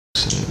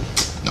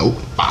Nope.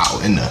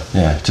 Wow, in there.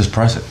 Yeah, just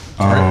press it.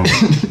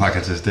 Like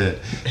I just did.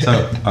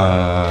 So,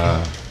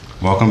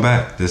 welcome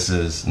back. This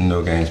is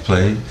No Games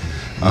Played.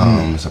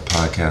 It's a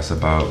podcast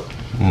about,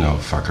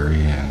 fuckery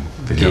and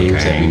video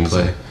games. That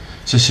we play.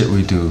 It's just shit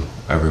we do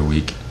every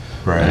week.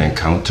 Right. An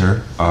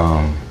encounter.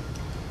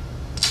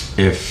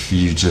 If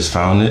you just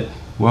found it,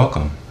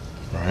 welcome.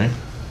 Right.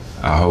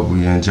 I hope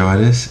you enjoy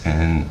this,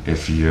 and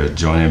if you're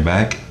joining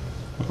back,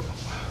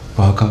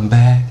 welcome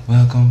back,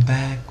 welcome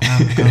back,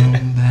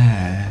 welcome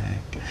back.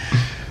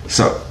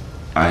 So,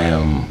 I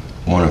am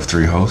one of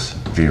three hosts,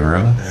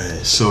 V-Real.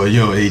 So,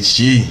 yo,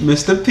 HG.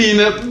 Mr.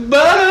 Peanut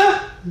Butter.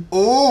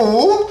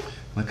 Ooh.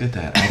 Look at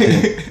that.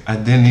 I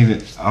didn't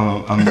even,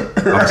 I'm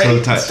Right.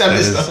 so touched Stop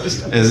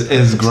that it.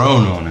 it's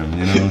grown on him,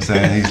 you know what I'm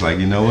saying? He's like,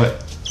 you know what?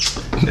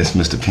 It's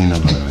Mr.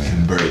 Peanut Butter, man.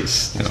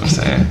 Embrace. You know what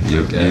I'm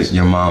saying?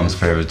 Your mom's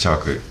favorite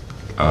chocolate.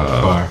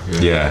 Bar.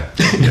 Yeah.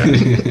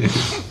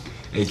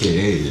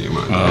 AKA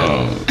my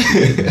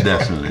dad.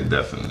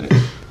 Definitely.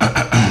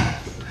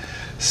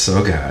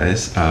 So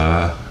guys,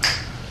 how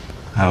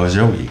was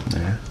your week,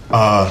 man?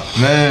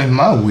 Man,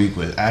 my week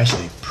was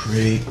actually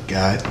pretty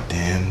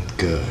goddamn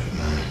good,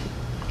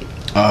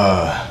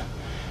 man.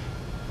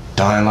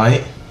 Dying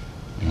Light.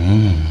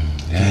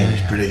 Game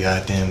was pretty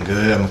goddamn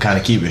good. I'm kind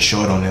of keeping it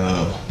short on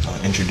the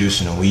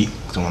introducing the week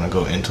because I want to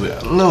go into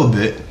it a little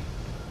bit,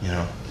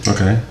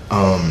 Okay.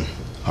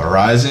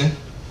 Horizon.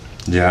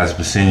 Yeah, I've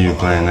been seeing you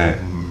playing that.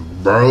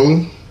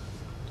 Bro.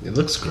 It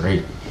looks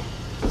great.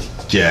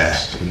 Yeah.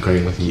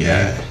 Great looking.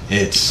 Yeah.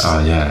 It's,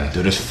 Oh yeah,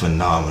 dude, it's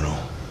phenomenal.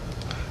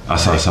 I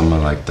saw some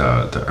of like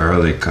the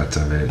early cuts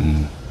of it,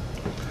 and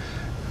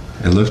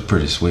it looks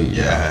pretty sweet.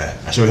 Yeah.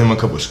 I showed him a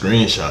couple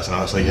screenshots and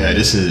I was like, yeah,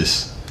 this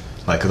is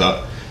like,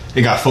 cause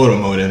it got photo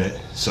mode in it.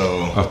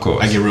 So Of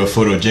course. I get real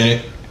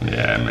photogenic.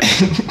 Yeah,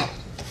 man.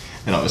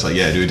 And I was like,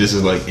 yeah, dude, this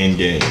is like in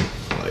game.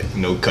 Like,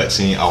 no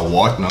cutscene. I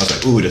walked and I was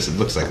like, ooh, this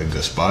looks like a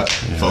good spot.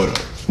 Photo.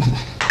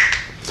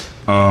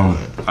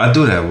 I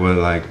do that with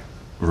like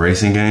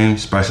racing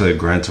games, especially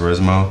Gran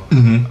Turismo.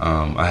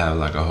 I have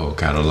like a whole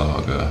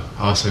catalog of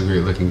Also a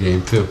great looking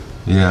game too.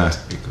 yeah.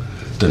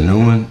 The new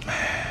one,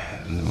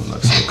 man, the new one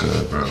looks so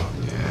good, bro.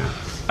 Yeah.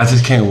 I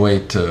just can't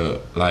wait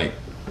to like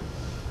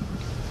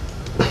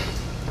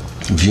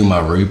view my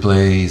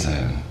replays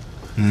and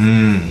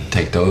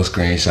take those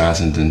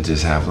screenshots and then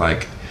just have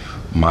like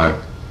my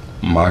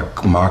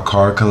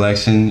card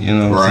collection, you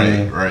know what I'm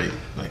saying? Right.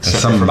 Like And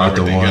separate something from about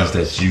the everything ones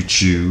else. that you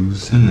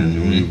choose and then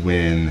you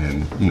win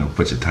and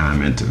put your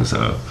time into.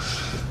 So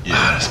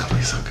that's gonna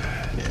be so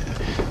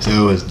good. So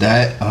it was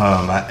that.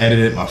 I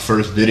edited my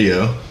first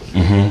video.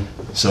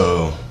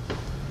 So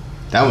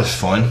that was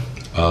fun.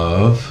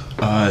 Of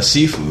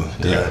Sifu,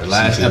 the Yeah,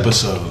 last Sifu.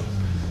 episode.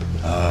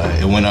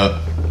 It went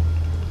up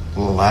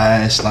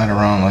last night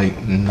around like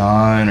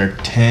 9 or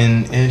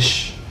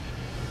 10-ish.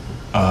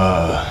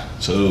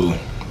 So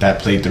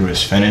that playthrough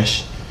is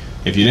finished.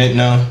 If you didn't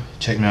know,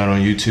 check me out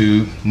on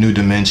YouTube, New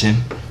Dimension.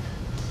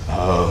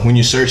 When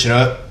you search it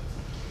up,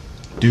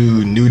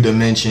 do New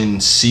Dimension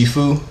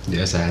Sifu.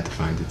 Yes, I had to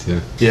find it too.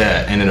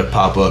 Yeah, and it'll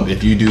pop up.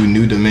 If you do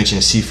New Dimension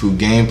Sifu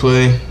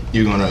gameplay,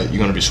 you're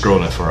gonna be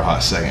scrolling for a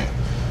hot second.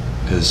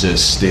 Cause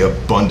just the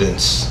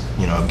abundance,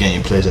 of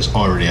gameplays that's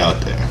already out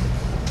there.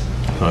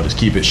 So just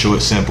keep it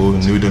short, simple.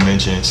 New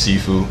Dimension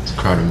Sifu. It's a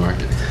crowded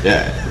market.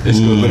 Yeah, it's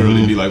gonna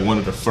literally be like one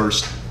of the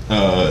first,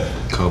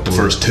 Couple. the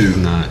first two.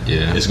 Not,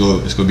 yeah. It's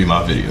gonna be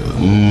my video.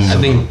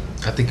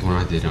 I think when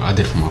I did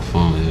it from my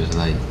phone. It was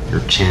like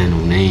your channel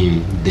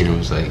name. Then it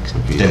was like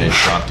some video. Then it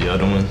dropped the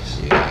other ones.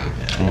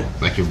 Yeah.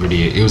 Like your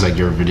video. It was like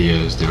your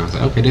videos. Then I was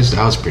like, okay,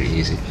 that was pretty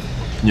easy.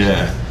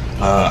 Yeah,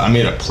 I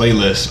made a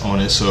playlist on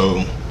it,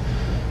 so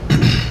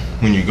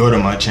when you go to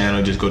my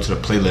channel, just go to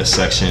the playlist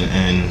section,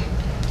 and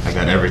I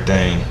got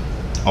everything,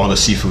 all the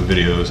Sifu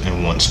videos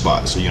in one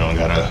spot, so you don't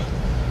gotta.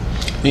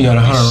 you got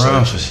 100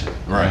 rounds for shit.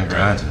 Right.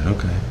 Gotcha.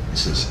 Okay.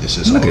 It's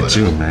just Look all at of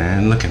you, that.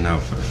 man. Looking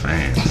out for the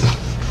fans.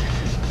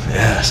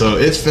 Yeah, so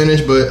it's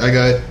finished, but I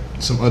got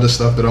some other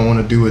stuff that I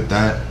want to do with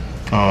that.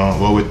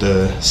 With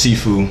the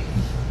Sifu,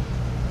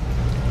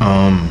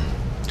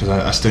 because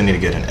I still need to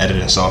get an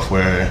editing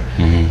software,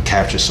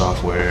 capture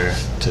software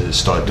to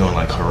start doing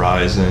like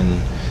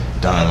Horizon,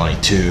 Dying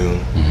Light 2,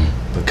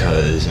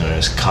 because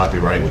there's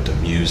copyright with the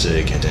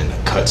music and then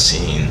the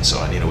cutscene, so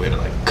I need a way to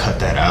like cut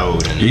that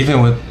out. And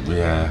Even with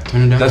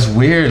Turn it down. that's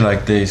weird.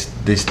 Like they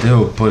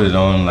still put it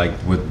on like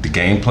with the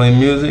gameplay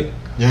music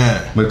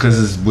yeah,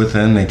 because it's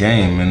within the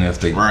game, and if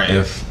they Right.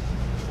 if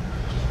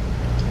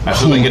I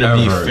feel like it'll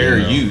be whomever, fair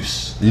you know.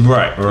 use.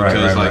 right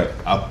Because like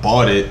I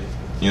bought it,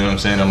 you know what I'm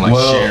saying? I'm like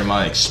Well- sharing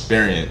my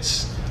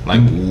experience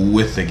like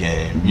with the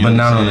game. You But know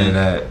not what I'm only saying?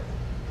 that,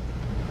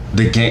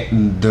 the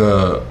game,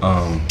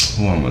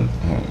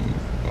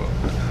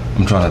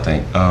 I'm trying to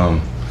think.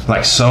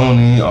 Like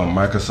Sony or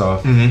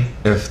Microsoft,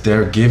 if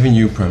they're giving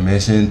you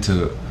permission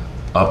to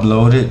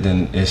upload it,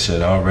 then it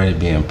should already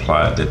be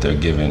implied that they're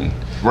giving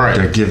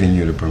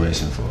you the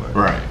permission for it.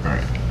 Right.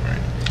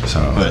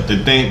 So, But the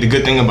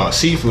good thing about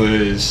Sifu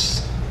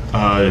is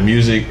The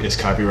music is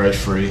copyright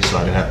free, so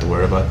I didn't have to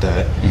worry about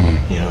that.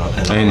 You know,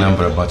 and Ain't nothing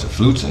but a bunch of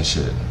flutes and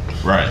shit.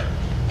 right.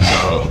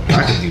 So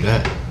I could do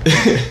that.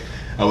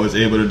 I was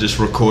able to just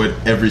record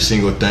every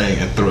single thing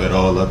and throw it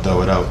all up there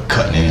without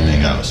cutting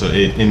anything out. So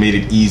it made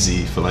it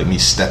easy for like me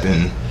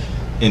stepping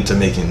into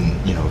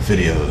making, you know,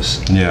 videos.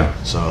 Yeah.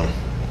 So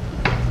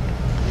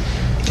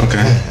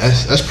Okay.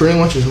 that's pretty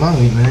much was my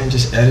week, man.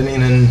 Just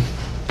editing and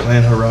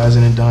playing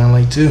Horizon and Dying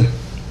Light 2.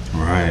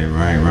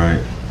 Right.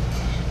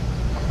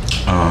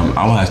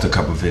 I watched a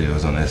couple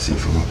videos on that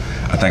Seafood.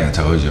 I think I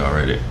told you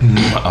already.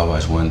 I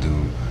watched one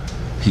dude.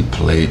 He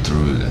played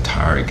through the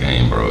entire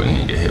game, bro, and he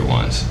didn't get hit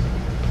once.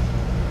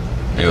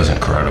 It was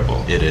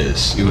incredible. It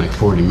is. In like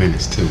 40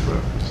 minutes too, bro.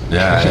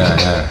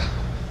 Yeah.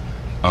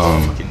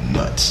 Fucking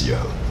nuts,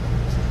 yo.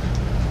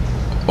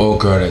 Old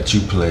girl that you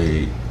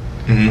played,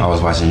 I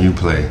was watching you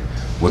play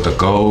with the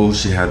gold.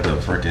 She had the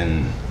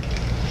freaking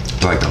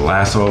like the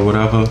lasso or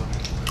whatever.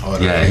 Oh,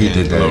 Yeah, he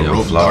did that. little Yo,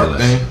 rope dart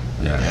flawless. thing.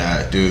 Yeah,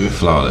 Yeah, dude.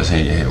 flawless.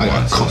 He didn't get hit I got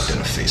once. cooked in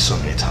the face so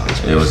many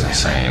times. It was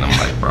insane. I'm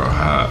like, bro,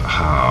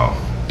 how?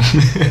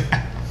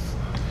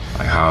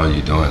 Like, how are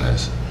you doing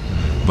this?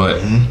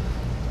 But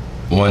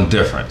one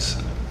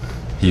difference,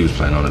 he was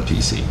playing on a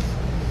PC.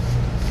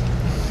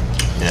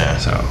 Yeah.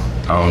 So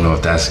I don't know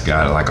if that's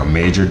got like a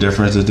major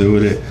difference to do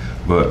with it,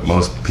 but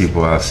most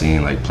people I've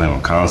seen like playing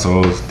on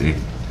consoles,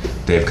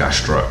 they've got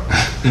struck.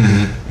 You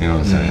know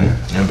what I'm saying?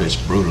 That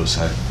bitch brutal,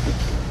 son.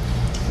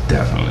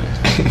 Definitely.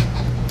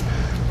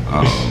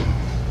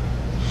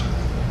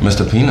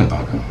 Mr. Peanut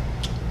Butter.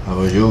 How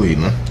was your week,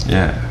 man?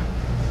 Yeah.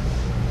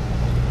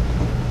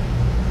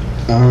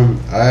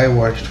 I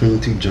watched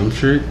 22 Jump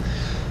Street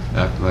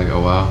after like a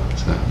while,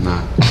 so I've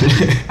not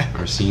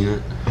or seen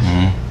it.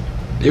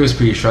 It was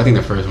pretty sure. I think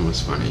the first one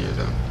was funnier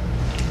though.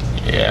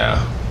 Yeah.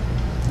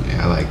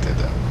 Yeah, I liked it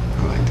though.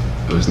 I liked it.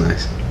 It was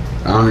nice.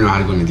 I don't even know how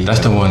to go into detail.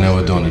 That's the one that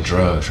were doing the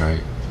drugs, right?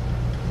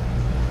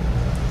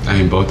 I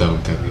mean, both of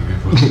them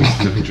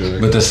technically.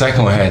 But the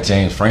second one had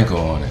James Franco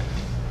on it.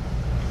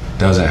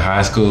 That was in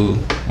high school.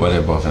 Well,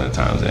 they're both in the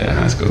times they're in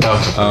high school. That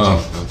was the first one. That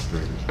was the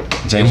first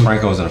one. James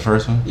Franco was in the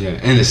first one? Yeah,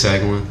 and the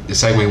second one. The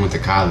second one he went to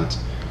college.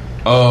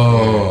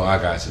 Oh, I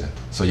got you.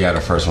 So yeah,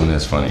 the first one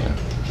is funnier.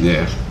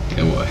 Yeah,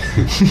 it was.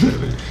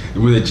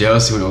 With the jail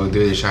scene when the old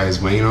dude they shot his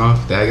wing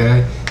off, that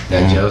guy,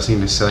 that jail scene,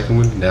 the second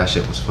one, that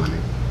shit was funny.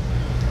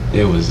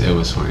 It was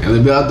funny.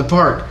 And then out the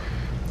park,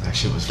 that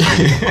shit was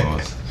funny.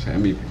 Had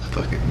me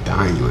fucking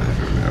dying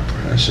laughing on that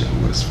part. That shit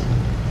was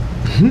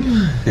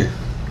funny.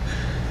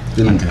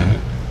 Then,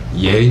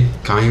 Yay,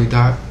 Kanye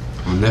doc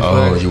on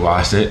Netflix. Oh, you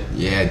watched it?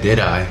 Yeah, did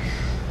I?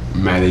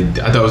 Man,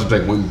 I thought it was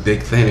like one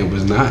big thing. It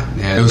was not.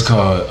 It was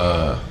called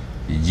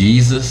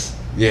Yeezus,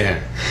 Yeah.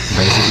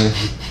 basically.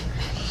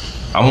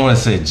 I want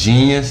to say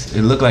Genius.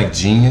 It looked like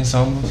Genius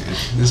almost.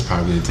 This is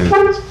probably the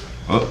 10th.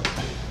 Oh,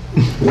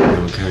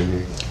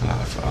 Kanye.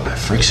 all that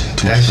friction.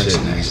 Too That much shit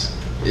friction. is.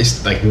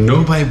 It's like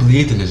nobody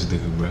believed in this dude,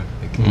 bro.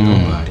 Like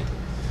nobody.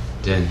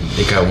 Then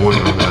they got one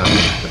on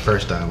the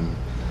first album.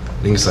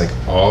 I think it's like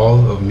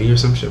All of Me or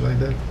some shit like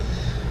that.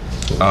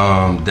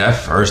 That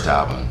first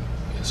album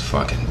is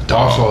fucking All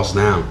dog. Falls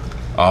Down.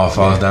 All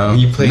Falls Down.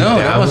 You played no,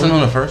 that that wasn't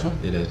one? on the first one.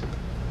 It is.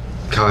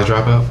 College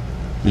Dropout.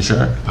 You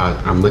sure?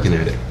 I'm looking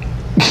at it.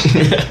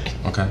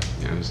 Okay.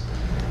 Yeah, it's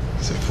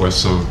the fourth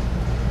song.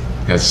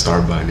 It has a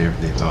start button and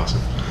everything. It's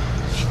awesome.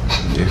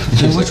 Yeah.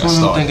 Which like a one I'm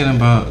star. thinking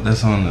about?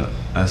 That's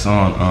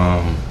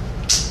on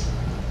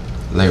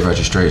Late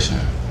Registration.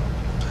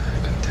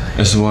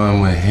 It's the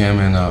one with him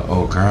and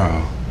old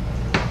girl.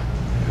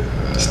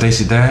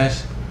 Stacey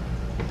Dash.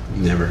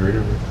 Never heard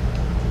of it.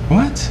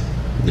 What?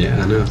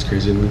 Yeah, I know. It's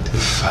crazy to me too.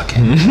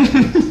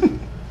 Fucking.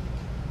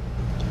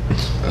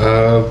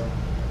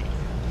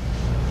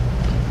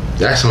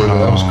 That song,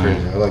 that was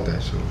crazy. I like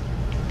that song.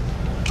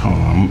 Hold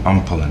on,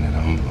 I'm pulling it.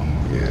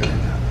 Yeah.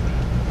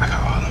 I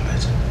got all the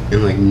bitches.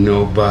 And like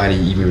nobody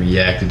even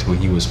reacted to when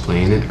he was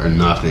playing it or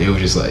nothing. It was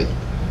just like,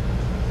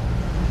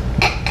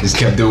 just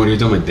kept doing what he was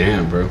doing. Like,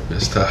 damn, bro,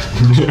 that's tough.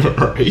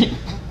 Right?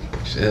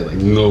 Shit, like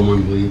no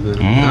one believed in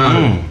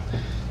him.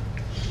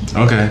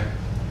 Okay,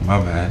 my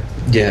bad.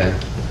 Yeah.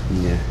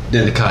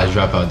 Then the College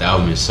Dropout, the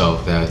album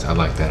itself, I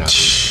like that album.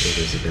 It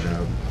is a good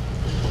album.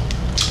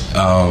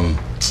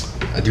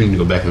 I do need to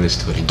go back and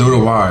listen to it. Through the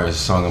Wire is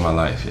the song of my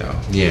life, yo.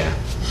 Yeah.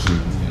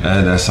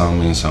 That song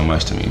means so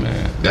much to me,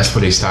 man. That's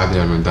what they started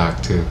on the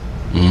doc too.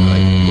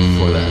 Like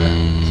before that.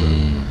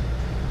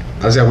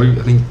 So. I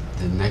think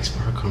the next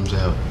part comes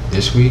out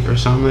this week or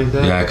something like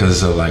that. Yeah, because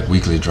it's a like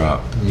weekly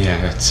drop. Yeah, I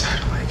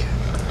don't like it.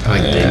 I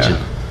like binging.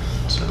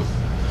 So,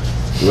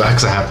 well,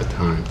 because I have the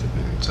time to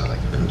binge, so I like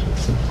it.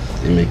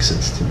 It makes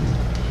sense to me.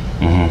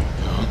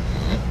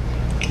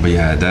 But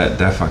yeah,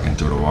 that fucking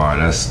Through the Wire,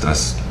 that's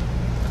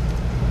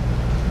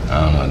I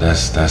don't know,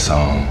 that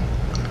song,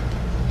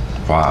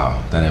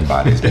 wow, that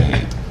embodies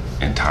me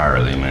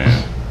entirely,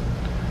 man.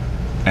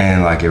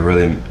 And like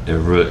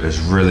it's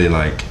really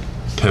like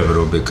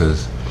pivotal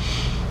because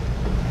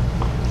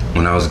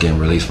when I was getting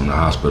released from the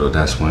hospital,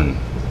 that's when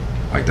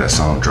like that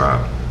song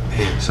dropped.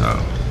 So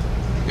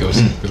It was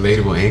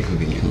relatable and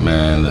convenient.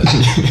 Man, look,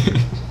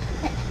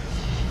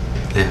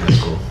 Yeah, that's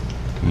cool.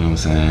 you know what I'm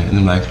saying? And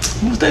I'm like,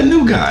 who's that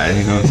new guy?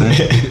 You know what I'm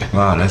saying?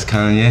 Wow, that's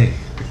Kanye.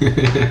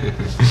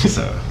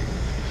 So,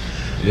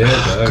 Yeah,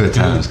 dog. good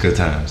times, good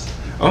times.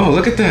 Oh,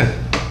 look at that.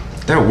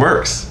 That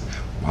works.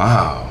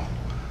 Wow.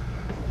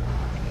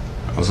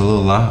 I was a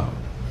little loud.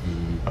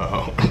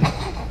 Oh.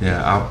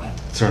 Yeah, I'll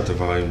turn the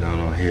volume down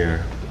on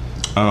here.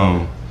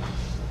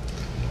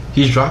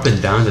 He's dropping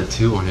down to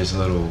 2 on his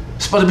little.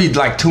 It's supposed to be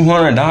like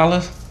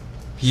 $200.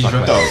 He's Fuck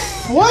dropping.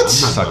 my- What?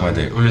 Suck my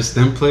dick. On his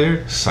stem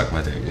player? Suck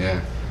my dick. Yeah.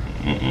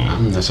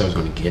 I'm not sure I was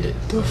gonna get it.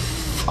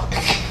 Fuck.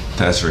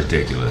 That's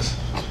ridiculous.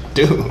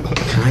 Dude.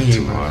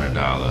 Kanye, bro. $200.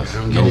 I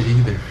don't get it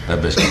either. That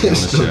bitch gonna be on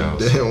the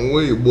shelves. Damn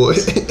way, boy.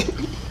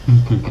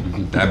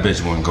 That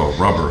bitch wouldn't go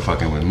rubber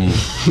fucking with me.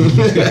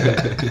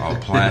 All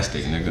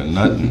plastic, nigga,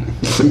 nothing.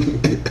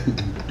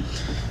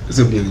 It's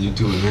gonna be on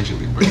YouTube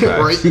eventually, bro.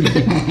 Facts.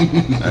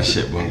 That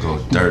shit wouldn't go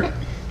dirt.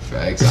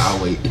 Facts.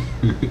 I'll wait.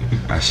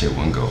 That shit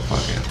wouldn't go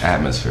fucking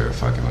atmosphere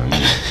fucking with me.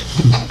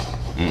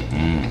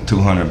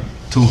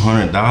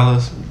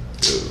 $200.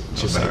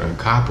 Shit better go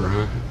copper,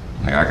 huh?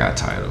 Like I got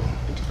title.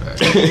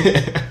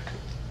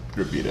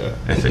 Repeat that.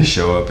 If it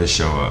show up, it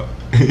show up.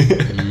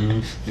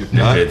 If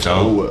not, it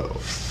don't, oh well.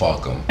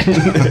 fuck them.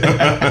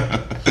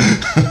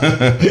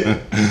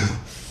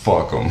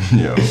 Fuck them,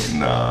 yo.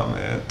 Nah,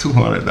 man.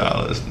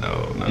 $200.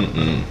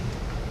 No.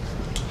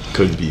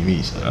 Could be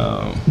me, son.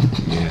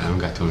 Yeah, I don't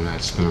got $200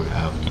 to spend on the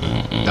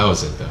album. That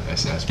was it, though.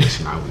 That's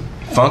basically my week.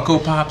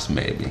 Funko Pops,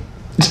 maybe.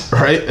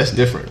 Right? That's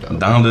different, though.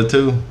 Down to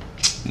 2.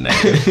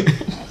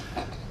 Negative.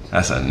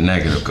 That's a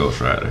negative Ghost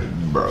Rider.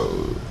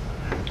 Bro.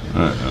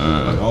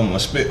 I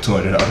almost spent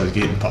 $200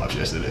 getting pops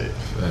yesterday.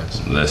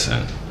 Facts.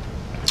 Listen,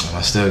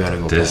 I still gotta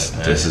go this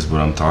back. this is what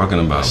I'm talking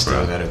I about, still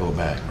bro. gotta go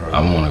back, bro.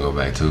 I want to go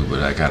back too,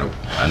 but I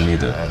need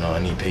to. I know I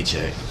need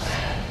paycheck.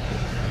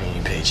 I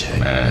need paycheck.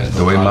 Man, It'll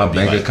the way my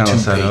probably be bank account two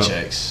set up-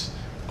 paychecks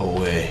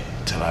away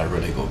till I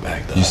really go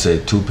back though. You say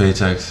 2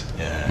 paychecks?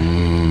 Yeah.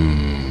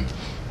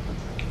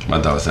 My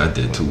dog said I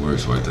did 2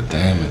 weeks worth of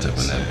damage up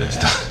in that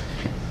bitch.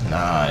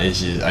 Nah, it's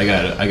just I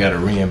gotta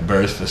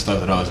reimburse for stuff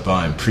that I was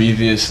buying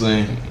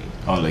previously,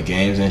 all the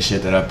games and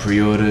shit that I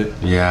pre-ordered.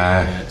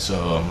 Yeah, And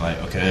so I'm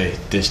like, okay,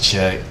 this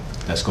check,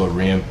 let's go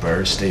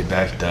reimburse, stay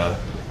backed up.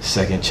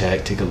 Second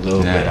check, take a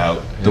little bit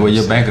out. The way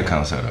your bank account.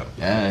 account set up.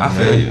 Yeah, I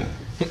feel man. you. You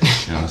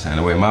know what I'm saying?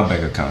 The way my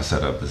bank account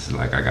set up is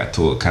like I got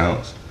 2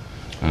 accounts.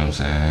 You know what I'm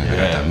saying? I got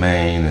Yeah. the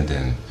main and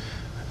then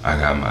I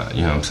got my,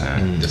 you know what I'm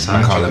saying? The I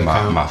side call check it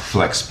account. my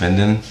flex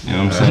spending. You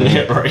know what I'm saying?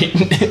 Yeah,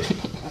 right.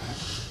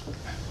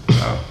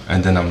 So,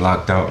 and then I'm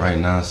locked out right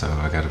now, so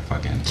I gotta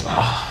fucking. Fuck,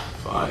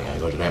 I gotta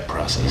go through that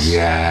process.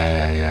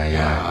 Yeah.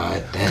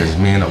 God damn. Because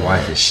me and the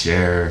wife is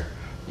share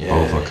Yeah.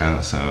 both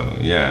accounts, so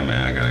yeah,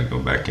 man, I gotta go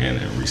back in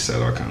and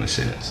reset all kind of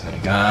shit.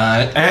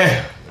 God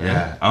damn.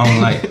 Yeah, I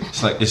don't like.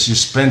 It's like it's you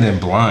spending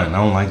blind. I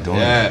don't like doing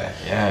it.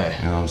 Yeah.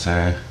 You know what I'm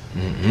saying?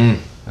 You know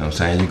what I'm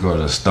saying? You go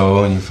to the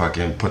store and you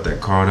fucking put that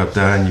card up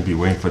there and you be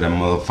waiting for that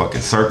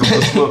motherfucking circle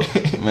to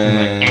flip.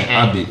 Man,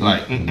 I be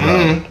like, bro,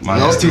 my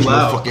No, nerves too is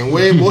loud. Fucking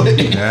way, boy.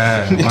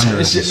 Yeah, my Turn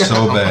nerves shit is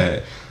so down.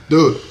 bad.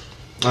 Dude, I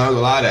ain't gonna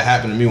lie, that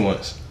happened to me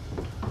once.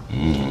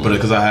 But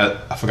because I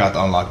forgot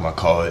to unlock my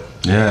card.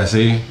 Yeah,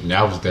 see?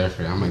 Yeah, I was there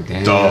for it. I'm like,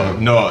 damn. Dog,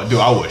 no, dude,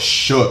 I was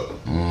shook.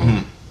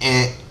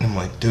 And I'm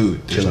like,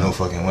 dude, there's no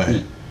fucking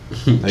way.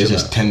 Like, it's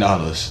just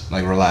 $10.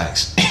 Like,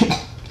 relax.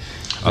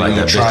 I like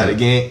that try bitch it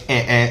again.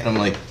 And I'm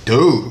like,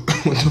 dude,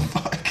 what the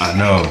fuck? I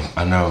know.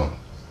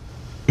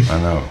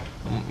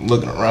 I'm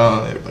looking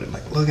around, everybody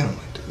like looking. I'm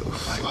like, dude,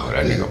 like, Oh,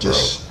 that nigga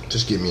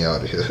just get me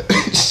out of here.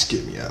 Just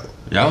get me out.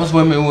 Y'all was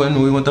with me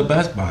when we went to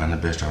Best Buy and the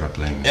bitch tried to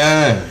play me.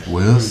 Yeah,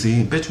 We'll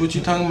see. Bitch, what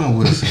you talking about?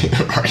 We'll see.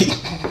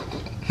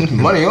 right.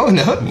 Money on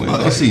that.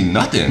 We'll see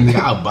nothing. Nigga,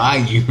 I'll buy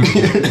you.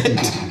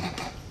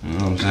 You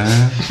know what I'm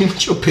saying?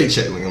 What's your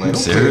paycheck looking like? Don't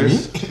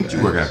Serious? play with me.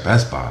 You work at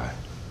Best Buy.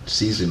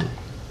 Seasonal.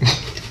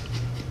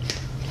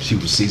 She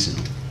was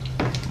seasonal.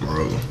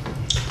 Bro.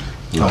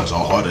 I was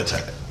on heart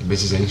attack.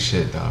 Bitches ain't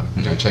shit, dog.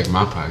 You gotta check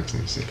my pockets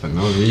and shit for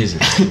no reason.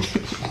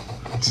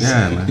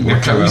 Yeah, man. You What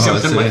gotta kind of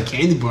something hard like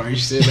candy bar and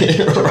shit.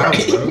 Like,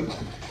 Right. bro.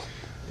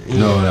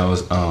 No, that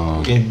was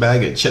Get a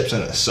bag of chips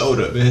and a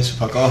soda, bitch.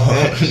 Fuck off.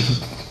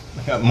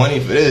 I got money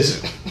for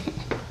this.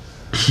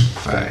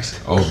 facts.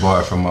 Old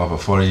boy from off a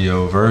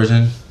 40-year-old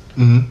version,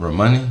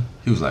 Ramani.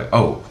 He was like,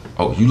 "Oh,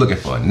 you looking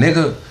for a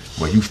nigga?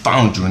 Well, you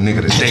found you a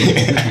nigga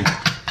today."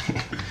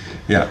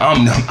 Yeah,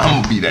 I'm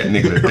gonna be that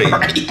nigga today.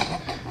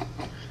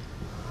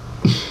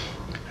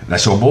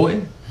 That's your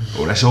boy?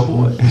 Oh, that's your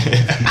boy?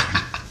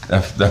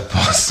 that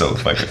part's so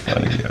fucking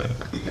funny, yo.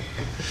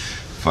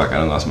 Fuck, I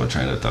done lost my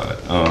train of thought.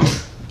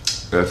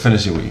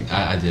 Finish your week.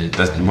 I did.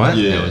 That's what?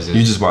 Yeah. That was it.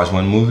 You just watched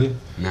one movie?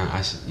 No,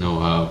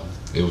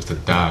 it was the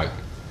dog.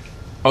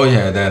 Oh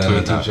yeah, that.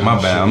 22 My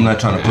Jump bad. I'm not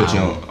trying to Street. put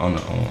you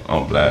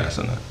on blast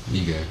or nothing.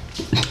 You good.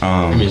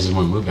 I mean, it's just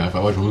one movie. If I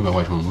watch one movie, I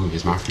watch one movie.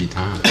 It's my free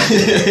time.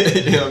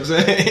 You know what I'm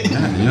saying?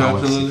 You I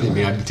watch absolutely.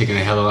 TV. I be taking a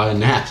hell of a lot of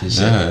naps and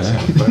shit. Yeah,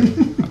 So,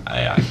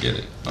 I get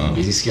it.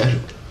 busy schedule.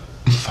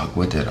 Fuck,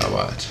 what did I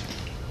watch?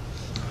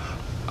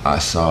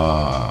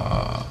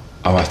 I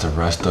watched the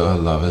rest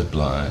of Love Is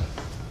Blind.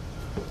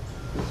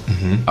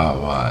 I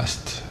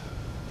watched.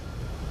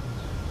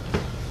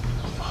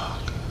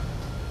 Fuck.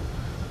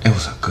 It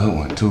was a good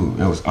one too.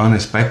 It was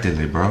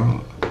Unexpectedly,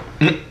 bro.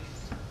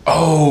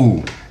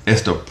 Oh,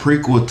 it's the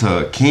prequel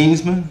to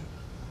Kingsman.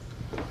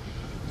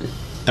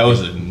 That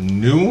was a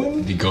new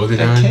one? The Golden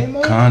that Eye? came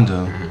out?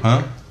 Kinda,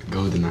 huh?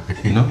 Golden Eye.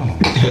 No,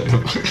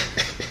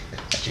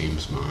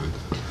 James Bond.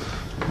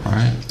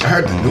 right? I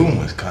heard the new one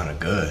was kind of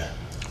good.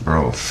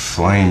 Bro,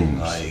 Flames.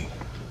 Like,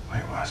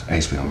 Wait, what's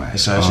HBO Max?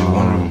 it's actually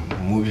one of the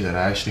movies that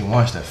I actually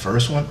watched. That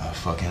first one, I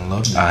fucking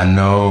loved it. I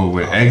know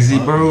with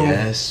Eggsy, bro.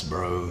 Yes,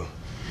 bro.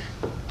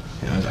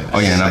 Yeah, I was like, Oh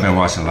yeah, and I've been like-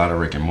 watching a lot of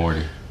Rick and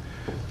Morty.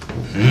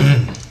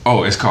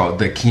 Oh, it's called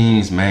The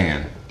King's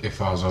Man. It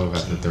falls off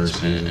after the third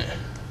season.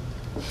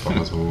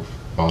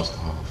 Falls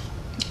off.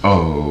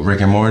 Oh,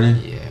 Rick and Morty.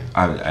 Yeah.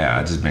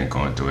 I just been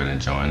going through it,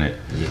 enjoying it.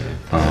 Yeah.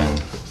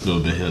 A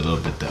little bit here, a little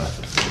bit there.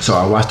 So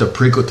I watched the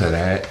prequel to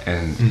that,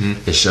 and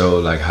it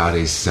showed like how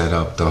they set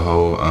up the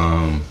whole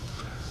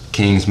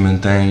Kingsman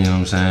thing. You know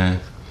what I'm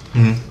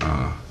saying?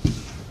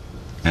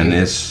 And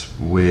it's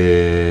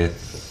with.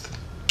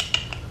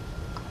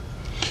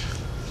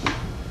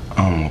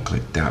 I'm gonna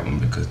click that one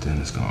because then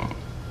it's gonna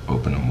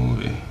open a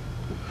movie.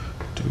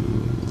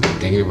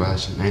 Thinking about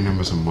it, I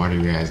remember some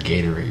watery ass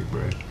Gatorade,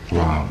 bro.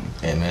 Wow.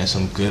 Hey man,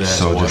 some good ass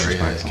So watery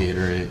ass disrespectful.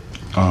 Gatorade.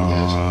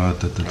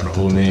 The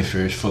whole mini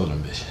fridge full of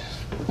them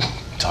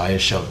bitches. Entire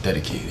shelf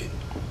dedicated.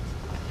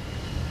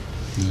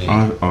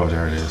 Oh,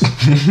 there it is.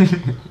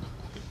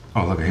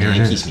 Oh, look at here. It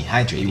It is. keeps me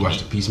hydrated. You watched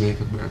The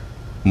Peacemaker, bro?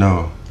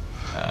 No.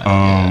 Yeah,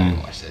 I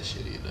didn't watch that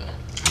shit either.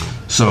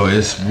 So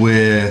it's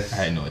with I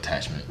had no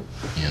attachment,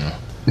 you know.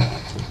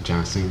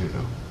 John Cena,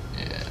 though.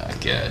 Yeah, I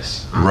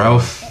guess.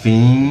 Ralph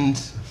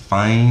Fiennes,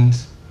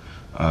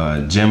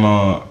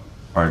 Gemma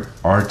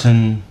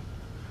Arterton.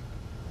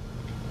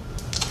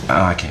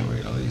 I can't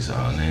read all these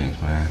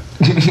names, man.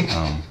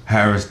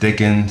 Harris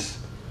Dickens.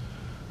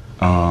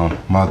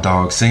 My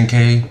dog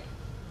Senke.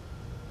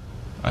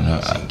 I know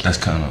that's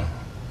kind of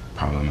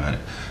problematic.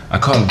 I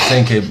call him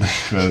Senke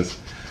because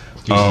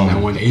He was in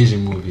that one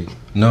Asian movie.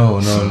 no.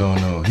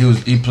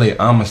 He played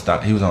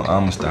Amistad. He was on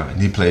Amistad.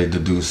 And he played the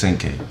dude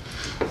Senke.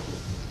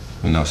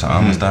 You know, so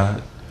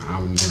Amistad.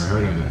 I've never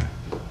heard of it.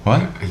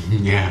 What?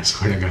 Yeah, I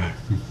swear to God.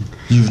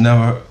 You've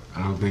never?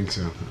 I don't think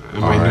so. I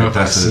All might right, know if I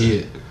that's see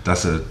it.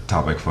 That's a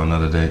topic for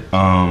another day.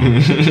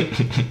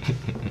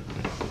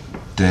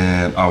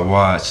 Then I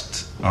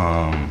watched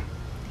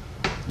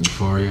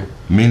Euphoria.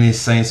 Many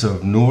Saints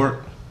of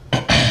Newark.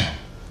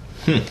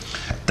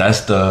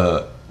 That's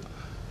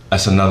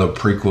another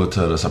prequel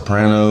to The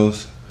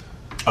Sopranos,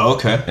 Oh,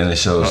 okay. and it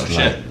shows Oh,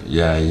 shit.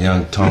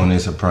 young Tony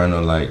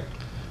Soprano, like,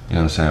 you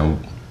know what I'm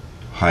saying,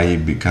 how he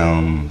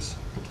becomes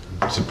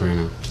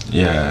Soprano.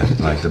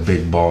 like the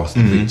big boss,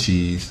 the big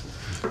cheese,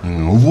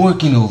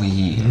 working over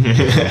here. You know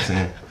what I'm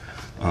saying?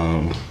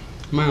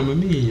 Mamma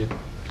mia.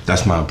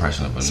 That's my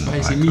impression of it.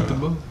 Spicy like,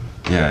 meatball.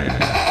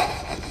 Yeah.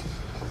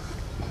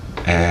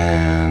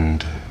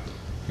 And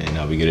And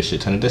now we get a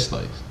shit ton of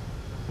dislikes.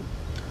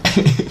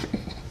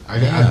 I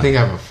think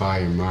I have a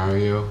fire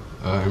Mario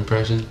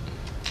impression.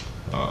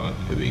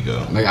 Here we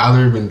go. Like, I've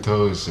never been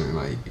told, something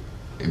like,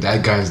 if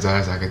that guy's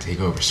dies, I could take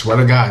over. Swear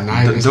to God,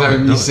 it's not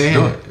even me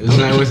saying it. It's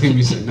not even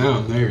me saying. No,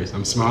 I'm nervous.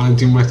 I'm smiling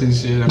too much and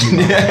shit. I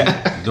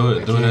mean, do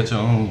it at your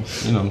own.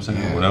 You know what I'm saying?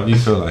 Yeah. Whatever you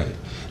feel like.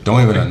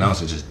 Don't even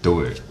announce it. Just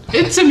do it.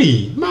 it's a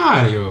me,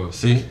 Mario.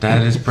 See,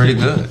 that is pretty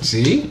good.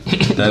 See?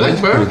 That is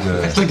bro, pretty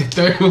good. That's like the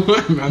third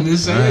one. I'm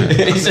just saying.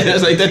 Right. He said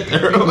it's like the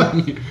third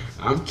one.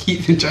 I'm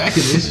keeping track of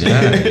this shit.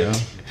 Yeah, yo.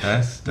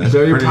 That's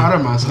Very pretty, proud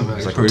of myself.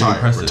 It's Like, pretty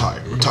impressive.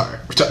 retire.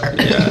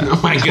 I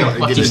might get a Get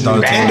fucking this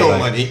started bando like-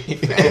 money.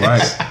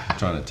 Right. I'm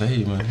trying to tell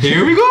you, man.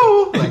 Here we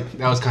go. Like,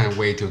 that was kind of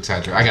way too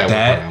exaggerated. I got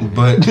That,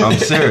 but I'm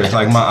serious.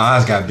 Like, my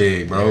eyes got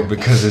big, bro,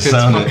 because it It's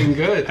sounded. fucking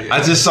good. Yeah.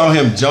 I just saw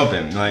him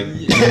jumping, like,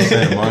 you know what I'm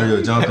saying?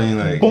 Mario jumping,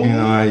 like, you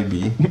know how he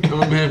be.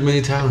 I'm a man of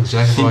many talents.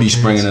 Jack of He all be trades.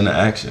 springing into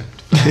action.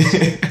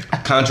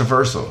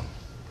 Controversial.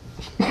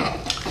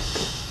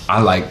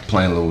 I like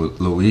playing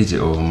Luigi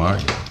over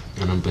Mario.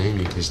 I don't blame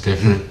you. It's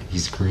different.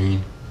 He's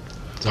green.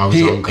 It's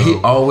always on go. He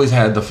always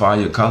had the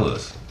fire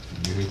colors.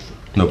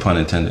 No pun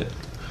intended.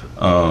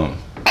 For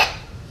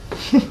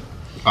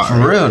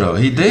real though,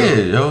 he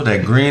did, yo.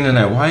 That green and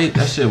that white,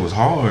 that shit was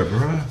hard,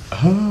 bro.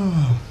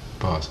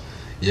 Pause.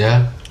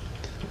 Yeah.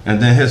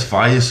 And then his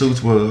fire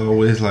suits were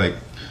always like,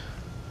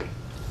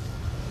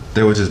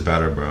 they were just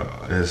better, bro.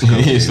 It's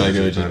like they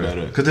were just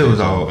better. Because it was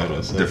all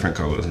Better, so. different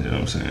colors. You know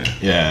what I'm saying?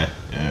 Yeah.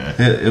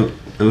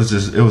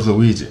 It was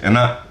Luigi, and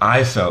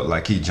I felt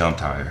like he jumped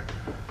higher,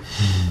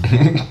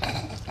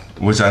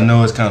 which I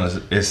know is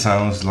it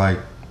sounds like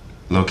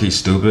low key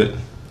stupid.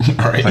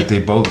 Right. Like they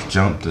both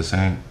jumped the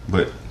same,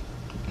 but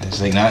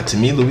It's like, not to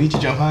me, Luigi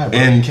jump high, bro.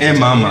 in You can't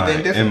my tell me mind,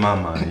 anything different.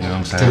 you know what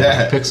I'm saying?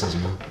 Yeah. Pixels,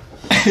 man.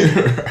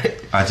 Right.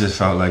 I just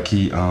felt like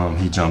he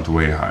jumped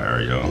way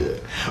higher, yo. Yeah.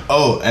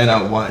 Oh, and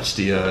I watched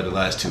the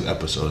last 2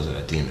 episodes of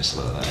that Demon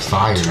Slayer last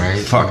Fire, night. right?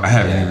 Fuck, I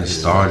haven't Yeah, even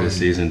started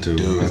season 2.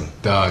 Dude,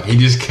 Dog, he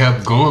just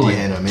kept going. the Like,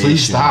 animations,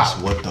 please stop.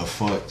 what the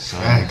fuck,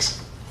 son? Facts.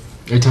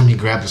 Every time he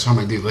grabbed the sword,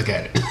 I'm like, dude, look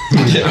at it.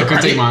 I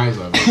couldn't take my eyes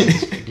off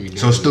it.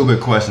 So stupid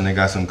question. They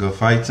got some good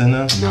fights in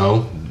there.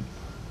 No.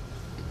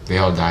 They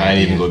all died. I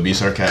ain't even gonna be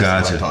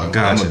sarcastic. Gotcha, I'm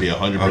gotcha. gonna be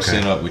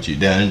 100% up with you.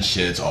 Them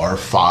shits are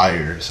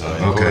fire,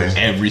 son. Okay.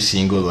 Every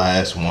single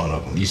last one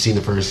of them. You seen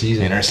the first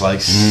season? And there's like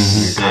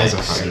Guys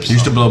are 6 fire. or You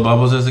used to blow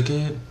bubbles as a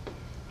kid.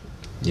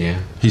 Yeah,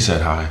 He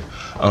said hi.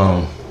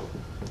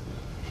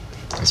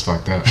 that's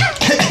fucked up.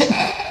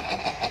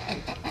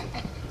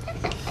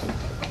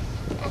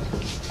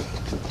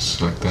 It's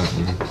fucked up,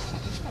 man.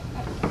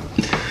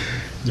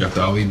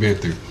 After all we've been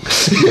through.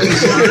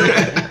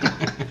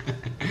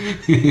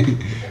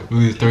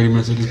 We was 30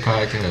 minutes of this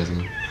podcast,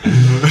 man.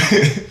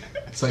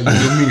 It's like you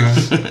and me,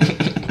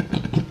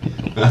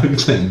 huh? I've been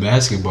playing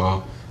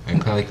basketball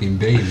at Pelican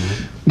Bay,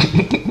 man.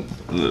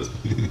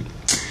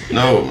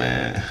 No,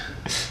 man.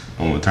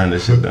 I'm gonna turn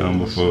this shit down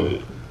before.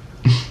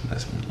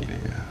 That's me,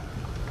 nigga.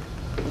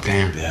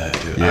 Damn. Yeah,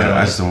 dude. Yeah,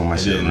 I just don't want my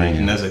shit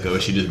ringing. Nezuko,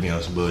 she just be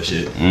on some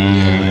bullshit.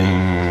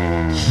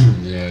 Mm.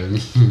 Yeah.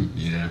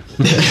 Yeah.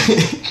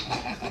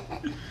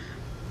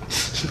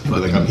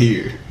 Like I'm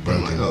here. But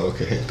I'm like, oh,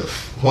 okay.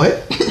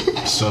 What?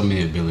 So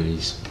many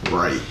abilities.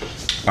 Right.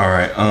 All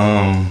right.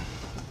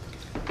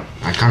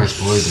 I kind of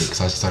spoiled it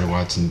because I started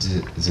watching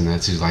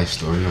Zenitsu's life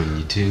story on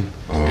YouTube.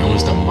 And it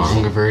was the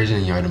manga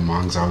version. You know, the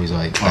manga's always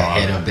like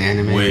ahead of the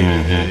anime. Wait,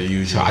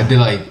 usually. So I did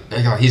like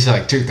he said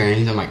like 2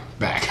 things. I'm like,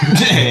 back.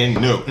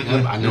 No.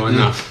 I know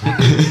enough.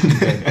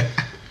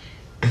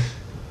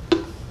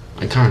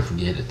 I kind of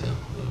forget it though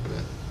a little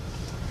bit.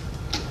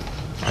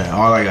 And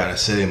all I gotta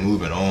say,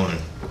 moving on.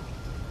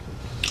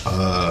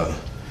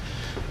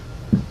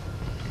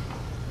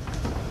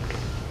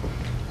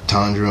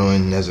 Tanjiro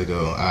and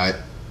Nezuko,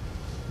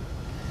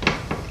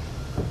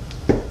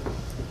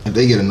 if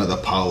they get another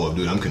power up,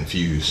 dude, I'm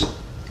confused.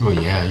 Oh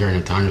yeah, you're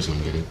in Tanjiro's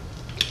gonna get it.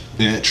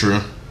 Yeah,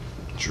 true.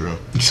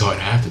 You saw it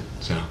happen,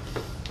 so.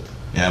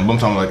 Yeah, but I'm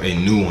talking like a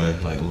new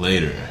one, like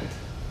later.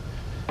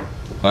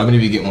 What happens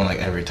if you get one like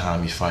every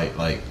time you fight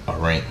like a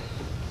rank?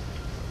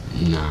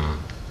 Nah.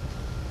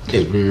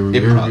 It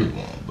probably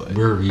won't, but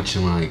We're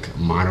reaching like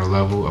minor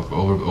level of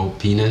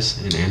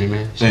OPness in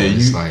anime. So yeah,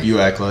 it's like, you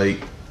act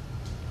like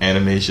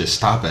anime should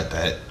stop at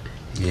that.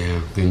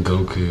 yeah, then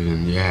Goku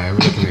and yeah,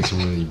 everybody can make some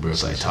really broken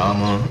It's like shit.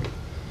 Tama.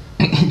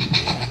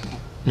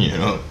 You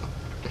know?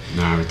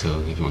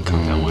 Naruto, if you want to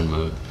count that one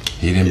mode.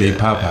 He didn't beat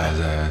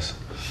Popeye's ass.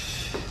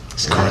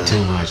 It's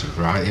cartoon logic,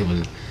 bro. It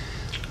was.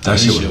 That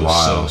shit was so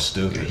wild.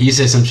 stupid. He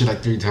said some shit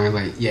like 3 times.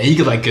 Like, yeah, he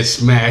could like get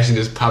smashed and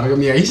just pop. Like,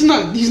 yeah, he's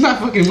not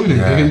fucking winning.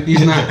 Yeah. Dude.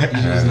 He's not.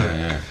 He's just not.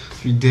 Yeah.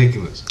 It's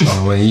ridiculous.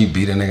 Oh, when he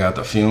beat a nigga out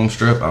the film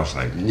strip, I was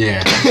like,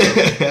 Yeah.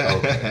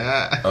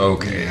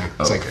 okay. Yeah.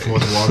 It's like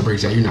fourth wall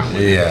breaks. Yeah, you're not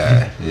winning.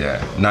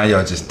 Yeah. Now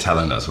y'all just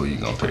telling us who you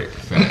gonna pick.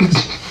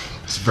 Facts.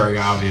 It's very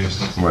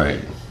obvious. Right.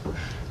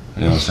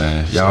 You know what I'm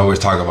saying? Y'all always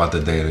talk about the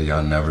data,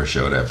 y'all never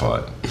show that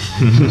part.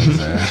 You know what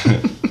I'm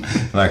saying?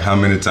 Like how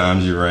many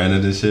times you ran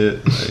into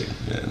shit? Like,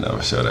 yeah,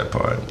 never show that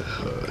part.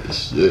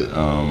 Shit.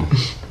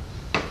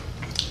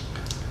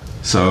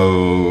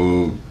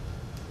 So,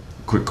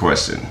 quick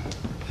question.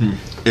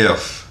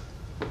 If,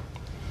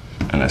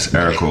 and that's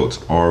air quotes,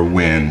 or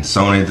when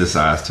Sony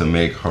decides to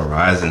make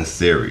Horizon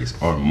series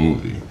or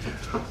movie,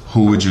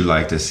 who would you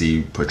like to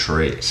see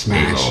portray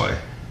Smash. Aloy?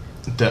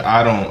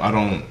 I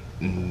don't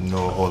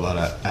know a whole lot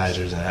of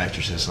actors and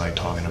actresses like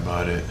talking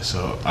about it,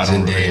 so I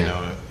don't really Zendaya.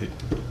 know.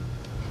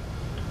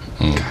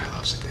 God, I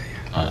love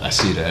Zendaya. I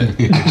see that.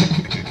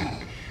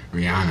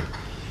 Rihanna.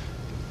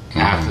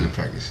 After the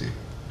pregnancy.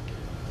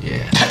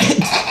 Yeah.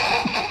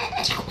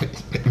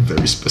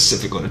 Very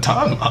specific on the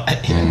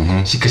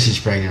timeline. Because she's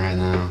pregnant right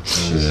now.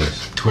 So Shit.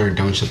 Twitter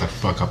don't shut the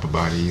fuck up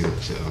about it either.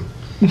 So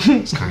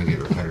it's kind of get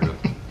repetitive.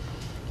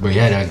 But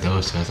yeah, that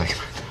those two, I was like,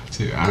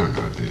 too. I don't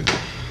know, dude.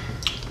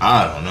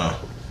 I don't know.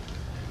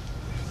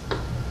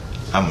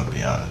 I'm gonna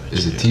be honest with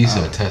Is you. it Tisa I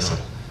or don't Tessa?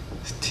 know.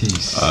 It's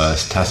Tisa.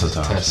 It's Tessa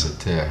Thompson. Tessa,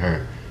 to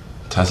her.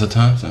 Tessa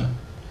Thompson?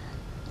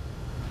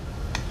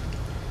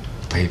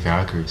 Played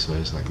Valkyrie, so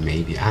it's like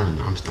maybe. I don't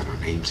know. I'm stuck on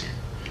names here.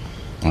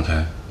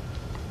 Okay.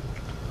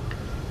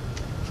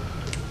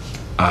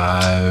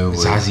 I would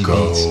Zazie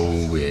go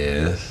Beetz.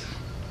 with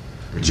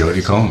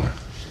Jodie Comer.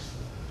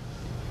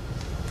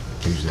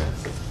 Who's that?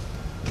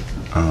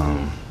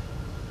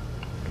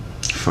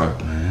 Fuck,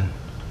 man.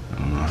 I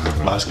don't know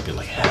how. Mine's gonna be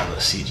like hella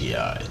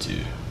CGI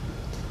too.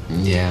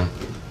 Yeah.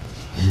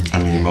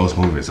 I mean, most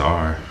movies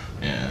are.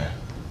 Yeah.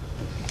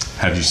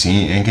 Have you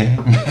seen Endgame?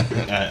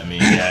 I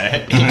mean,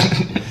 yeah.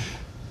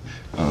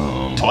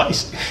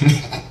 Twice.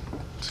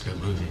 It's a good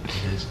movie.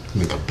 It is.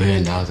 Make $1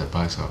 billion at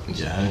box office.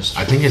 Yeah, it's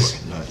I think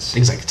it's nuts.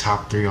 like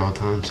top 3 all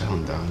time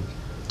selling, dog.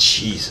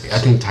 Jesus. I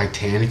think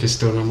Titanic is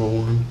still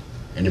 #1,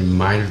 and it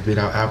might have beat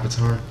out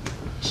Avatar.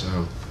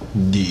 So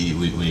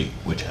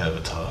Which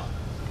Avatar?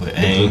 With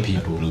The Blue Aang?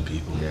 People. Blue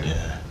people. Yeah.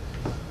 Yeah.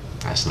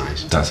 That's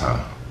nice. That's how.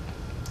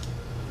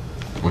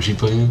 What she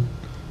put in?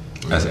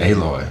 That's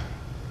Aloy.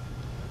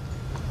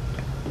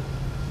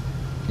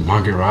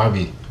 Margaret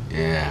Robbie.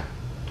 Yeah.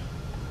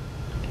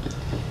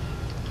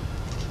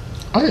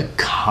 I could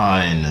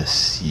kind of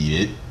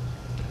see it.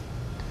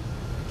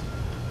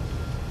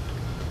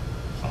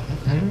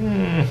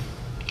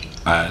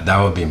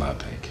 That would be my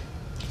pick.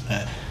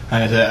 Like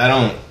I said, I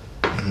don't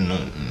know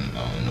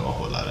a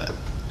whole lot of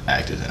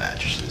actors and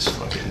actresses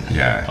fucking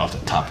off the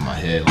top of my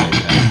head like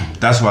that.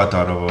 That's what I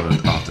thought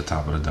of off the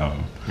top of the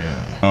dome.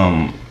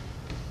 Yeah.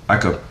 I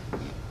got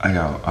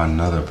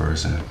another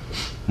person.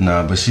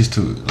 Nah, but she's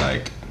too,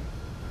 like,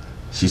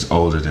 she's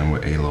older than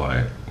what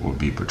Aloy would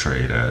be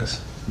portrayed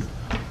as.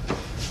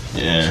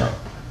 Yeah. So,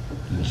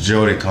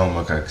 Jodie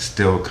Comer could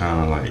still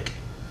kind of like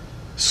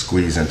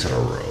squeeze into the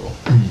role.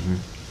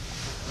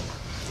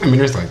 I mean,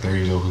 there's like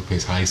 30-year-old who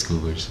plays high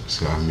schoolers,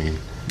 so I mean,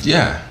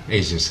 Yeah,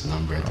 age just a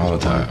number at this all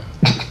the point. time.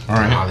 All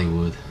right.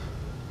 Hollywood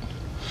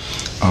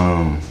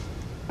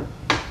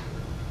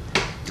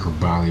or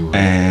Bollywood.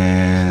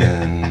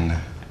 And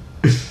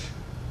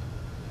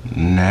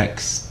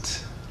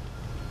next,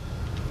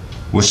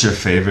 what's your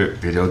favorite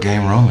video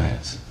game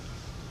romance?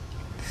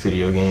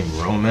 Video game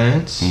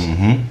romance.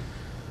 Mm-hmm.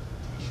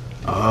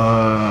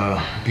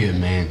 Be a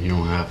man, you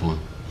don't have one.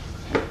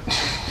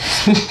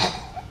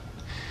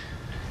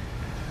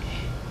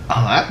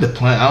 I have to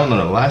play. I don't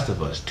know, The Last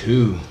of Us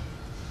 2.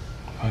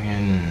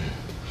 Fucking.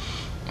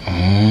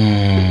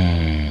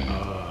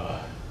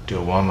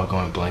 Dude, why am I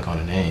going blank on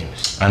the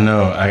names? I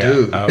know.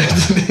 Dude.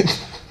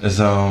 It's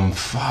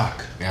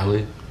fuck.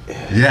 Ellie?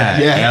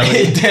 Yeah,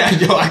 Ellie. Damn,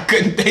 yo, I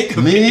couldn't think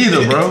of Me it.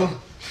 neither, bro.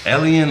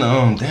 Ellie and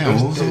damn,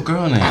 what was the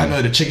girl name? I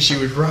know the chick she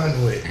was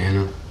riding with.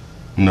 Anna?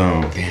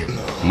 No. Damn.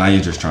 Now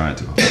you're just trying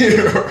to.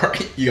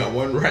 Right, you got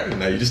one right.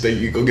 Now you just think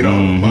you go get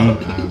on the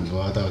bottom.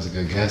 Well, I thought it was a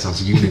good guess. I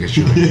said, you niggas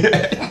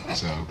trying.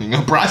 So, You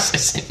know,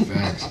 processing.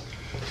 facts.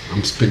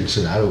 I'm spitting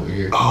shit out over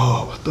here.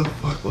 Oh, what the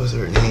fuck was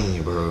her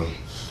name, bro?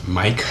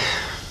 Mike.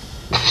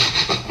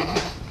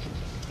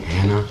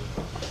 Hannah.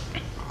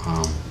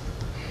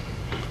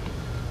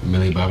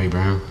 Millie Bobby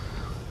Brown.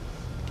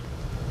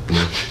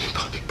 No.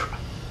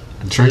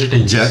 Stranger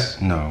Things. Jet?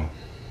 No.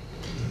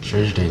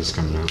 Stranger Things is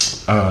coming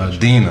out.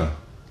 Dina.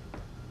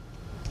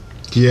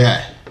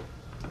 Yeah,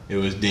 it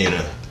was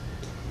Dina.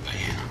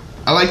 Hannah.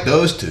 I like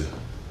those two.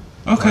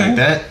 Okay. Like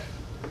that.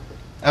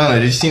 I don't know.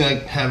 They seem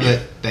like have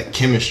that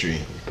chemistry.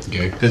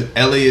 Okay. Because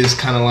Ellie is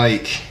kind of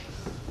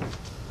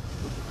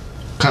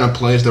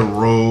plays the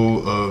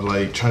role of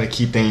like trying to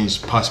keep things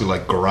possibly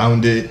like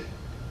grounded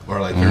or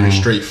like very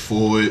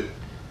straightforward,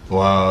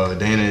 while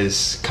Dana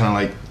is kind of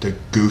like the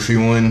goofy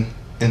one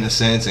in a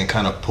sense and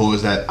kind of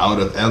pulls that out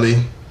of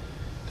Ellie.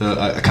 So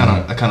I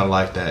kind of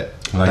like that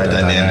Like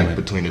that dynamic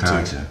between the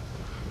Gotcha. two.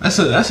 That's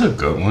a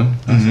good one.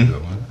 That's a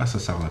good one. That's a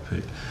solid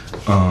pick.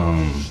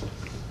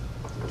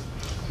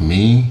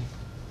 Me.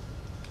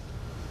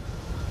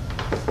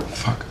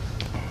 Fuck.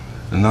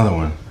 Another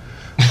one.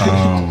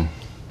 I'm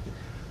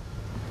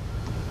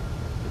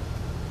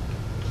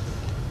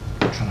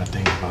trying to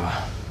think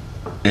about.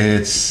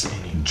 It's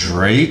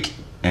Drake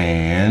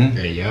and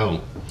Hey,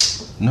 yo.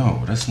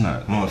 no, that's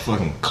not.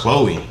 Motherfucking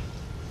Chloe.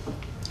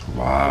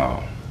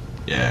 Wow.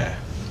 Yeah,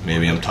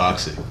 maybe I'm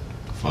toxic.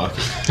 Fuck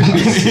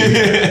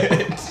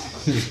it.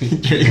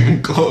 You're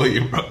even Chloe,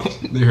 bro.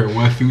 They heard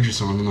one Future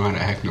song, don't know how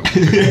to act no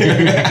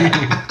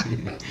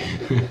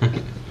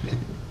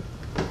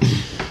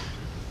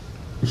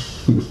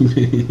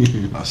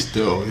I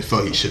still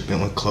felt he should have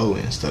been with Chloe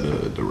instead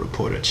of the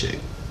reporter chick.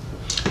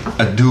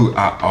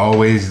 I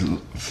always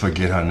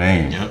forget her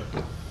name. Yep.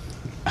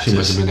 She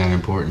must have been that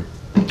important.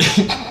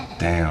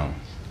 Damn.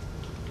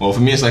 Well, for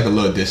me, it's like a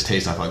little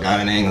distaste. If I got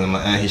an angle, I'm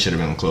like, he should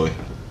have been with Chloe.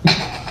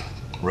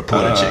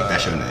 Reporter chick,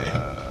 that's your name.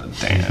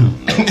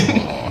 Damn. No,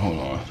 hold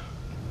on.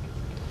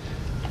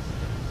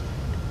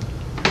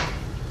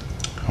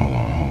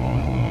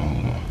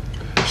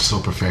 So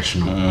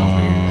professional over here.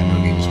 I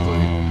know games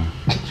playing.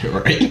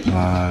 You're right.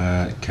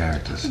 Plot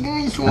characters.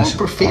 Guys, That shit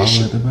was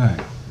all at the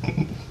back.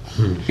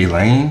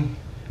 Elaine?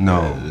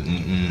 No.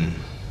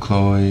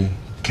 Chloe.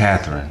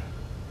 Catherine.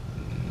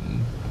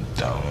 I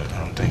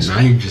don't think so.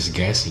 Now you're just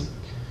guessing.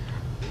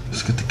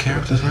 Let's get the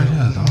characters right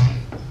here, dog.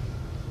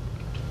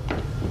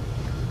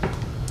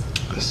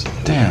 Let's see.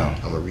 Damn.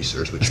 I'm gonna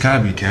research with It's you.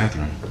 gotta be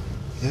Catherine.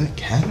 Yeah,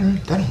 Catherine?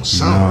 That don't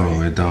sound No,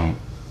 right. it don't.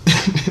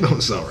 It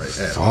don't sound right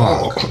at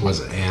all. Fuck. Was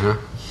it Anna?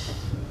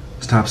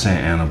 Stop saying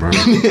Anna, bro.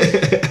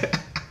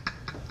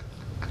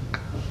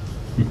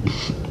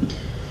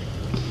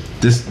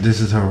 This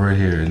is her right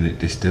here, and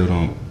they still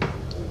don't.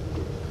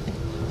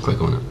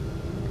 Click on it.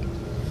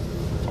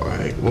 All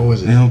right, what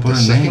was it? They don't put the a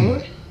second name.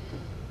 one?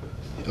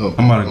 Oh,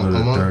 I'm about to go to the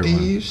Among third one.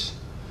 Thieves?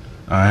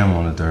 I am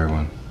on the third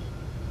one.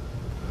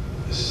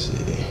 Let's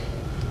see.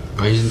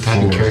 Oh, you didn't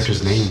type in Four.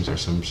 characters' names or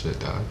some shit,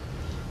 dog.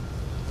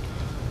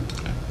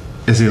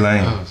 It's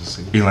Elaine. Oh, it's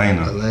a-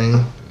 Elena.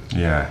 Elaine?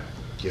 Yeah.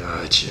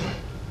 Gotcha.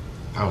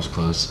 I was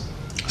close.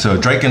 So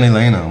Drake and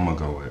Elena, I'm gonna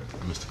go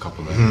with. I missed a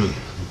couple of them.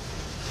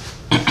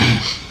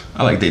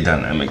 I like their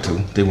dynamic too.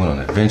 They went on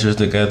adventures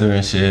together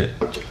and shit.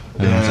 You know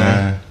what I'm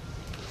saying?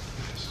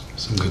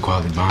 Some good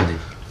quality bonding.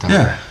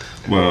 Yeah.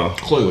 Well,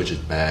 Chloe was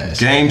just bad.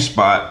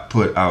 GameSpot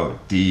put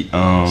out the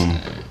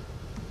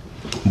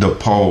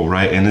poll,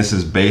 right? And this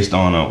is based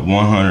on a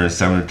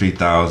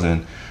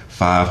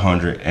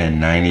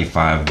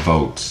 173,595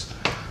 votes.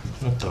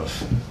 What the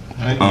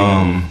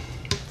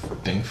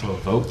thing for a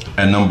vote?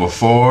 At number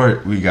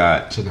 4, we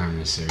got Should not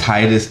miss it.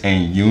 Titus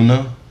and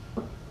Yuna.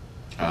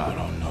 I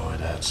don't know where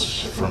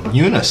that's from.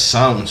 Yuna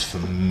sounds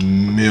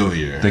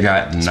familiar. They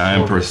got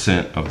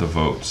 9% of the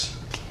votes.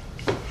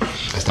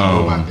 That's the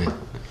robot bit.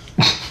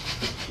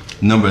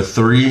 Number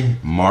 3,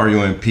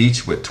 Mario and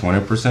Peach with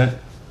 20%.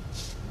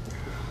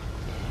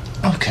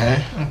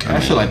 Okay. I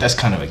feel like that's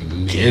kind of a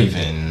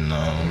given.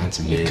 That's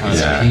a You big- kind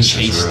Yeah, of it's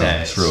chase real-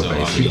 that. it's real so,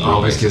 basic. I She mean,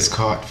 always gets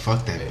caught.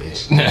 Fuck that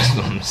bitch. That's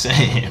what I'm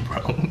saying,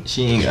 bro.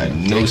 She ain't got no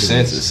Ridiculous.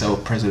 sense of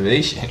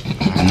self-preservation.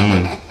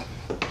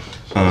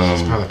 It's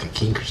probably like a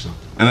kink or something.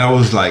 And that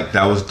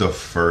was the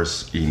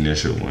first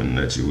initial one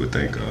that you would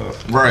think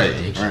of. right.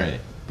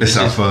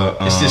 Except for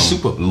it's just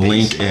super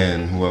Link basic.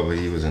 and whoever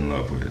he was in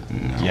love with. You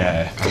know.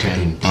 Yeah.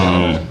 Okay.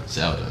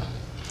 Zelda.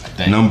 I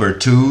think. Number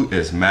 2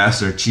 is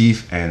Master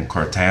Chief and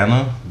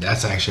Cortana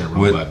That's actually a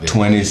with robot bit.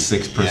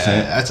 26%.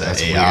 Yeah, that's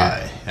That's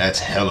AI. That's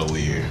hella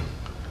weird.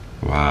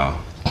 Wow.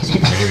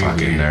 Very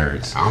Fucking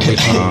weird. nerds. I don't think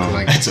she look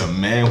like. That's a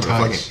man with a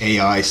Touch. fucking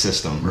AI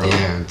system, bro.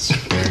 Yeah, it's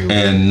very weird.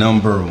 And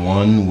number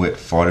 1 with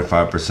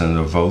 45% of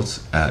the votes,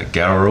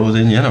 Garrod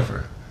and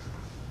Yennefer.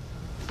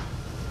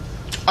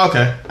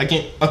 Okay, I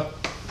can't.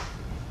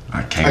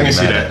 I can't I be can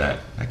see mad that. at that.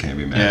 I can't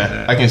be mad at Yeah,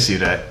 that. I can see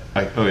that.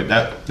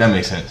 That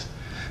makes sense.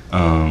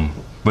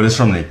 But it's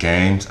from the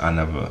games. I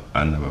never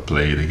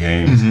played the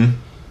games.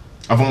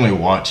 I've only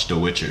watched The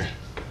Witcher,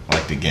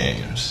 like the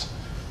games.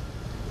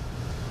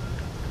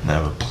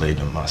 Never played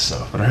them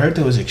myself, but I heard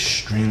there was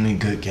extremely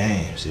good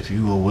games if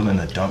you were willing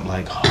to dump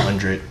like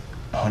 100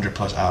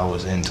 plus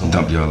hours into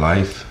Dump them. your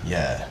life.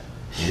 Yeah.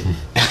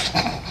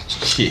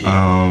 Shit.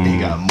 Um, they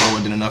got more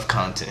than enough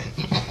content.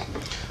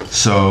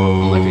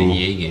 So Like an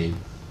EA game.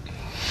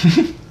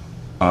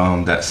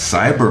 that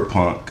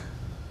Cyberpunk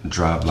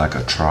dropped like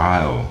a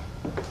trial.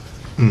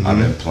 I've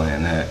been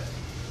playing that.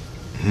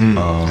 I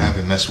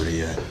haven't messed with it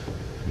yet.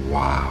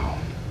 Wow.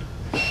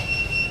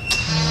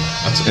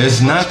 That's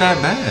It's not that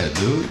bad,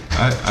 dude.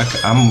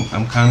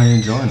 I'm kind of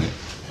enjoying it.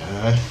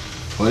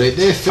 Well, they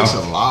did fix a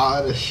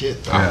lot of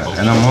shit. Though. Yeah,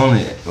 and I'm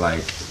only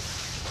like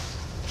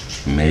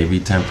maybe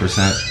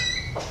 10%.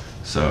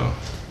 So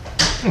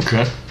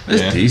Okay.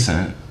 it's Yeah.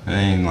 decent. It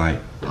ain't like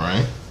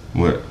Right.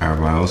 what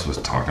everybody else was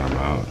talking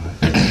about.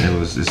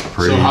 It's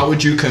pretty. So how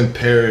would you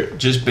compare,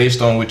 just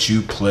based on what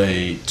you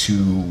play, to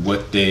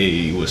what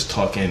they was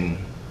talking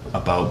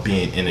about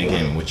being in the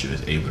game and what you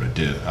was able to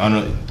do? I don't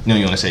know. You know,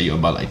 you want to say you're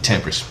about like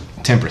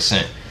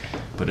 10%,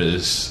 but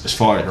as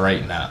far as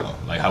right now,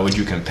 like how would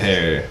you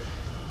compare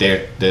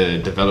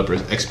the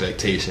developers'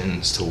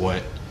 expectations to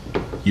what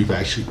you've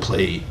actually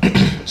played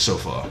so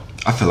far?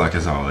 I feel like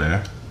it's all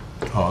there.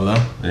 All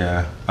that.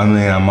 Yeah. I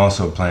mean, I'm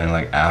also playing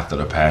like after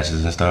the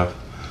patches and stuff.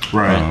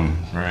 Right. Like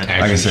Right. I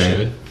As you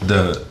said, should.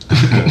 the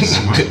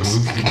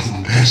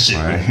That shit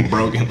Right.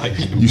 broken like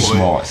you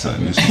smart, son.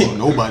 You Ain't smart.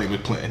 nobody was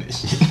playing this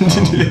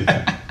shit.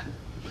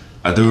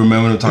 I do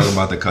remember them talking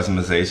about the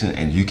customization,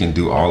 and you can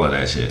do all of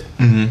that shit.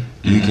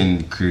 You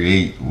can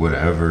create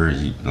whatever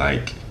you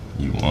like.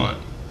 You want.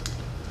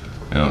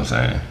 You know what I'm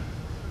saying?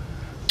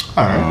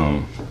 All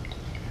right.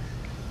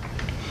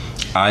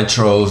 I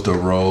chose the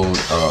road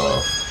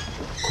of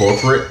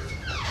corporate,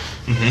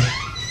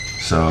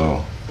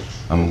 so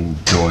I'm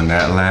doing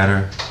that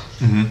ladder.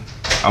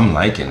 I'm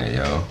liking it,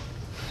 yo.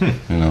 You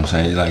know what I'm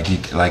saying?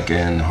 Like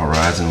in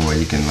Horizon, where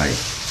you can like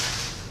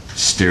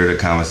steer the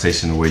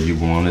conversation the way you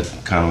want it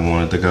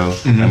to go.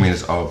 I mean,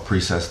 it's all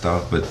preset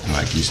stuff, but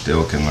like you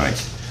still can like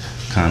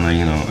kind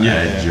of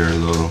add your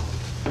little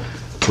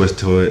twist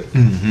to it.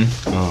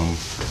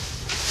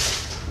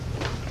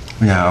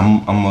 Yeah,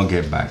 I'm gonna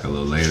get back a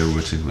little later,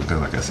 which is because,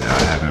 like I said, I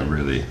haven't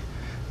really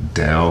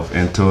delved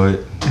into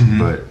it,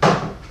 but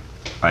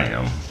I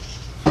am.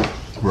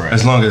 Right.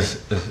 As long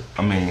as,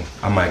 I mean,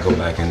 I might go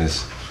back and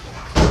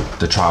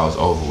the trial's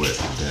over with,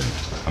 then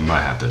I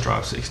might have to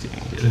drop 60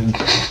 and get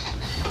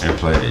it and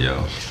play it,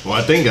 yo. Well,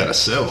 I think got a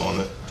sell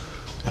on it,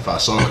 if I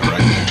saw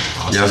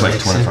correctly. Yeah, it's like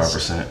Makes 25%.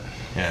 sense.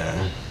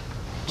 Yeah.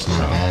 It's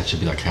not bad. It should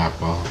be like half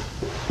ball.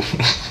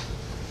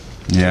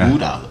 Yeah,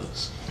 $2.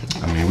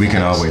 I mean, we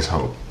can always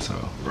hope. So,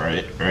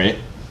 Right.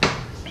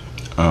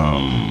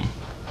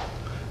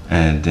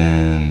 and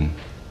then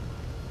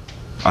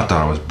I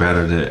thought I was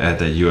better at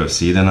the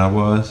UFC than I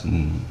was,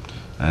 and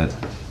that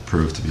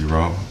proved to be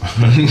wrong.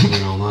 You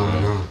went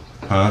online, huh?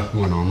 Huh? You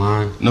went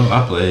online. No,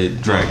 I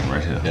played Dragon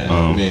right here.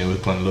 Yeah. Me and was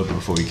playing a little bit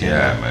before we came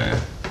Yeah, out.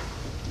 man.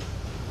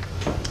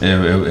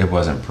 It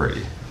wasn't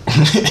pretty.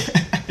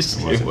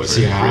 It was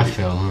See how I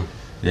feel, huh?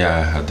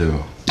 Yeah, I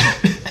do.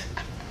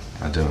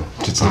 I do.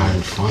 It's not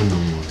having fun no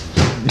more.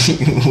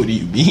 What do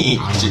you mean?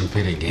 I don't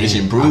play the game. It's I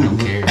improved. don't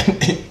care.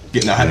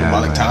 Getting a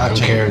hyperbolic man. time I don't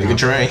change care nigga now.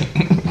 train.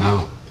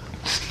 No.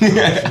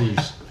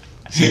 Refuse.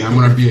 See, I'm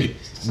gonna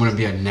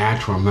be a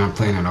natural. I'm not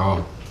playing at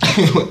all.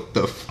 What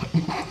the fuck?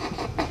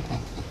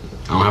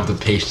 I don't have the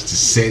patience to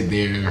sit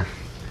there.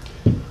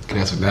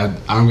 That's what that.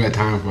 I don't got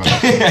time for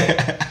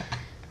it.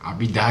 I'll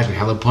be dodging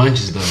hella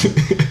punches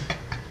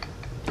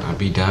though. I'll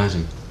be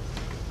dodging.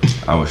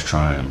 I was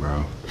trying,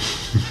 bro.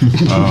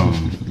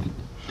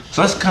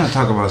 So let's kind of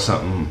talk about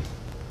something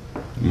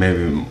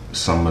maybe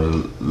some of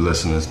the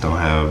listeners don't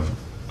have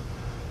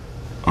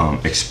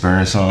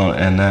experience on,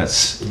 and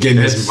that's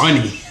Getting this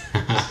money.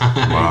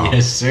 Wow.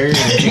 Yes, sir.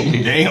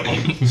 Damn.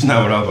 It's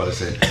not what I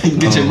was about to say.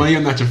 Get your money,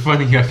 I'm not your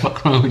funny guy.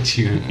 Fuck wrong with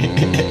you.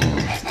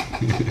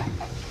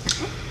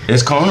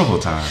 It's carnival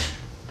time.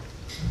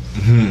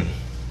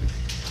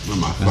 With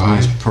my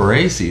It's five.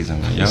 parade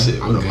season, man. Yo. Shit,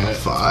 what I'm am I, good.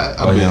 5?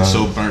 Oh, I've been yeah.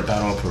 so burnt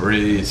out on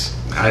parades.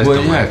 I just Well,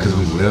 don't yeah, like because it.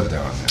 we live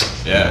down there.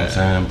 You know what I'm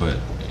saying? But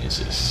It's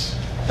just.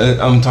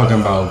 I'm talking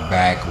about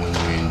back when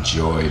you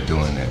enjoyed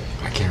doing it.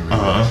 I can't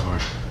remember before.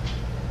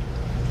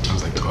 I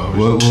was like 12 or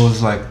What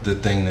was like the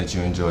thing that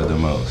you enjoyed the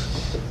most?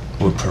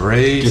 With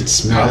parades, Get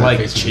smacked I in the like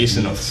face with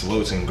chasing the the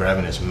floats and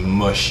grabbing as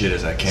much shit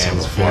as I can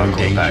Sounds before I go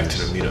very back to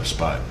dangerous. the meetup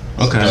spot.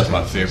 Okay. That's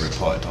my favorite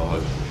part,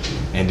 dog.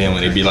 And then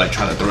when they be like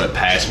trying to throw it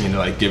past me and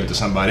like give it to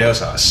somebody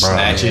else, I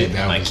snatch yeah, it that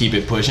and like was- keep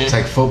it pushing. It's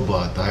like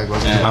football, dog.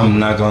 I'm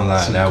not gonna lie,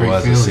 It's a that great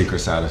was a feeling. secret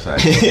side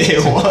effect.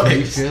 It Great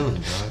was. feeling,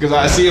 dog. Because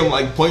I see him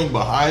like pointing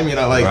behind me and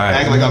I like Right.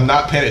 act like I'm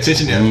not paying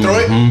attention and throw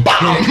it.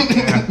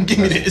 Bam! Give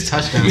me this.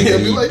 Touchdown. Yeah,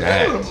 be Need like,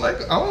 that. I'm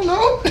like, I don't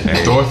know.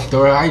 Hey,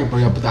 Throw it higher,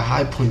 bring up with the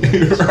high point.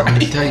 That's what I'm gonna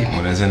tell you.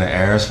 when it's in the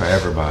air, it's for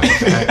everybody.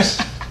 Facts.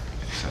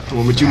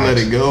 Well, but you let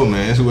it go,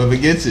 man. It's whoever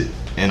gets it.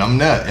 And I'm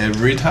not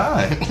every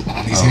time.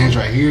 These hands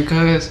right here,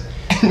 cuz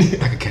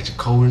I could catch a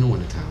cold in the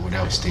wintertime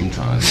without steam. I'm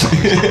trying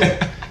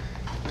to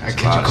I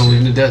catch lot a of cold shit.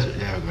 in the desert.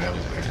 Yeah, that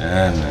was better.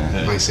 Yeah,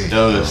 man. Might say-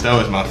 That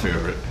was my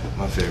favorite.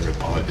 My favorite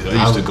part.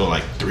 I used to go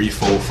like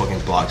 3-4 fucking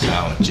blocks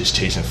out, just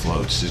chasing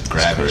floats, just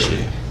grabbing crazy.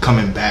 shit,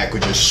 coming back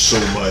with just so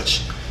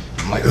much.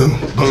 I'm like,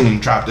 boom,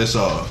 drop this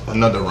off,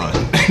 another run.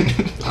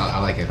 I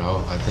like it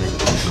all. I think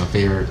it's my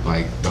favorite,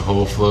 like the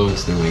whole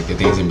floats, then like the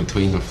things in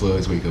between the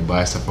floats where you could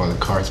buy stuff, all the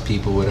carts,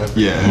 people, whatever.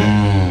 Yeah,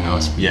 That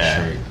was pretty Yeah.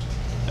 straight.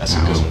 that's a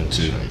That good was one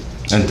too.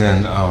 straight. And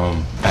then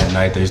at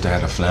night they used to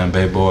have the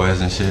flambe boys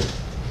and shit.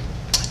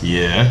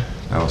 Yeah,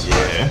 That was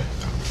yeah.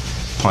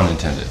 pun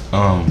intended.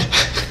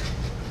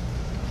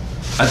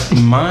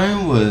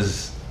 Mine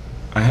was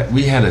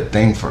we had a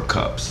thing for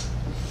cups.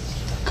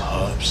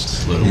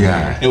 Cups.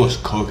 Yeah. It was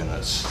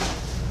coconuts.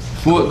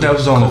 Well, that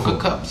was on Coca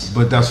cups.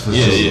 but that's for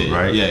Yeah, Zulu, yeah,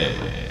 right? Yeah.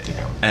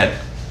 At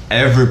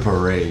every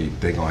parade,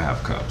 they gonna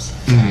have cups,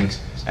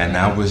 and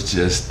that was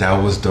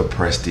the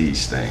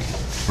prestige thing.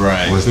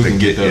 Right. Was Who to can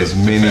get the- as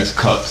the many best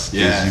cups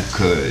Yeah. as you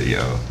could,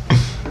 yo.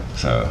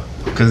 So,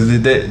 because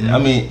I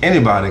mean,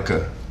 anybody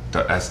could.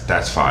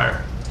 That's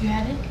fire. You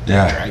had it?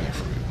 Yeah, Dragon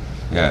fruit.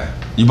 yeah.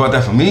 You bought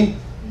that for me?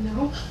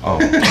 No. Oh,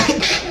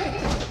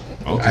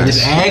 okay. I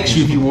just asked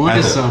you if you I wanted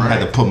had to, some. I had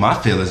to put my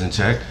feelers in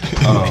check.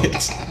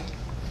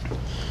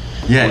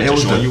 Yeah, What, it to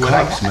was show the you what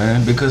I cups,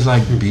 man. Because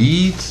like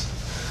beads,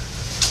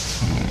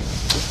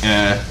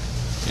 Yeah.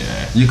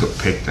 you could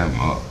pick them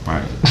up,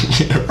 right?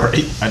 Yeah.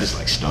 Right. I just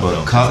like stuff. But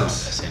though. cups,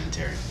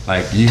 Sanitary.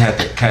 like you had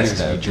to catch Niggas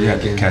that. be You had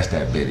to drinking. catch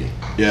that bitty.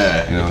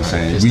 Yeah. You know what I'm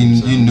saying? Just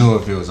You knew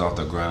if it was off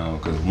the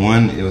ground because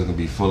one, it was gonna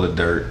be full of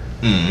dirt.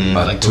 Mm-hmm.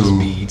 I like those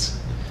beads.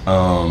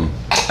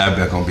 That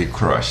bet gonna be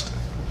crushed.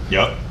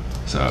 Yup.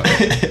 So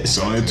It's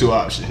only two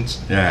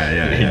options.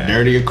 yeah.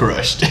 Dirty or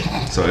crushed.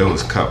 So it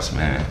was cups,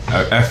 man.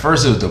 At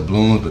first it was the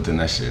balloons, but then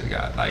that shit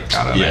got out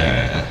of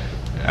hand.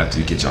 After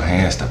you get your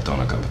hand stepped on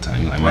a couple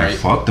times, you're like, man, Right.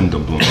 fuck them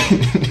doubloons.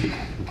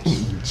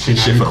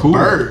 Shit for cool.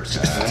 birds.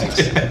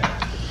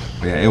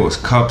 But yeah, it was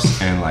cups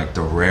and like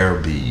the rare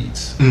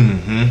beads. So,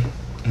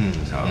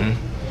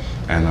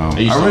 and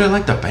used I to- really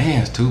like the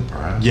bands too,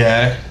 bro.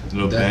 Yeah.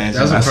 Little bands.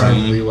 That's That's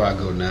probably why I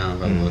go now.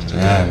 If I go to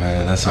Yeah,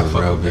 man, that's a I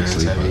fuck real with big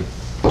bands sleeper. heavy.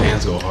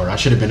 Bands go hard. I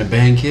should have been a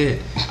band kid.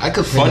 I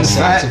could play Fun the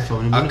fact,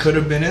 saxophone. I could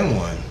have been in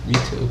one. Me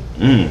too.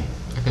 Mm.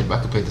 I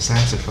could play the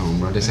saxophone,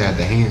 bro. Just had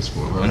the hands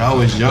for it, bro. When I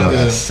was younger,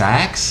 The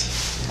sax?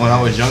 one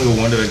of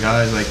the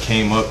guys like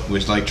came up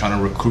was like trying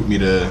to recruit me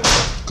to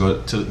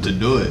Good. to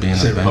do it. Being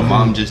a But band.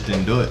 mom just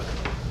didn't do it.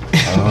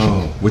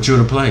 Oh, what you would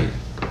have played?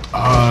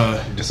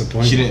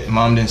 Disappointed.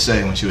 Mom didn't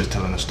say when she was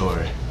telling the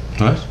story.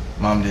 What?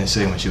 Mom didn't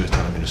say when she was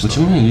telling me the What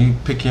story. you mean? You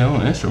pick your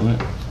own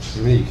instrument.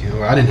 Me, you can.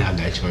 Well, I didn't have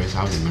that choice.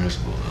 I was in middle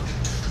school.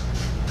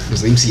 It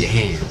was, let me see your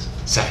hands.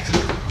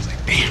 Saxophone. I was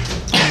like, damn.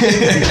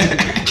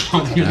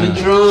 You're the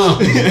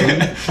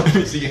drums. Let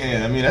me see your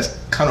hand. I mean, that's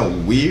kind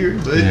of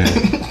weird, but Yeah.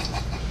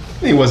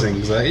 He wasn't. He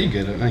was like, you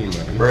good. I ain't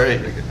letting him.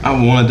 Right. I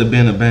wanted to be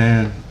in a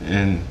band,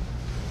 and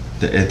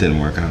it didn't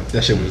work out.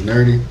 That shit was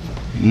nerdy.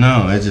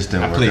 No, it just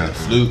didn't I work played out. the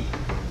flute.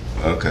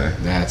 Okay.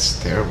 That's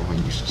terrible.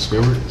 When you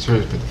scribble, put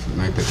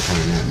the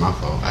pen in that. My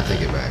fault. I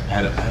take it back.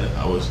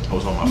 I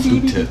was on my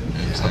flute tip.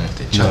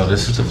 No,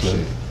 this is the flute.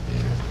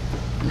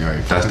 Yeah. You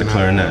already That's the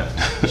fucking up.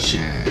 clarinet.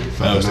 Yeah, you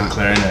That was the fucking up.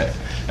 clarinet.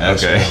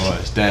 That's Okay. what it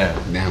was.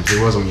 Damn. Damn,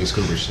 it was on your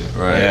scuba shit.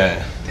 Right.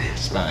 Yeah.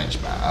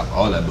 SpongeBob.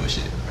 All that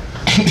bullshit.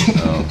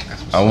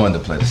 I wanted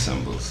to play the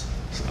cymbals.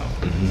 So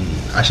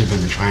I should have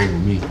been the triangle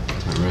me.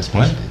 That's my real What?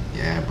 specialty.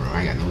 Yeah, bro,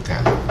 I ain't got no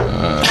talent.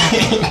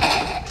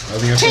 I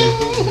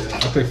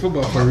think I play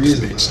football for a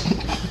reason.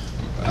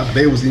 I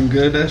bet was even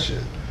good at that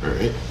shit.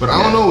 Right. But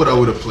I don't know what I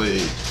would have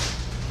played.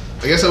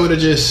 I guess I would have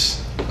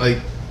just like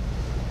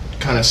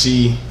kind of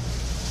see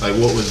like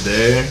what was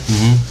there,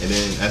 and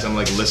then as I'm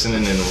like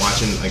listening and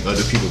watching like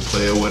other people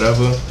play or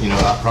whatever, you know,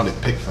 I'll probably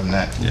pick from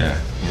that. yeah.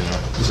 You know,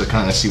 just to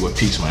kind of see what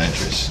piques my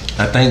interest.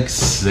 I think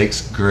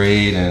 6th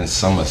grade and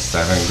some of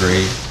 7th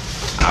grade,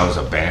 I was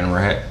a band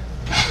rat.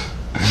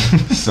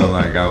 So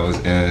like I was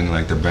in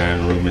like the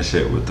band room and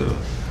shit with the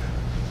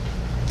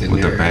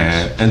nerds.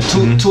 band. And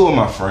two of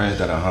my friends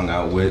that I hung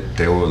out with,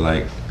 they were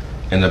like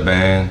in the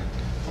band.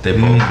 They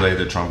both played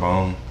the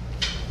trombone.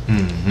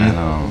 And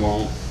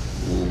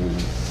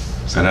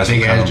and that's Big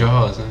what ass kind of,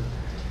 jaws, huh?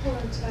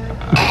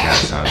 I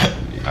guess I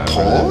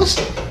Pause.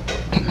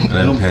 I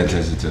didn't pay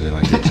attention to the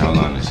like the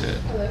jawline and shit.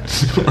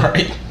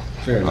 Right.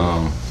 Fair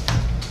enough.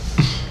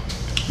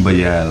 But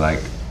yeah,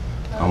 like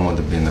I wanted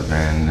to be in the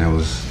band.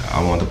 And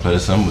I wanted to play the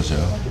cymbals, yo.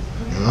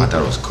 I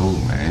thought it was cool,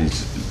 man. You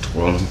just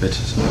twirl them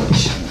bitches.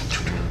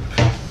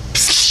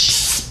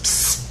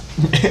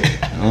 You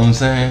know what I'm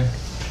saying?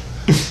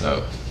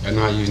 So, I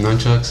know how to use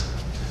nunchucks.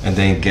 and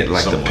then get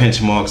like the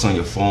pinch marks on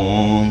your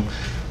forearm.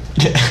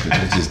 They're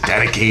just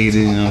dedicated,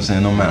 you know what I'm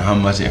saying? No matter how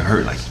much it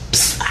hurt, like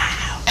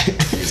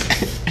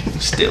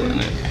still in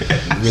it.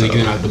 Really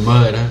getting out the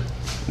mud, huh?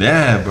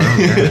 Yeah, bro.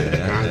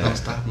 Yeah, Grind don't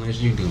stop unless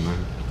you do,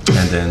 man.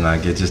 And then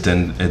like it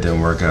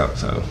didn't work out.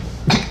 So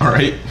All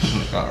right,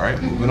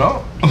 moving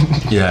on.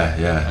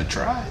 yeah. I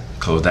tried.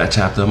 Close that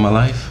chapter of my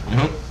life.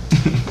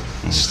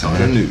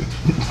 Start anew.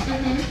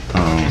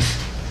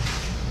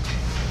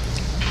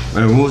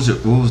 Man, what was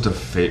the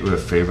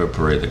favorite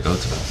parade to go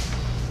to?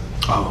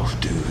 Oh,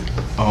 dude.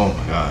 Oh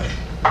my god.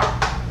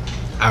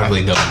 I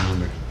really don't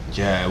remember.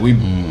 Yeah, we've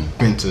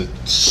been to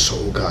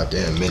so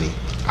goddamn many.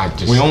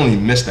 We only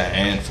missed a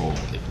handful.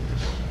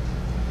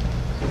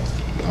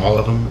 All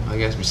of them, I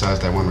guess, besides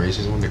that one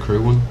racist one, the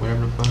crew one,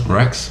 whatever the fuck.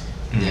 Rex?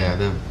 Yeah,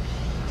 them.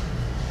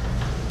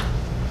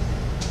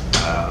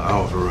 I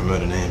don't even remember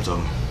the names of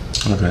them.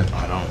 Okay.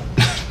 I don't.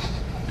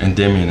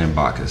 Endymion and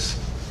Bacchus.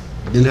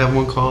 Didn't they have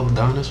one called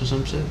Adonis or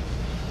some shit?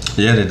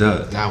 Yeah, they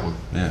does. That one.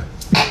 Yeah.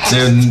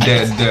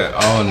 They're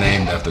all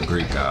named after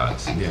Greek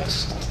gods.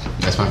 Yes.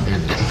 That's my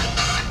favorite.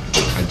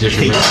 I just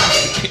remember.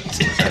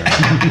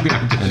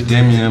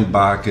 Endymion,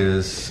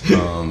 Bacchus,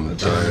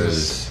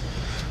 there's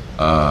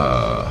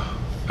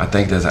I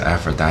think there's an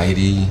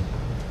Aphrodite.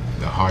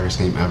 The hardest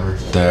name ever.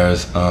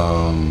 There's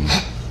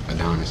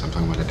Adonis. I'm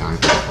talking about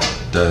Adonis.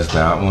 there's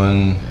that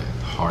one.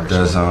 Hardest.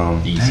 There's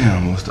one. Easy.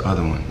 damn, what's the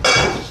other one?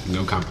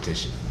 No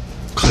competition.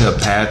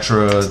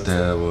 Cleopatra,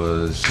 there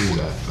was Who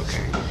that?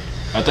 Okay.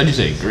 I thought you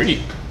said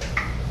Greek.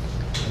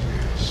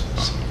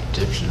 Some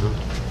Egyptian, huh?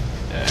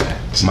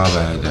 my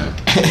bad there.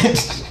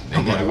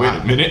 I'm like, wait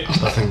a minute.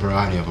 I think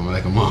variety of them. I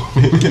like them all.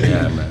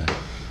 Yeah, man.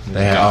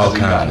 They had all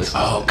Gods,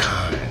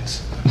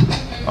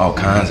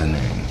 kinds of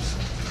names.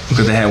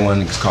 Because they had one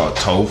that's called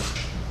Toph.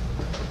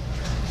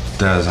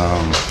 There's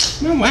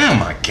man, why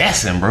am I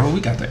guessing, bro? We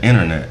got the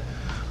internet.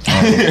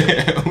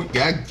 We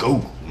got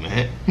Google,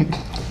 man.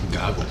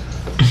 Goggle.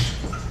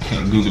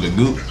 Google the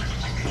goop.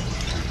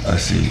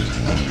 Let's see.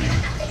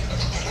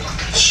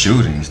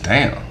 Shootings,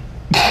 damn.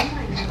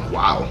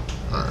 Wow.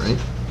 All right.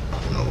 I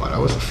don't know why that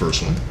was the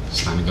first one.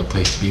 It's not a good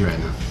place to be right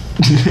now.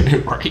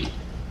 Right.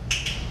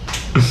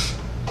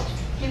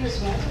 He was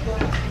white.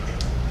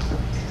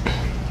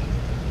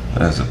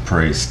 That's a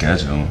parade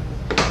schedule.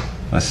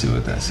 Let's see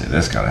what that says.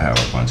 That's gotta have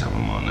a bunch of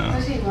them on now.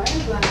 Was he white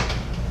or black?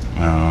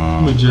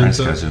 Parade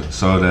schedule.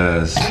 So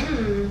there's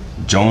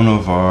Joan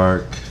of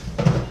Arc,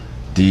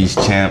 These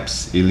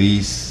Champs,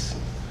 Elise,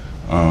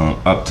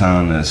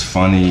 Uptown. There's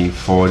Funny,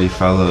 40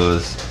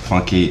 Fellas,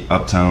 Funky,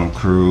 Uptown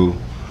Crew,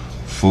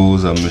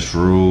 Fools of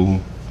Misrule.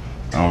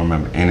 I don't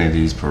remember any of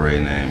these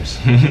parade names.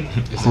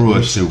 Crew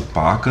of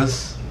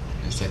Chewbacca's.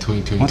 It's that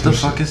 2022. What the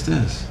fuck is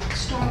this?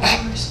 Star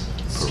Wars.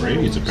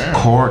 Parades,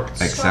 apparently. Cork,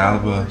 Star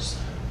Excalibur. Wars.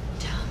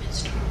 Tell him it's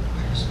Star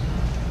Wars.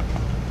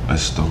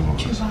 It's Star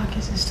Wars.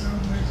 Chewbacca's is Star Wars.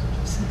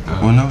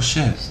 Well, no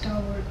shit.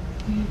 Star Wars.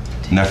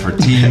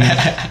 Nefertiti.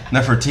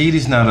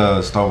 Nefertiti's not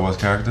a Star Wars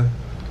character.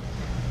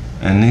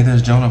 And neither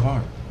is Joan of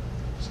Arc.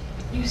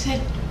 You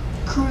said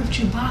Crew of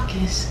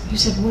Chewbacca's. You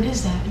said, what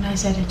is that? And I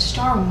said, it's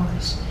Star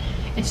Wars.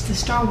 It's the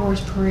Star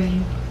Wars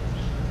parade.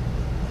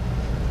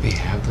 They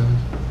have those?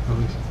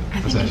 I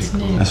That's think it's actually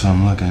cool. new. That's what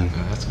I'm looking.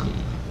 Oh, that's cool.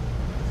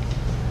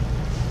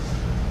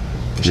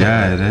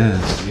 Yeah, it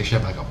is. They should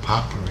have like a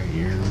pop parade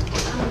here. I don't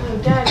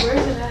know. Dad,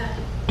 where's it at?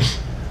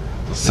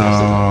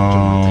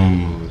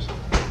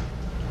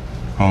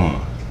 Hold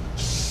on.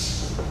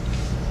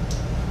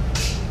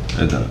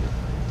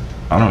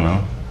 I don't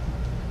know.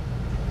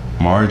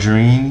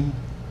 Margarine?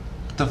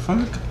 What the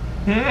fuck?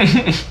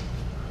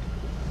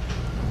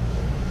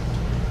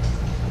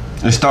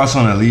 It starts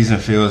on Elysian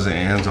Fields and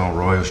ends on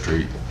Royal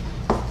Street.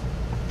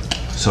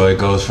 So it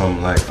goes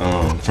from like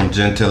from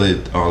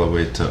Gentilly all the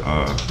way to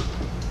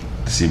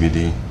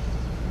CBD.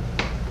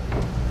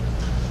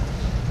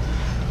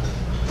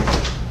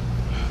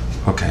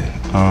 Okay.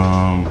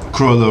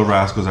 Crew of Little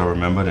Rascals, I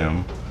remember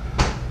them.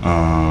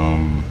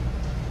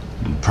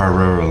 Pearl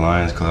River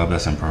Lions Club,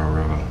 that's in Pearl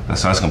River.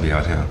 That's gonna be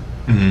out here.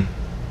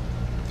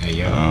 Hey,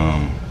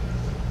 yo.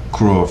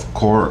 Crew of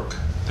Cork,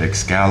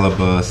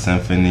 Excalibur,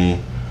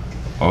 Symphony,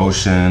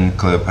 Ocean,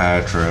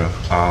 Cleopatra,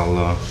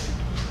 Allah.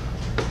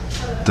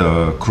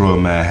 The Crew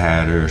of Mad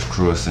Hatters,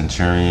 Crew of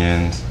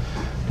Centurions.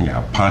 You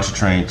got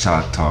Pontchartrain,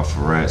 Choctaw,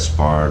 Ferret,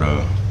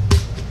 Sparta.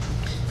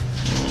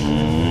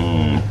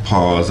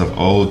 Paws of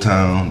Old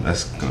Town,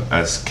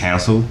 that's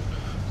canceled,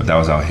 but that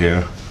was out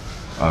here.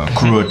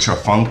 Crew of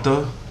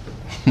Trafuncta.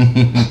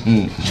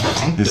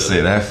 You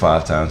say that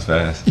 5 times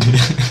fast.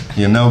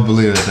 You'll never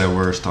believe that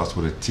word starts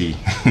with a T.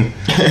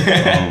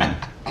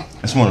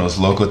 It's one of those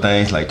local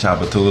things like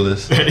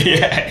Chapatulas.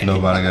 Yeah.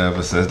 Nobody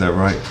ever says that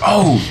right.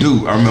 Oh,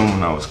 dude, I remember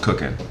when I was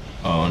cooking.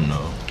 Oh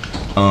no.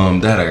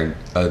 They had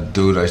a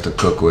dude I used to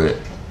cook with.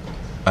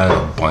 I had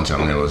a bunch of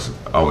them. It was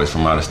always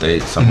from out of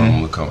state. Some of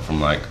them would come from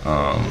like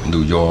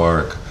New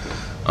York.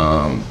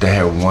 They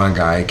had one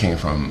guy, he came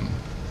from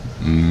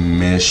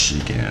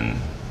Michigan.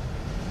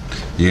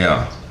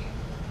 Yeah.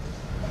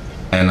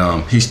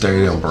 And he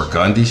stayed on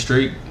Burgundy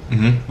Street.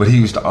 But he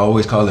used to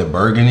always call it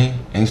Burgundy.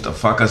 And he used to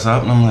fuck us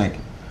up. And I'm like,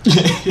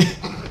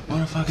 what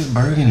the fuck is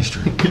Burgundy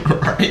Street?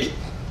 Right?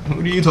 What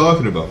are you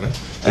talking about, man?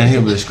 And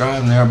he'll be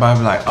describing and everybody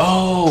be like,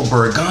 oh,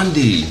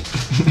 Burgundy.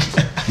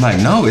 I'm like,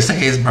 no, it's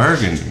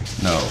Burgundy.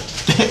 No.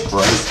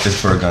 Right.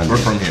 It's Burgundy. We're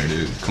from here,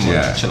 dude. Come on,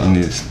 Yeah, chill you out.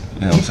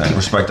 know what I'm saying?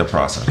 Respect the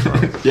process, bro.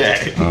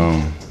 Yeah.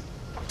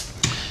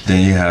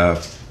 Then you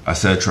have, I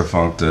said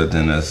Trafuncta,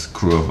 then there's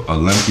Crew of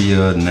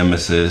Olympia,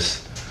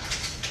 Nemesis,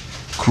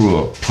 Crew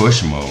of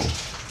Pushmo.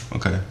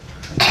 Okay.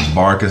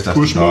 Barkus, that's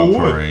the Dog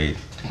Parade.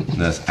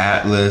 That's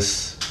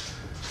Atlas,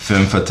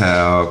 Femme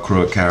Fatale,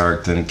 Crew of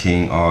Carrington,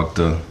 King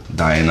Octa,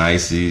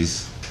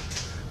 Dionysus,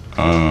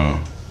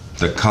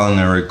 the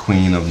Culinary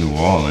Queen of New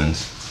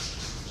Orleans.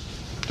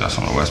 That's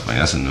on the West Bank,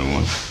 that's a new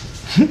one.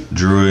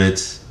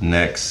 Druids,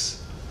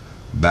 Nex,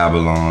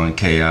 Babylon,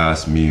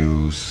 Chaos,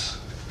 Muse,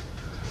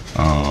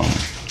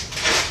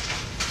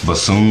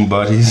 Bassoon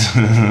Buddies,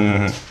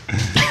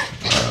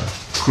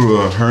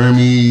 Crew of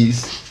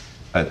Hermes,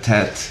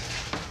 Atet,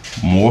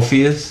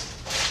 Morpheus.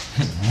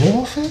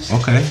 Morpheus?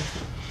 Okay.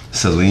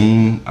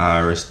 Celine,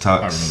 Iris, Tux.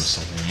 I remember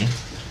something.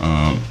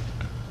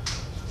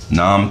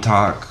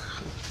 Namtok,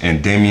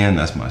 Endymion,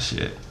 that's my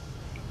shit.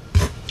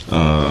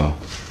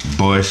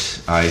 Bush,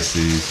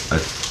 Isis,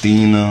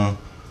 Athena,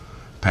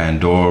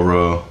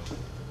 Pandora,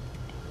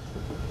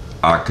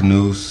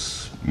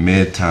 Aknus,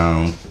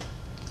 Midtown,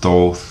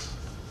 Thoth,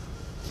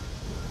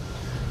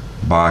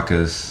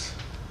 Bacchus,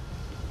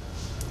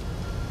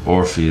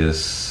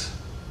 Orpheus,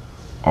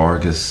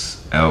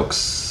 Argus,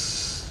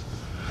 Elks,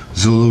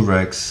 Zulu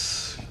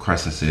Rex,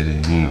 Crescent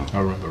City, you know. I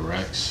remember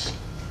Rex.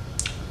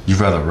 You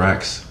rather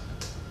Rex?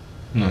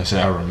 No, I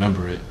said I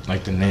remember it,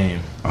 like the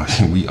name. Oh,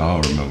 we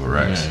all remember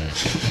Rex.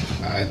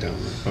 Yeah. I don't.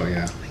 Oh,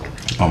 yeah.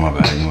 Oh, my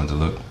bad. You want to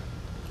look?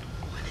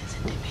 What is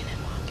Endymion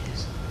and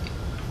Marcus?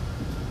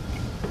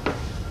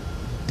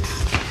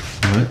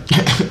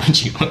 What? Why'd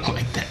you look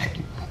like that?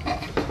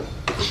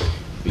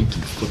 You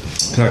too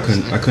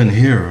flipping. I couldn't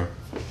hear her.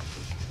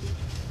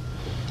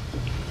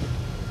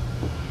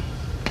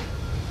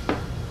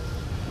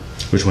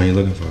 Which one you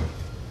looking for?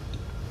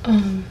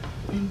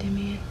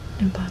 Endymion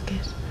and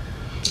Bacchus.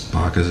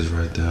 Bacchus is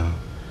right there.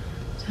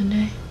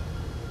 Sunday.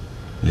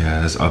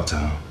 Yeah, that's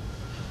Uptown.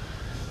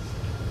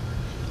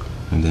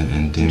 And then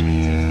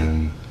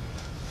Endymion.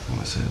 I'm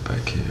gonna set it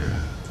back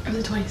here. Or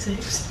the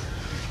 26th.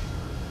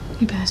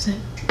 You passed it.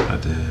 I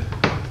did.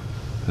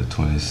 The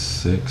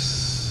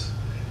 26th.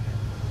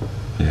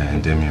 Yeah,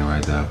 Endymion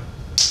right there.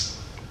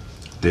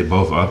 They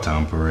both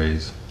Uptown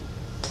parades.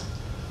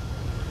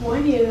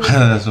 One year.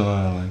 That's why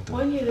I like that.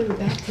 One year they were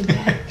back to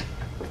back.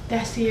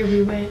 That's the year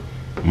we went.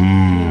 They were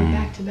Mm.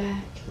 back to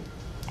back.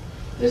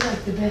 It was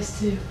like the best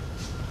too.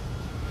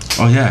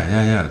 Oh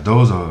yeah.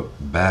 Those are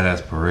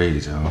badass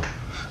parades, yo.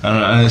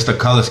 And it's the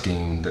color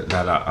scheme that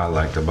I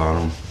liked about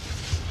them.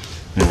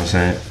 You know what I'm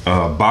saying?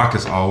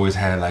 Bacchus always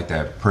had like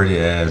that pretty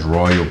ass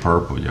royal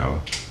purple,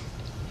 yo.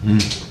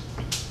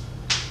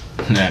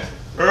 That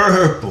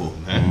purple,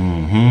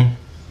 man.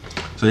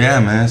 So yeah,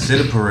 man,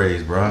 city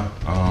parades, bro.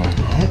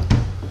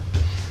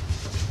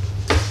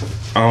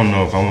 I don't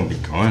know if I'm gonna be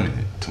going to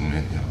too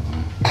many of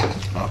them.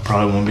 I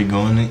probably won't be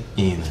going to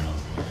either of them.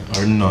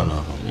 Or none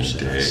of them.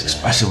 Yeah,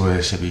 especially where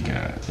it should be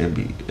going.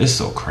 It's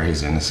so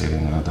crazy in the city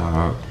now,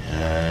 dog.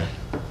 Yeah.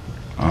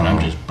 And I'm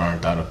just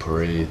burnt out of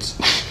parades.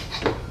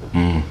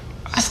 I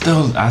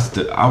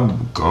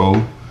would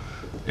go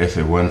if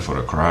it wasn't for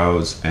the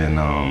crowds and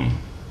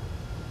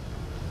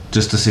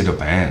just to see the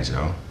bands,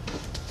 yo.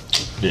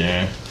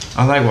 Yeah.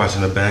 I like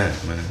watching the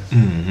bands,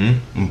 man.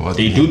 Boy,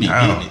 They do be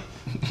down.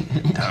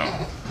 getting it.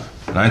 Down.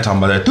 And I ain't talking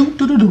about that.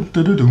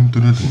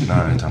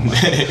 Nah, I ain't talking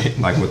about that.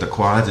 Like with the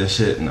quads and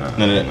shit. Nah,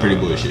 None of that pretty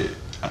nah. bullshit.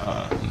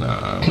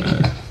 Nah,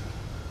 man.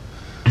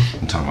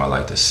 I'm talking about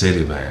like the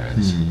city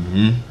bands.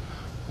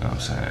 know what I'm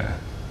saying?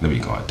 They be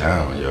going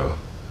down, yo.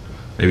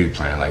 They be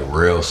playing like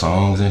real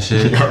songs and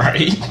shit. Right.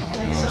 You know what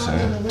I'm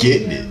saying?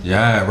 Getting it.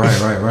 Yeah, right.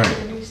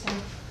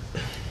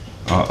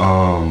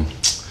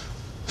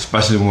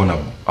 Especially when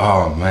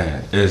oh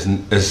man, it's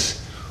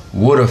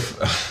what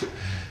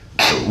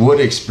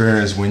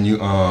experience when you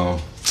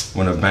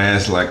when a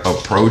band's like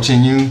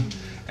approaching you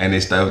and they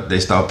start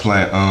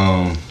playing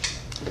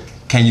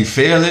Can You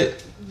Feel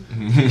It?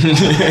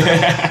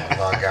 Oh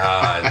my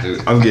god,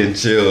 dude, I'm getting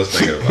chills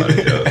thinking about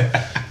it, yo.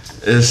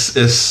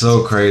 It's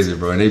so crazy,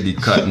 bro, and they be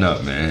cutting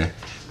up, man.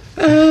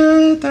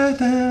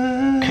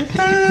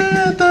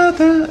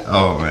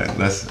 Oh man,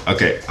 that's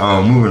okay.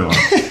 Moving on.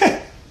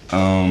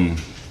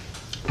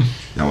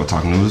 Y'all want to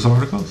talk news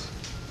articles?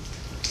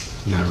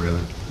 Not really.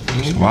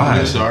 Why?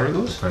 News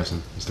articles?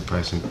 It's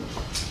depressing.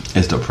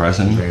 It's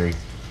depressing. Very.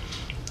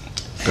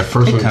 The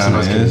first It one, kinda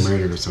somebody's is. getting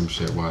murdered or some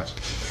shit. Watch.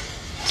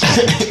 It's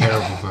a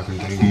terrible fucking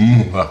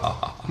thing.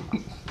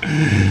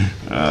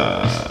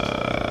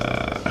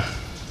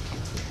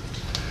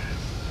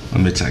 Let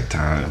me check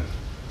time.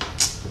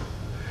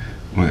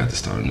 We got to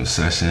start a new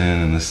session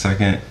in a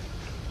second.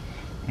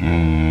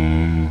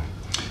 Let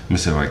me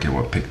see if I get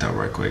one picked up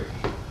right quick.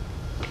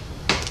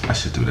 I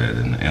should do that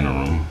in the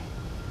interim.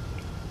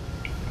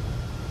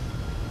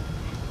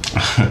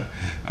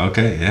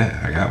 Okay,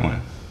 yeah, I got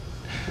one.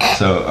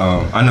 So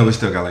I know we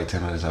still got like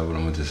 10 minutes out, but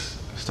I'm gonna just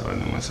start a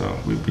new one. So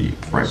we'll be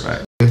right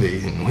back.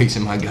 And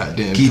wasting my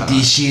goddamn Get time.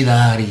 this shit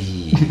out of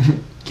here.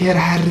 Get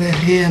out of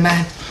here,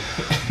 man.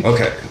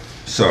 Okay,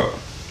 so,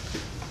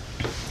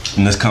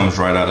 and this comes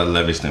right out of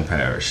Livingston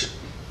Parish.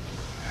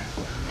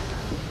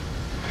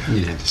 You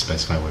didn't have to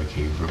specify where it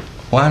came from.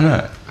 Why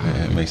not?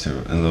 Yeah, it makes it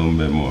a little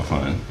bit more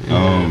fun.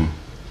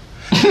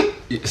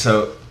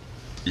 So,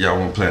 y'all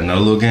want to play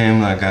another little game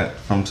that I got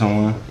from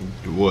someone?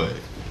 What?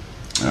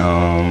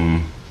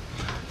 From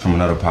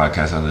another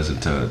podcast I listen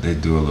to. They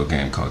do a little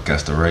game called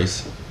Guess the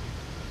Race.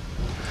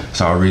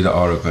 So I'll read the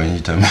article and you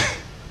tell me.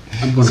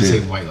 I'm going to See,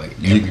 say white like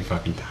every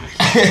fucking time.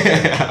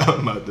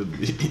 I'm about to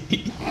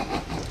be.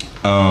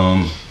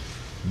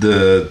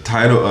 The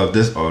title of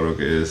this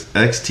article is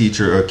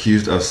Ex-Teacher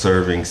Accused of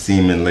Serving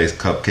Semen-Laced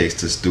Cupcakes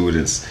to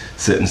Students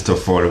Sentenced to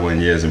 41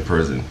 Years in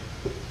Prison.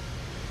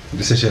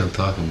 This is shit I'm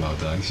talking about,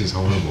 dog. This is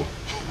horrible.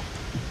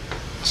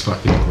 It's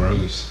fucking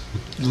gross.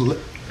 And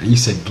you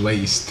said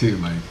glazed too,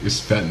 like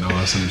it's fentanyl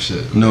or some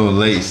shit. No,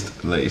 laced.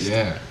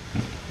 Yeah,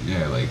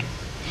 like.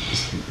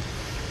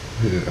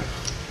 Yeah.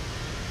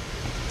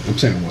 I'm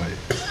saying white.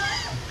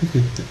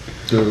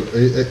 Dude,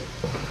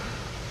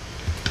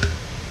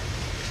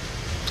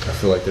 I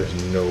feel like there's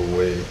no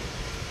way.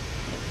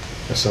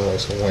 That sounds like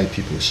some white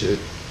people shit.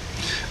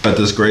 A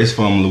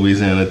disgraceful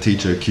Louisiana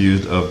teacher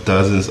accused of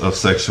dozens of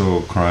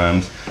sexual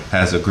crimes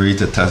has agreed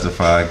to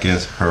testify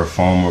against her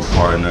former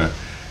partner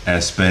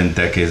and spend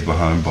decades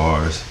behind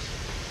bars.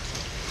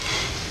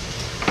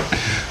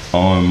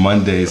 On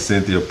Monday,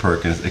 Cynthia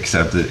Perkins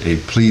accepted a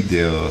plea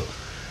deal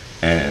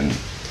and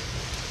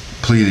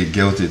pleaded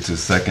guilty to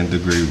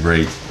second-degree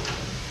rape,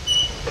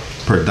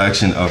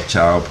 production of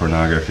child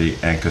pornography,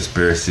 and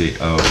conspiracy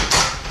of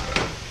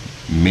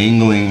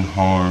mingling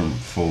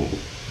harmful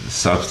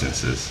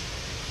substances.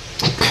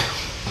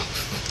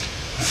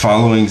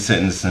 Following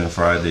sentencing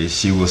Friday,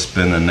 she will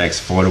spend the next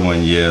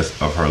 41 years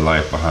of her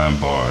life behind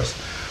bars,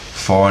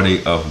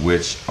 40 of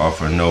which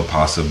offer no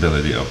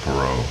possibility of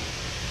parole.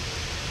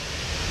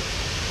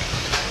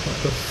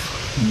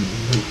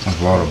 That's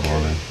water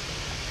boiling.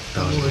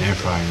 That was an air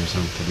fryer or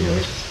something, to be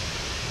honest.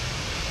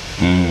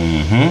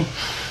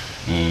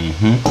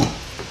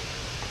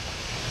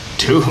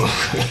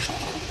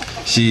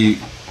 Dude.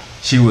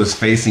 She was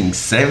facing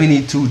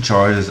 72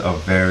 charges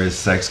of various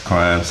sex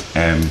crimes,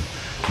 and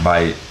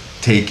by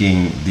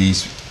taking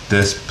this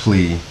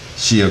plea,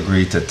 she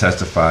agreed to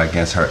testify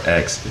against her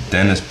ex,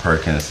 Dennis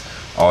Perkins,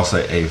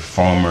 also a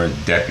former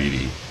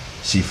deputy.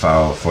 She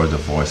filed for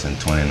divorce in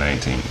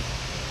 2019.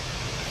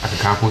 Like a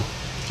cop one?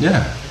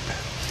 Yeah.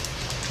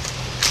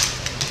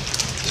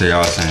 So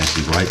y'all saying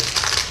she's white?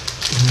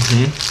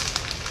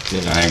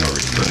 Yeah, I ain't gonna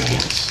read the book.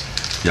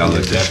 Y'all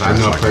look Yeah, distressed I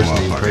know a like a person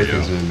named motherfucker,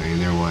 Perkins yo. and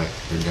they're white.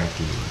 They're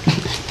definitely white.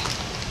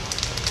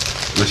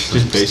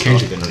 just based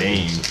off the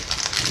name.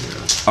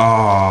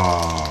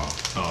 Oh.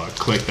 Oh, it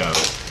clicked out.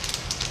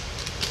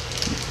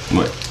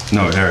 What?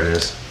 No, there it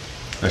is.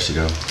 There she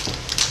go.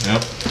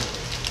 Yep.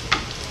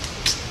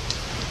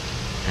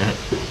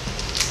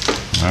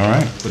 All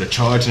right. With a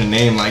charge and a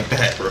name like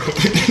that, bro.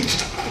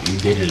 You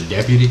dated a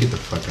deputy? Get the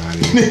fuck out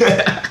of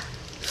here.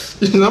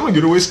 I'm gonna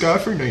get away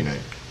scot-free. No, you're not.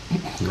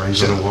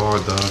 Range on the wall,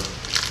 dog.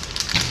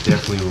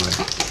 Definitely white.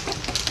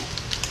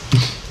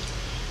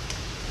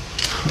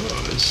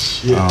 Oh,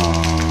 shit.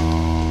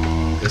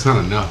 It's not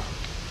enough.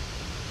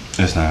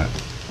 It's not.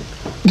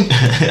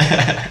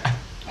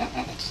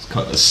 It's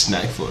called a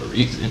snack for a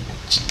reason.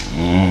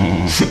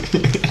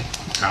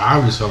 I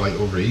always felt like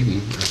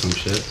overeating or some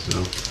shit,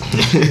 so.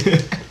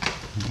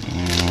 I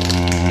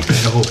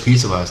had a whole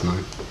pizza last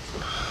night.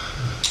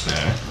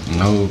 Nah.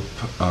 Nope.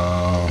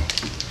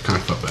 Kind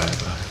of felt bad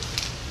about it.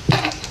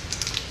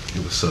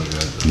 It was so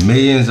good.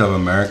 Millions of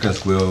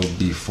Americans will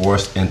be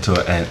forced into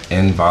an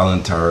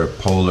involuntary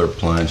polar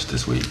plunge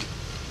this week.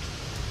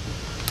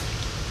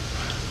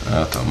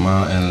 At the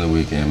end of the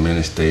weekend,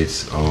 many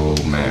states,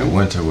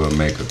 winter will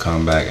make a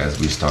comeback as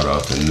we start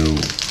off the new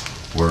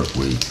work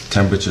week.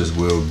 Temperatures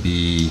will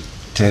be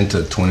 10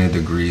 to 20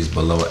 degrees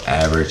below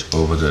average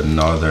over the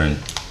northern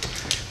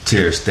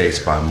tier states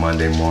by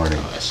Monday morning.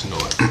 Oh, that's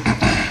north.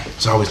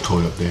 It's always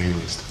cold up there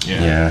anyways.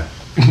 Yeah.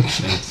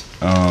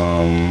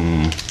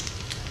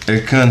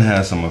 It could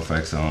have some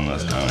effects on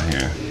us down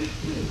here.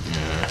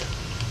 Yeah.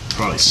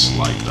 Probably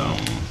slight though.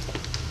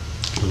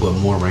 But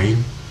more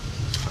rain.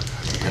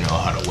 You know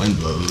how the wind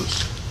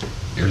blows.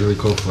 It was really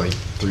cold for like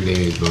 3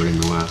 days, but it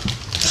didn't last.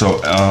 So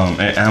in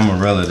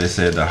Amarillo, they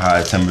said the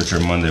high temperature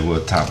Monday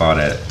will top out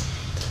at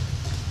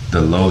the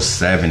low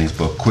 70s,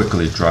 but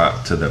quickly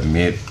drop to the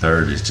mid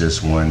 30s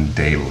just one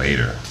day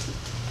later.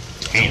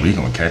 So we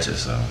gonna catch it,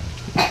 so.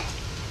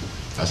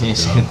 That's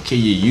Okay,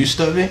 you used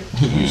of it?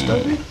 You used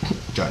of it?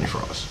 Johnny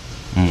Frost.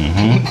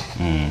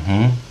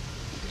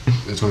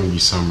 It's gonna be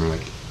summer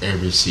like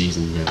every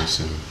season very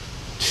soon.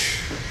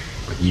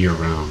 Like year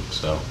round,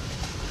 so.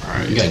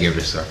 Alright, you gotta give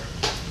it a start.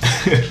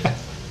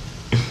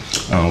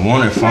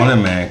 Wanted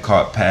phone man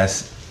caught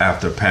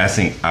after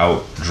passing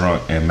out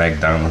drunk in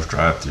McDonald's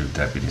drive-thru,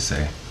 deputies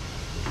say.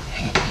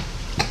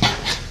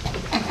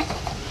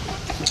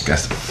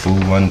 Guess the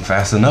food wasn't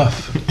fast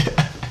enough.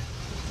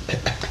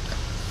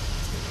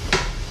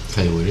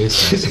 Tell you what it is.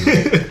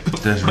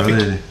 That's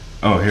really.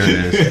 Oh, here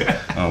it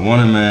is.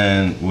 Wanted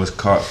man was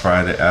caught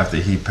Friday after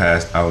he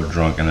passed out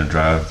drunk in a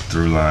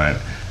drive-thru line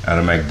at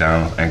a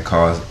McDonald's and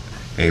caused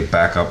a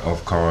backup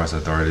of cars,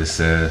 authorities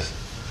says.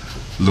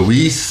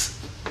 Luis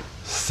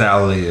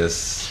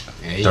Salinas,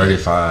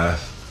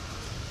 35,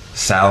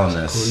 Cool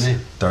name.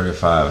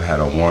 35, had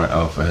a warrant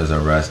out for his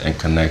arrest in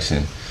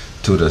connection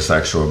to the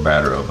sexual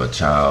battery of a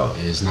child.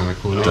 It's not a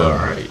cool name.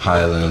 The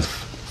Highlands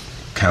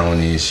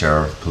County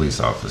Sheriff Police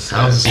Officer.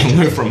 It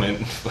went from a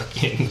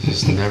fucking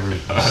It's never.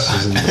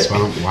 That's why I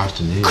don't watch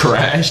the news.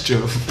 crash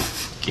to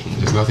fucking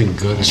There's nothing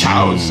good in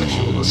child news.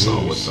 sexual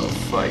assault. What the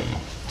fuck?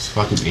 It's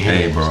fucking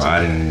Hey, bro,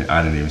 animals.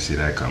 I didn't even see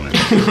that coming.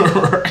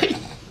 Right?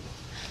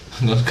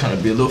 That's kind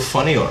of be a little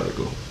funny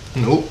article.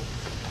 Nope.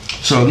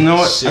 So you know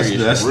what? Serious,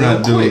 Let's real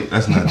not do quick.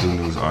 let's not do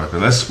news article.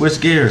 Let's switch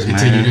gears, It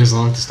took you man. this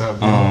long to stop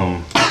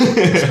doing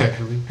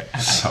respectfully.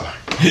 Sorry.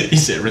 He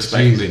said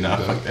respectfully, Jesus, nah,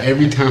 dog. fuck that.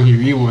 Every time you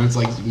read one, it's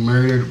like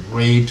murdered,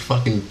 raped,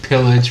 fucking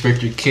pillaged,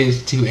 raped your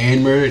kids too,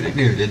 and murdered.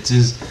 Dude, it's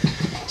just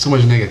so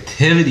much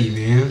negativity,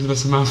 man.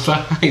 That's my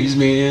vibes,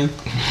 man.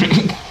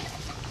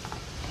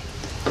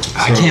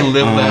 I can't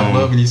live without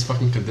love in these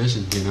fucking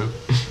conditions, you know?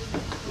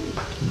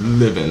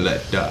 Live and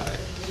let die.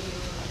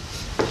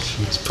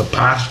 It's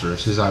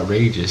preposterous. It's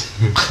outrageous.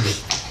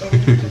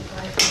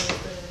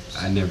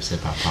 I never said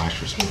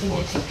preposterous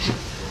before.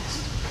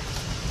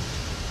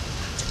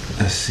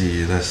 Let's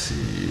see.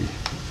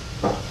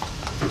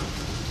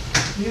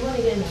 You want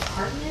to get an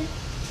apartment?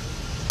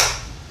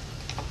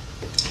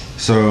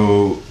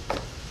 So,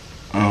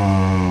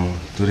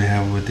 do they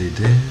have what they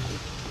did?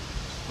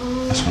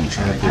 That's what I'm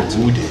trying to get to.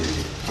 Who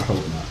did? I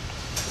hope not.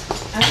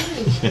 I don't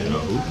really No,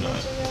 know hope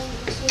not.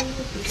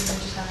 because I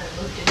just haven't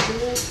looked into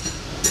it.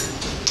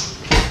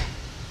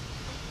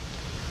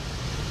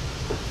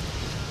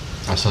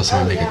 I saw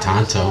someone make a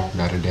Tonto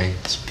the other day.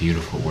 It's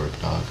beautiful work,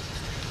 dog.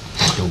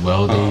 Like the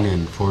welding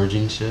and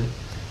forging shit.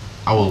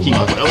 I would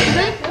love I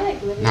feel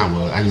like living Not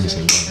well, I didn't even say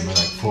welding, but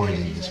like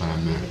forging is what I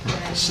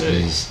meant. Shit.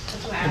 Is-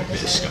 That's what I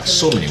It's got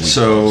so many weeks.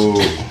 So,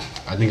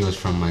 I think it was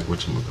from like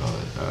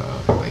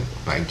whatchamacallit, like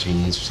black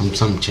jeans,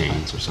 some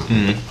chains or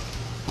something.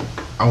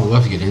 I would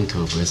love to get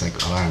into it, but it's like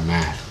a lot of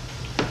math.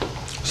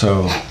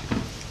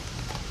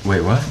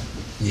 wait, what?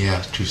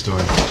 Yeah, true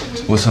story.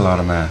 What's a lot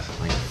of math?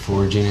 Like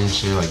forging and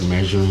shit, like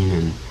measuring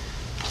and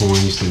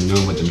points and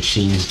knowing what the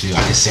machines do.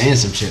 I could sand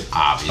some shit,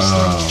 obviously.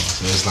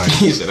 So it's like,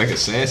 He said I could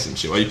sand some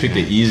shit. Why you picked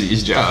the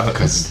easiest job?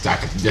 because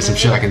there's some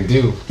shit I can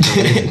do.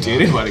 Dude,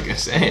 anybody can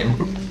sand,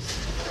 bro.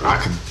 I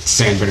could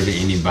sand better than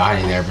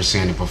anybody that ever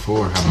sanded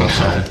before. How about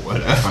that?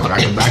 Whatever.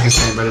 I can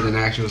sand better than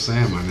actual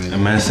sand, my A nigga.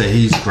 man said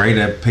he's great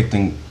at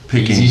picking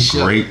Easy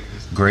shit. great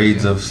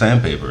grades of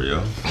sandpaper,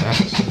 yo.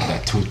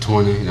 That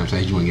 220, you know what I'm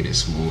saying? You want to get it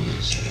smooth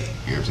and shit.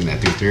 You know what I'm saying?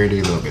 That 330,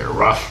 a little bit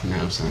rough, you know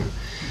what I'm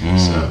saying?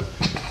 So,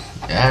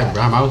 yeah,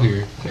 bro, I'm out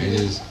here. It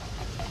is.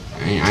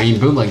 I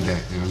ain't built like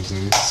that, you know what I'm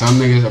saying? Some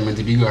niggas are meant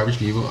to be garbage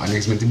people, other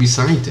niggas meant to be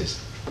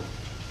scientists.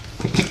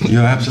 You're You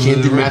absolutely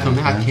can't do right, math on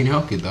that, I man. can't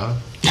help it, dog.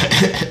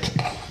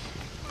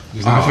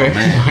 It's not Oh, fair.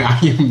 man.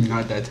 I am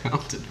not that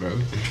talented, bro.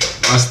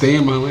 I stay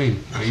in my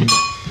lane. I am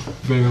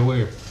very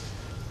aware.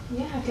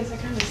 Yeah, because that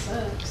kind of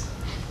sucks.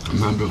 I'm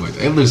not built like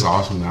that. It looks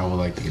awesome, though. I would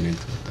like to get into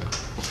it, though.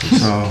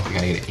 So, I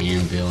gotta get an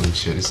anvil and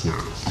shit. It's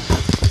not.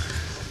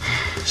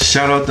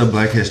 shout out to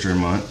Black History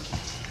Month.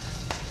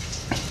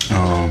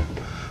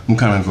 I'm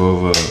kind of go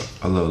over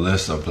a little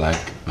list of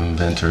black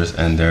inventors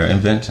and their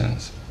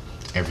inventions.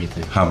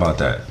 Everything. How about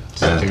that?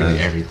 Literally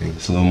everything.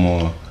 It's a little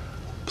more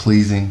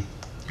pleasing.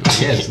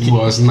 Yes,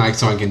 well, it's not like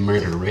someone getting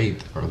murdered or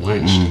raped or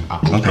lynched. I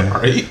hope. Okay.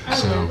 Right?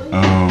 So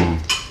Um,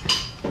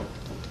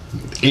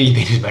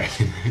 anything is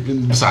better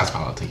than besides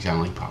politics. I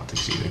don't like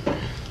politics either.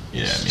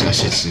 Yeah, That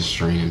shit's just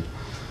draining.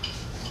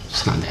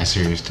 It's not that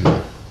serious to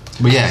me.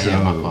 But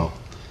yeah, my fault.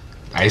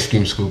 Ice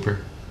cream scooper.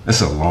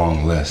 it's a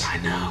long list. I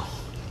know.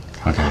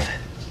 Okay.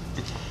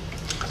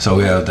 So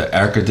we have the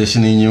air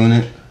conditioning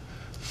unit,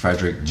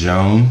 Frederick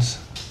Jones.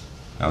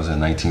 That was in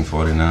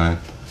 1949.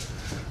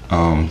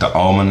 The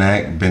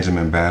almanac,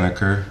 Benjamin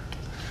Banneker.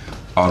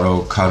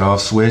 Auto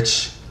cutoff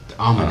switch. The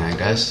almanac.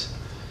 It's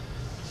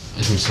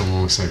been so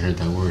long since I heard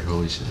that word.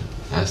 Holy shit.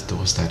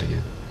 What's that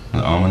again?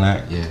 The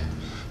almanac. Yeah.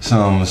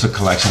 It's a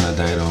collection of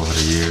data over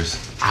the years.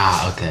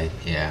 Okay.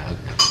 Yeah.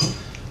 Okay.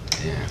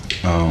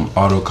 Yeah.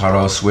 Auto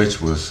cutoff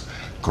switch was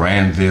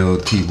Granville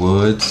T.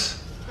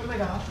 Woods. Oh my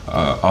god.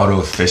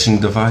 Auto fishing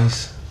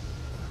device,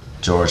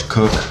 George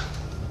Cook.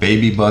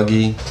 Baby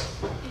buggy,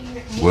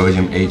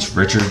 William H.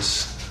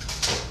 Richards.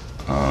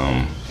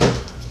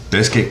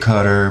 Biscuit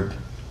cutter,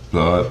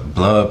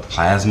 blood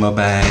plasma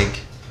bag,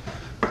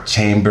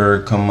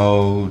 chamber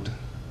commode,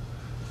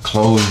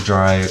 clothes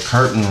dryer,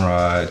 curtain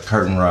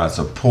rod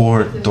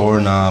support,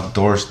 doorknob,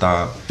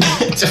 doorstop,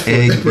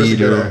 egg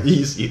beater,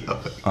 Easy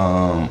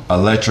though.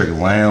 electric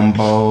lamp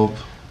bulb,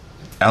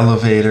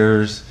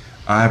 elevators,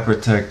 eye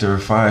protector,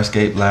 fire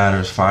escape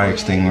ladders, fire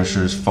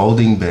extinguishers,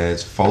 folding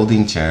beds,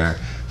 folding chair,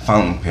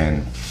 fountain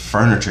pen,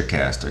 furniture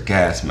caster,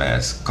 gas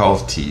mask,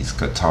 golf tees,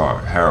 guitar,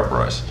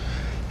 hairbrush,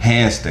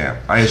 hand stamp,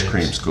 ice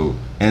cream scoop,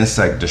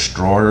 insect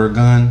destroyer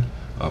gun,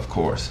 of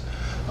course,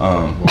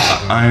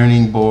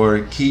 ironing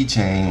board,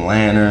 keychain,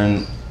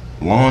 lantern,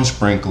 lawn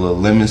sprinkler,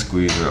 lemon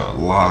squeezer,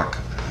 lock,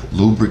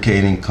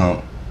 lubricating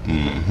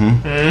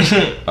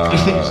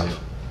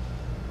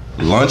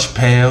lunch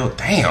pail,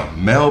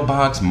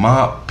 mailbox,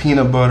 mop,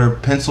 peanut butter,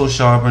 pencil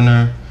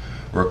sharpener,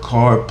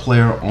 record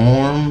player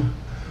arm,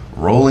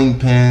 rolling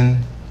pin,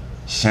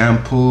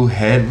 shampoo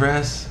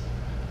headrest,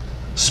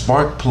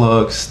 spark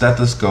plug,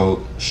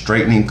 stethoscope,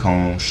 straightening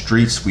comb,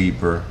 street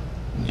sweeper,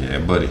 yeah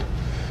buddy,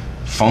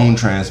 phone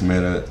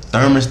transmitter,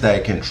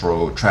 thermostat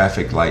control,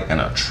 traffic light, and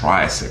a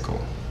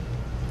tricycle.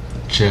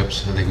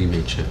 Chips. I think we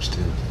made chips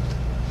too.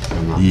 If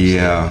I'm not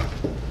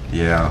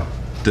Yeah.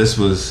 This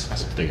was,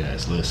 That's a big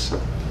ass list.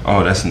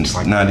 oh, that's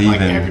mistaken. Like, not like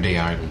even, everyday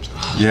items.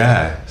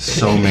 yeah,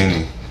 so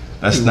many.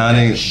 That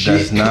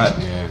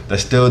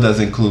still does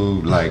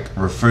include like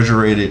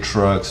refrigerated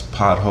trucks,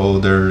 pot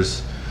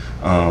holders,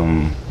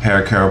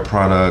 hair care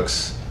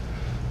products,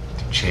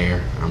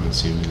 Chair. I'm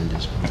assuming at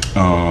this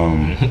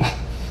point.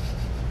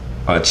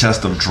 a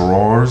chest of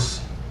drawers,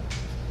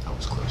 That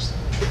was close.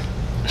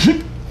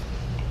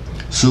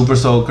 super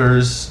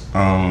soakers,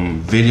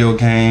 video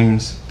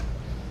games.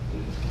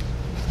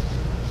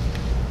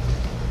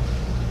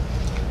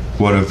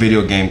 What a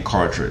video game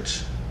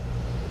cartridge.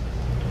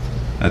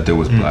 That dude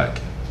was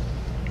black.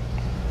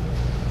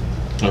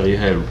 Oh, you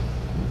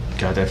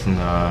got that from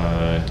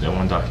that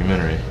one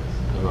documentary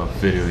about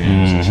video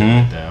games and shit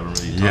like that. I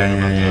remember you talking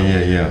about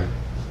that.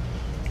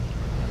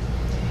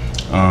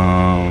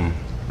 Yeah.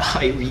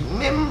 I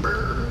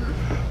remember.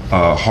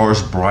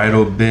 Horse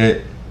bridle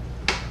bit,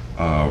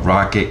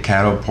 rocket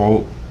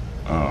catapult,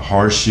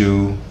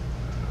 horseshoe,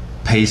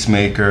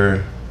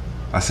 pacemaker.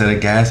 I said a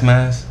gas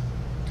mask.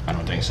 I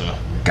don't think so.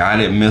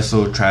 Guided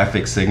missile,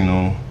 traffic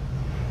signal.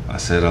 I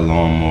said a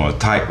lawnmower,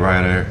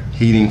 typewriter,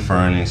 heating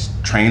furnace,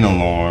 train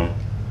alarm,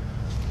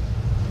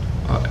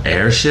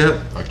 airship,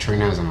 Like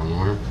train has an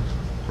alarm.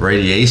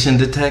 radiation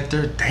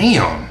detector.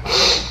 Damn.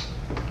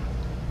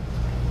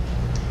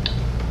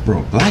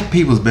 Bro, black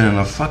people's been in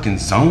a fucking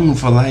zone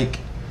for like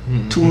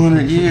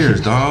 200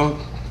 years, dog.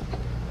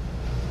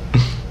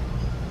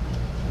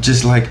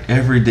 Just like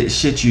everyday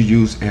shit you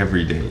use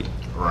every day.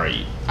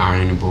 Right.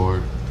 Ironing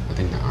board. I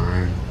think the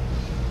iron.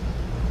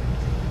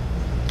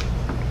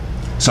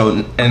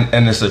 So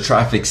and it's a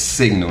traffic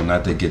signal,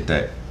 not to get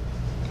that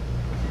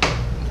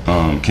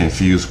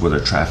confused with a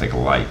traffic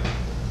light.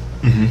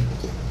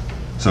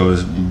 So it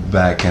was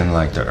back in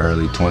like the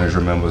early 20s.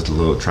 Remember, it's the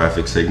little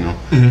traffic signal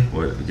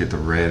where you get the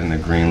red and the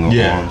green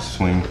little arms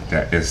swing.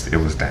 It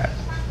was that.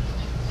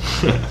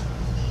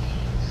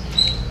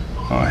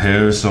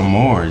 Here's some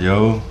more,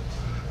 yo.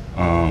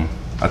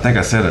 I think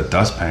I said a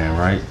dustpan,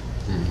 right?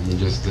 You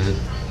just did.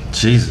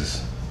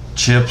 Jesus.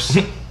 Chips.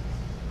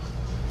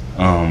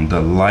 The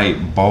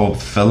light bulb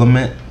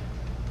filament.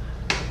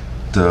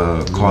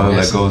 The coil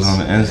that goes on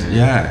the inside.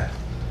 Yeah.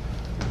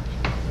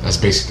 That's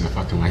basically the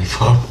fucking light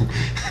bulb.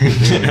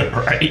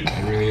 Right.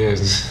 It really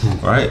is.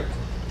 Right?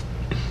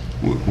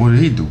 What did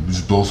he do?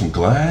 Just blow some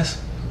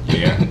glass?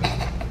 Yeah.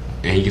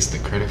 And he gets the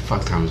credit.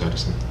 Fuck Thomas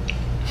Edison.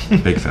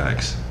 Big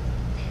facts.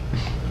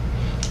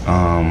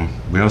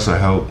 We also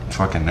helped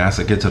fucking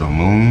NASA get to the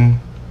moon.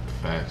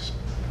 Facts.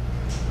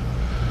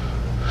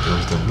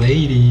 Those the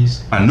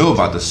ladies. I knew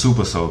about the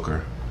super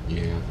soaker.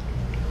 Yeah.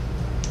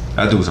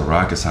 That dude was a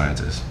rocket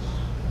scientist.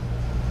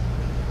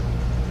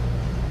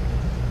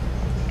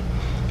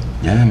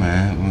 Yeah,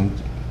 man.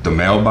 The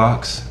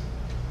mailbox.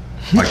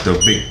 Like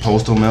the big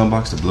postal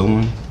mailbox, the blue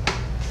one.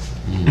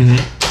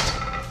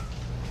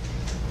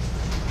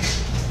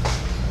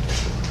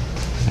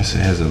 Yes,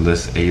 it has a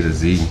list A to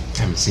Z. I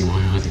haven't seen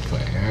one of those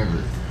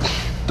forever.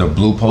 The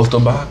blue postal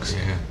box.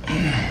 Yeah. You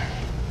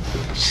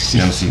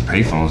haven't seen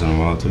payphones in a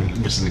while too.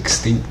 Which is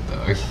extinct,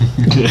 dog.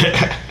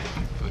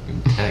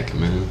 Fucking tech,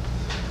 man.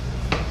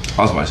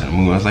 I was watching a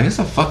movie. I was like, it's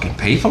a fucking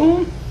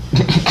payphone.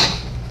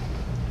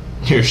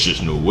 There's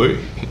just no way.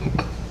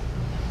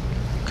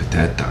 Look at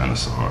that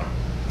dinosaur.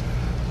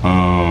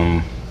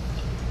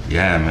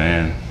 Yeah,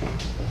 man.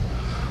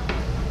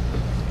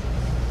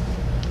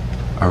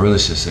 I really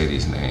should say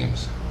these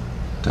names.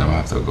 Then I'll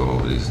have to go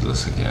over these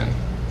lists again.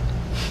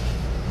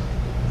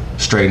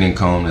 Straightening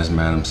Comb, that's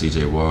Madam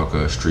C.J.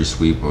 Walker. Street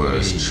Sweeper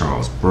is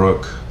Charles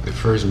Brooke. The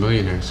first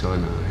millionaire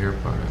selling hair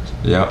products.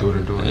 Yep. Do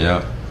it.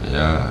 Yep.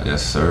 Yeah.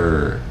 Yes,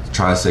 sir.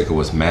 Tricycle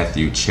was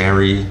Matthew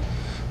Cherry.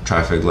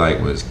 Traffic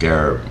light was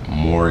Garrett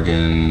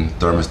Morgan.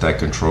 Thermostat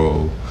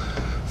control,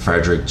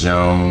 Frederick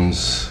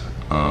Jones.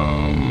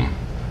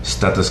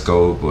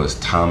 Stethoscope was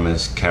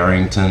Thomas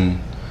Carrington.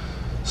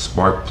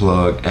 Spark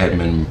plug,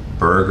 Edmund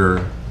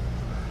Berger.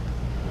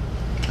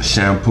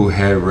 Shampoo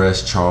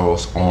headrest,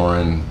 Charles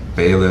Orrin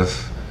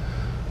Bailiff.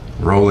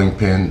 Rolling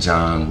pin,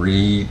 John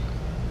Reed.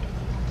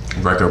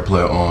 Record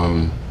player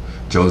arm,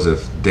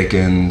 Joseph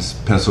Dickens.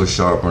 Pencil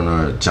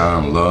sharpener,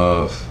 John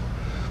Love.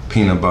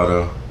 Peanut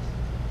butter.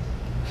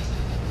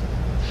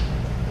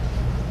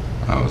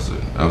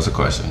 That was a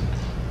question.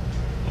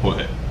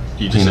 What?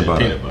 You just said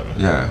peanut butter.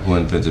 Yeah, who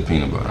invented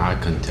peanut butter? I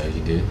couldn't tell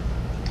you, dude.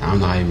 I don't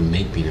know how you even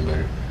make peanut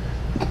butter.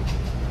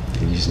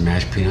 You just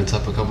mash peanuts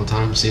up a couple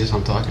times. See what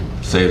I'm talking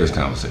about. Save this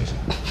conversation.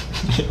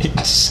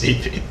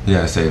 Save it.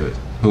 Yeah, save it.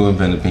 Who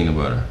invented peanut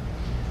butter?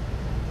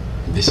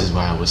 This is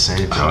why I was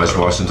saying. George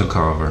Washington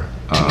Carver.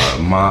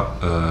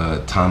 Mop,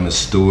 Thomas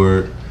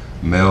Stewart.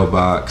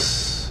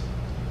 Mailbox,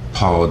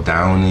 Paul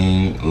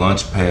Downing.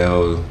 Lunch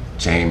pail,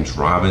 James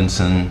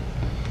Robinson.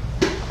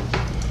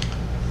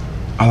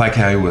 I like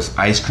how it was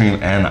ice cream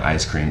and an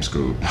ice cream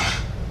scoop.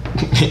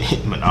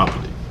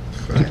 Monopoly.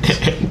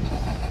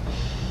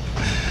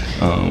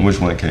 Which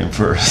one came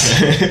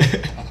first?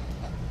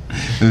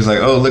 It was like,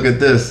 oh, look at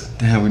this.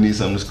 Damn, we need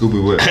something to scoop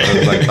it with. I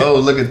was like, oh,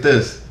 look at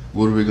this.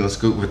 What are we gonna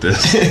scoop with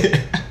this?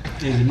 Is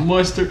it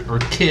mustard or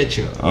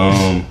ketchup?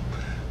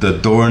 The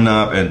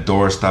doorknob and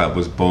doorstop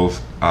was both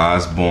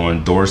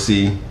Osborne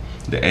Dorsey.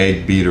 The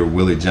egg beater,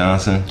 Willie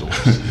Johnson.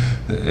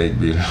 The egg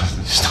beater.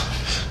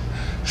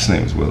 His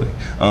name is Willie.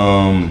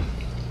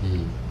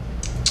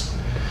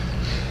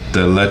 The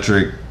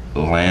electric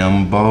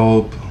lamp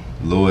bulb,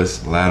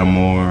 Louis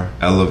Lattimore.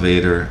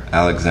 Elevator,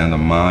 Alexander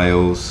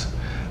Miles.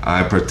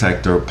 Eye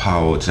protector,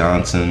 Powell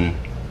Johnson.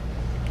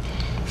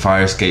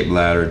 Fire escape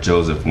ladder,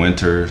 Joseph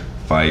Winter.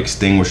 Fire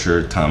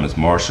extinguisher, Thomas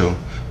Marshall.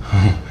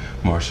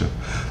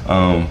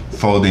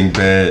 Folding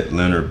bed,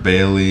 Leonard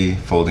Bailey.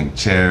 Folding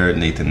chair,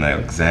 Nathan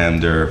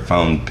Alexander.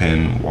 Fountain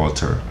pen,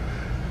 Walter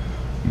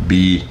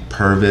B.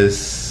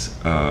 Purvis.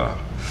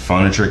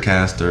 Furniture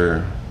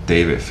caster,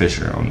 David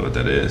Fisher. I don't know what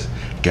that is.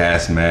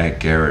 Gas mat,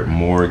 Garrett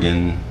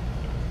Morgan.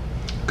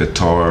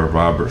 Guitar,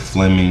 Robert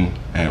Fleming.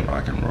 And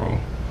rock and roll.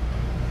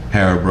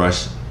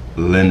 Hairbrush,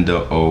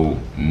 Linda O.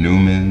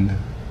 Newman.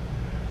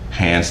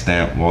 Hand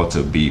stamp,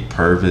 Walter B.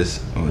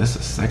 Purvis. Oh, that's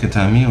the second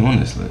time he on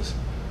this list.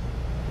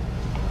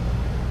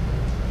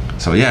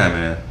 So yeah,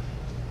 man.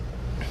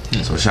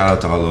 So shout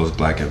out to all those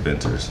black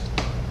inventors.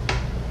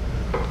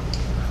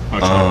 I'm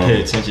trying to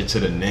pay attention to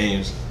the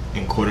names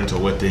according to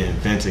what they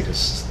invented,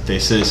 because they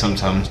said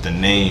sometimes the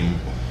name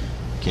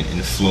can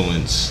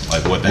influence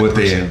like what that What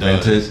they person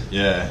invented? does.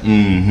 Yeah.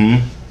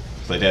 Mm-hmm.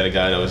 It's like they had a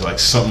guy that was like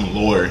something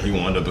lawyer. He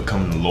wanted to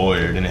become a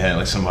lawyer. Then they had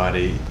like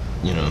somebody,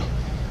 you know.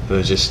 It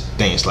was just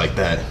things like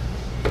that.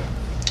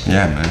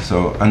 Yeah, man.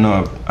 So I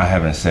know I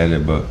haven't said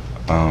it, but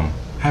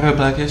happy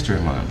Black History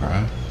Month,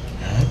 bro.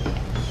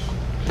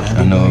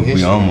 I know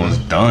we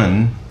almost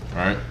done,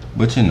 Right.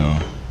 but you know.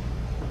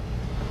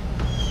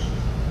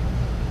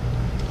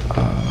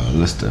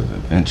 List of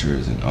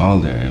adventures and all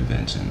their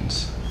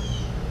inventions.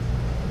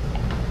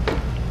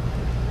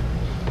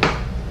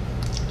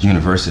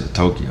 University of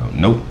Tokyo.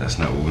 Nope, that's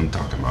not what I'm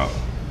talking about.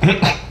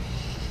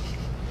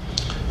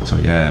 So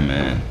yeah,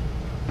 man.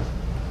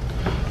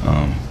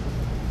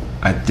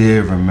 I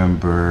did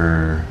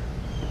remember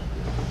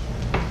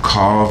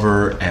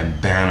Carver and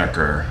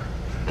Banneker.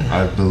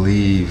 I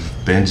believe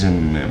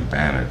Benjamin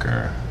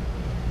Banneker.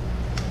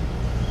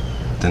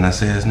 Didn't I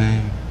say his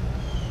name?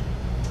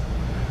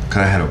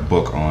 Cause I had a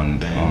book on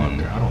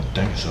Banneker. I don't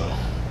think so.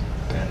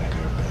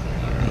 Banneker.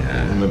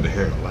 Yeah. I remember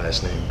hearing the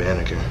last name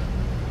Banneker.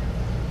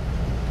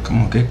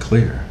 Come on, get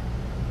clear.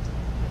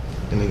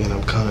 Then again,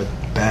 I'm kind of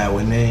bad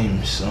with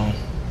names, so.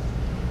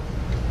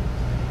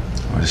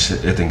 Oh, this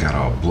shit, it thing got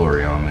all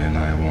blurry on me, and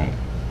I won't.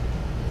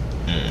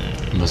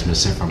 It must have been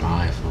sent from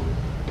my iPhone.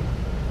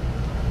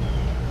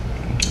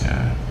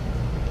 Yeah.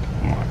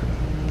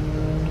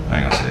 I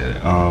ain't gonna say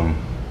it.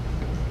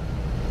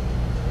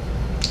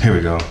 Here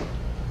we go.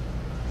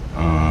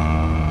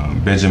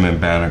 Benjamin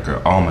Banneker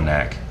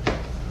Almanac.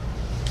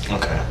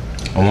 Okay.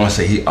 I want to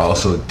say he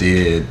also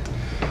did.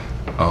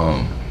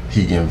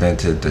 He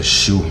invented the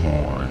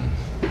shoehorn.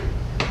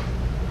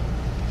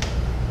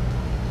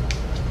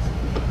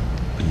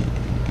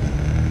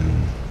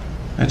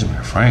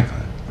 Benjamin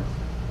Franklin.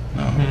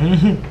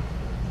 No.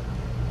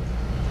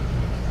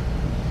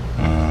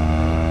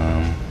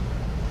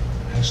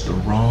 That's the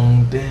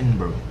wrong bin,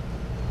 bro.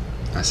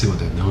 I see what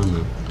they're doing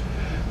though.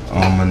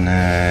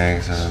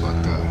 Almanacs.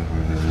 Fucked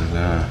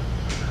up.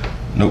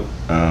 Nope.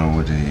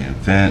 What did he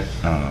invent?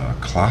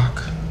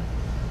 Clock.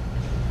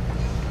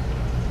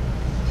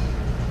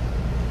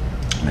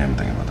 Man, I'm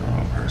thinking about the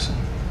wrong person.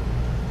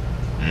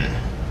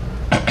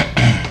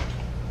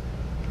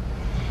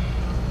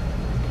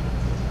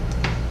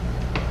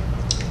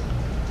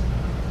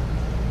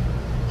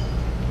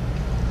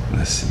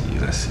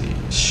 Let's see.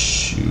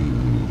 Shoe.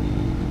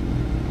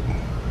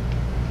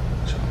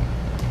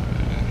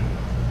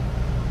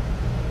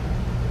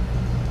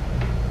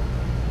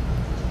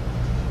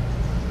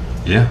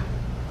 Yeah.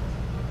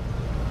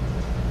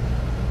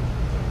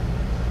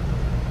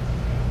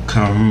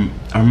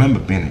 I remember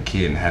being a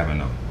kid and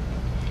having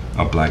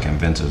a Black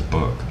Inventors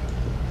book.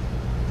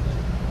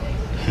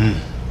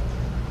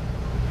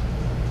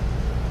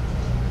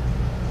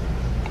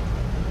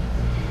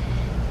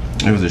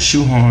 It was a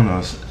shoehorn,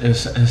 or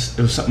it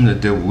was something to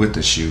do with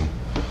the shoe.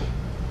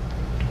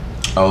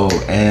 Oh,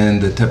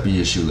 and the tip of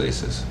your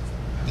shoelaces.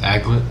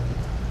 Aglet.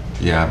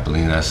 Yeah, I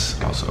believe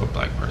that's also a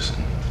black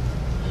person.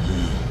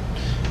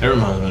 It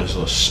reminds me of this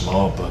little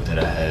small book that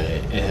I had.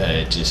 It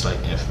had just like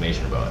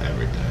information about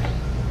everything.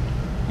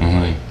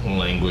 Like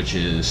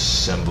languages,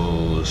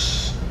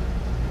 symbols.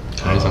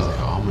 That sounds like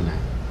an almanac.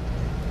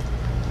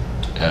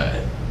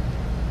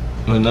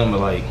 But nothing but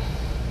like,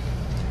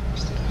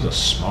 it was a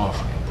small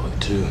fucking book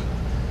too.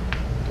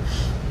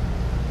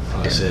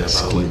 Like I said,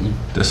 about like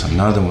There's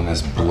another one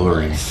that's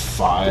blurry.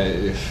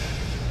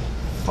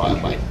 5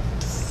 by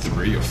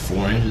 3 or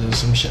 4 inches or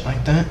some shit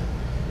like that.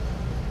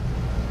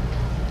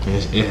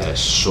 And it has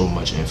so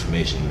much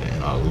information,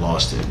 man. I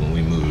lost it when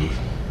we moved.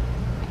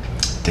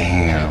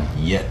 Damn.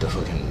 Yet to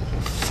fucking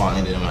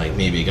find it. I'm like,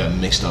 maybe it got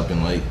mixed up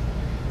in like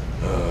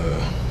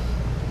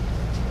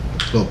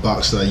little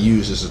box that I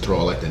use is to throw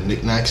all like the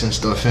knickknacks and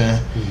stuff in.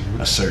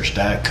 I searched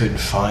that, couldn't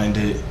find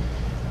it.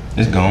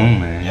 It's gone,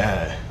 man.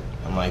 Yeah,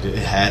 I'm like,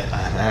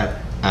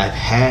 I've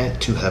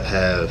had to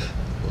have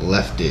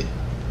left it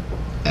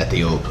at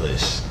the old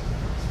place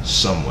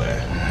somewhere,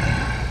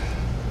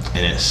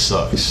 and it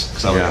sucks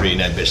because I was reading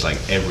that bitch like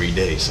every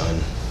day, son.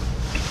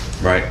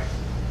 Right.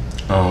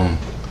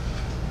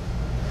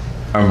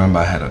 I remember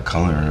I had a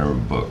culinary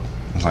book.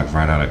 It was like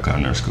right out of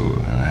culinary school,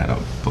 and I had a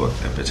book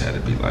that bitch had to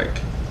be like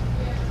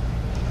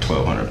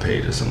 1,200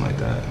 pages or something like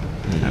that.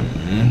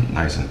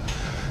 Nice and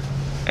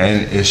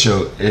it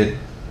showed it.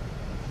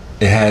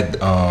 It had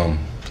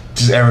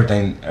just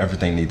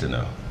everything need to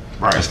know,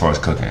 right? As far as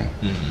cooking,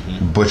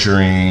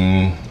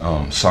 butchering,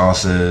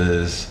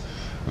 sauces,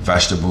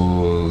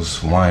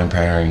 vegetables, wine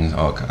pairings,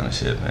 all kind of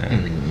shit,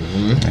 man.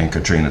 And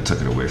Katrina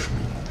took it away from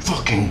me.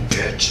 Fucking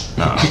bitch.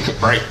 Nah,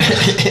 right.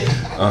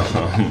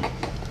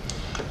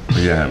 But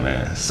yeah,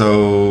 man.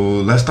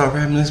 So let's start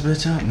wrapping this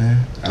bitch up,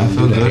 man. I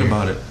feel good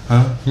about it,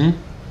 huh?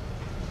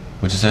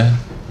 What you say?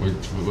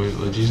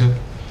 What'd you say?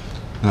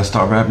 Let's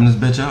start wrapping this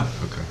bitch up.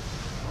 Okay.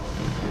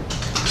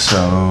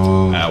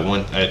 So I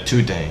had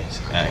 2 things.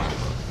 Actually.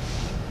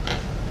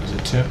 Is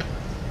it 2?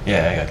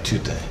 Yeah, I got 2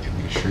 things. Give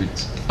me the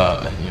shirts.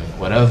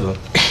 Whatever.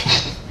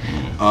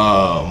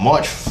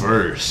 March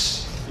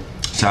 1st.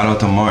 shout out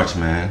to March,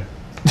 man.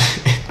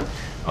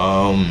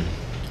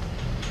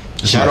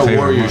 Shadow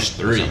Warriors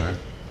 3.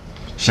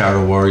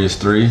 Shadow Warriors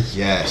 3.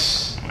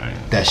 Yes. Right.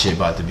 That shit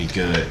about to be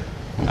good.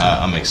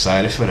 I'm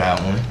excited for that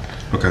one.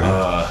 Okay.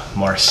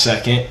 March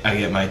 2nd, I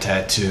get my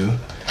tattoo.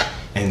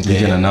 And You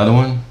then get another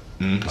one?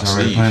 my It's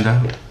already sleeve. planned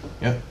out?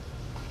 Yep.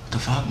 What the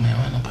fuck, man?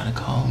 Why nobody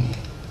call me?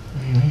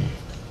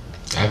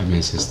 I haven't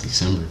been since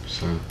December,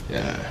 so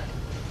Yeah.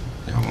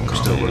 Y'all won't I'm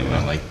call still me working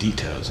anyway. on like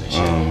details and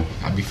shit.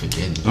 I be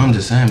forgetting. I'm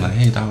just saying, like,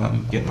 hey, dog,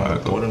 I'm Get my about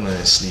to go.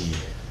 borderland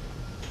sleeve.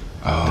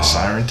 Oh, The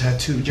siren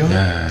tattoo, Joe.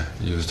 yeah,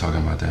 you was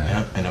talking about that.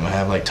 Yep. And I'm gonna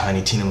have like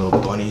Tiny Tina little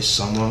bunnies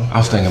somewhere. I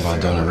was thinking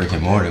about doing a Rick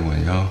and Morty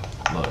one, yo.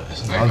 Look,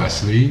 it's Like another my one.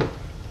 sleeve?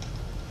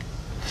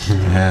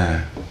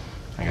 Yeah.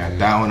 I got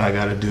that one I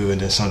gotta do, and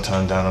then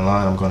sometime down the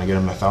line I'm gonna get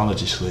a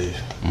mythology sleeve,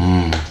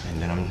 and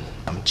then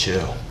I'm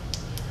chill.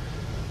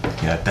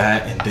 Got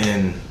that, and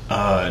then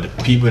the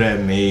people that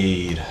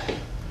made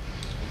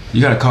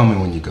You gotta call me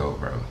when you go,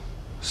 bro,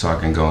 so I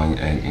can go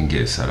and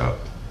get set up.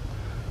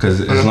 Cause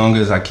as long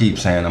as I keep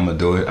saying I'm gonna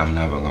do it, I'm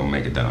never gonna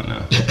make it down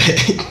now.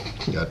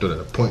 you gotta do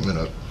that appointment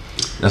up.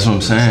 That's what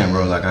I'm saying,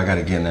 bro. Like I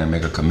gotta get in there and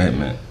make a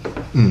commitment.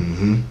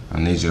 I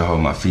need you to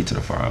hold my feet to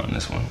the fire on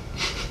this one.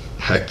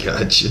 I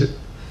got you.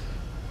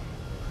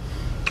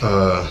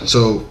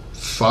 So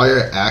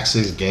Fire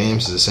Axis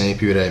Games is the same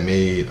people that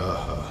made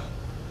the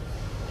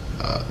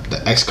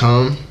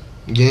XCOM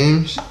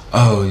games.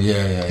 Oh yeah.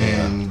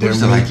 And Who they're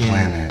used to like making-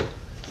 playing that?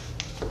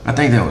 I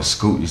think that was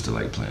Scoot used to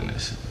like playing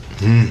this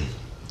shit.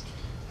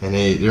 And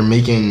they're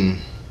making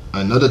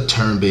another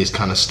turn-based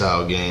kind of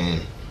style game,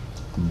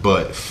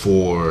 but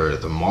for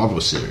the Marvel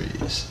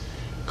series,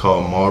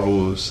 called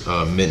Marvel's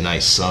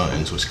Midnight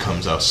Suns, which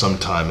comes out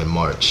sometime in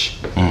March.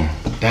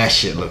 That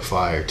shit look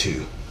fire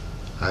too.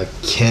 I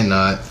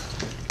cannot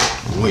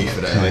wait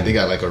for that. Like they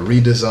got like a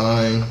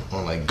redesign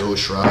on like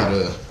Ghost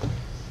Rider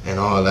and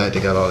all that. They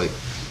got all like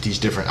these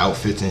different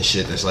outfits and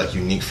shit that's like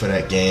unique for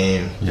that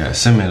game. Yeah,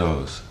 send me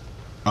those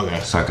Okay.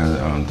 so I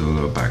can do a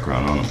little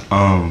background on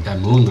them. That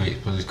Moon Knight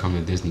supposed to come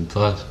to Disney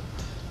Plus.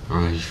 I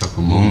don't know if you fuck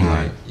with Moon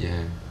Knight.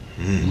 Yeah.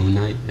 Moon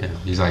Knight? Yeah.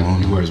 He's like,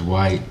 he wears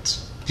white.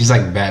 He's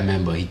like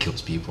Batman, but he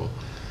kills people.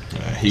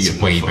 He's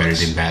He's way better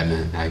than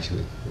Batman,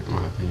 actually, in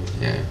my opinion.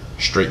 Yeah.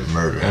 straight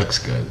murder. Looks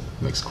good.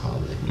 Looks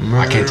quality.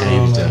 I can't tell you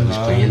who's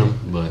playing him,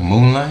 but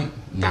Moonlight?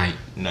 Night.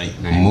 Night.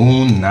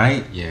 Moon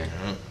Knight? Yeah.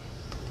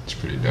 It's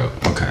pretty dope.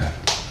 Okay.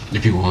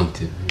 If you want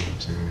to. You know what I'm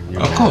saying?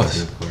 Of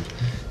course. Of course.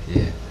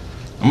 Yeah.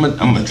 I'm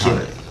gonna try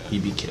Killing. it. He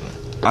be killing.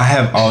 I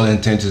have all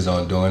intentions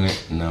on doing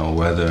it. Now,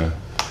 whether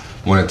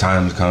when the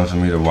time comes for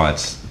me to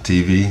watch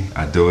TV,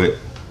 I do it.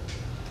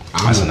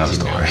 That's not another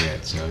too story. bad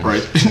yet, so.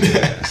 Right.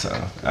 Yeah, so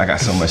I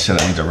got so much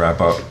shit I need to wrap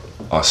up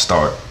or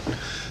start.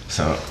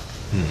 So,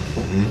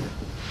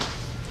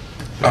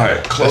 all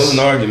right, closing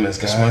arguments,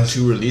 guys. That's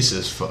my 2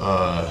 releases for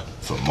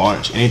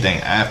March.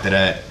 Anything after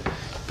that,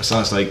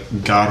 besides like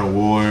God of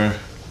War,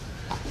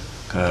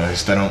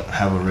 cause they don't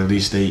have a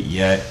release date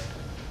yet.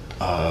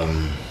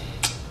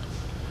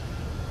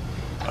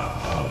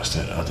 What's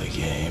that other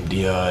game?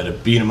 The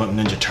beat 'em up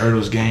Ninja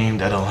Turtles game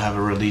that don't have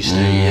a release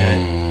date yet.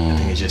 I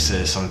think it just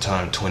says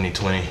sometime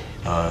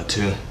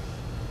 2022.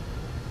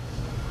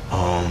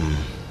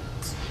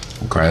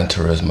 Gran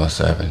Turismo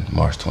 7,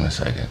 March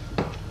 22nd.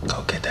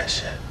 Go get that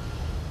shit.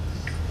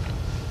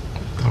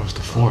 That was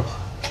the 4th.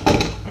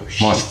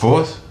 March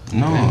 4th?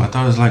 No, I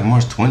thought it was like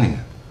March 20th.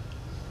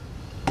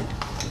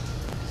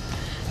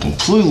 Don't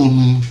play with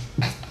me.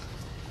 I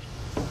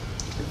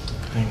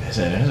think that's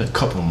it. There's a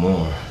couple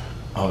more.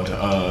 Oh,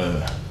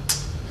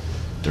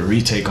 the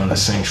retake on the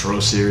Saints Row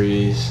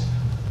series.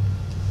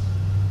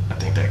 I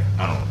think that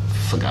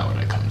forgot when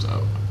that comes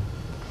out.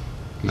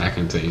 I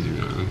can tell you to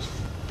be honest.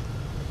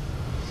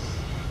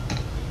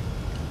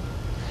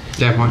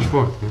 Yeah, March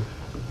 4th. Yeah.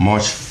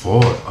 March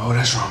 4th. Oh,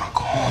 that's around the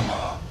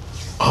corner.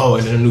 Oh,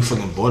 and then the new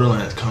fucking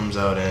Borderlands comes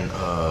out in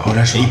Oh,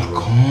 that's around the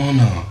April.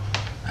 corner.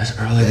 That's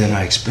earlier than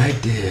I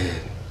expected.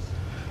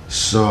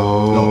 So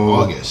No,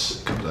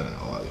 August. Comes out in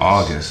August.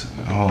 August.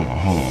 Hold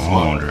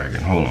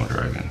on,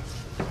 Dragon.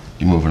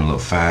 You moving a little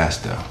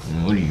faster.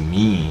 What do you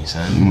mean,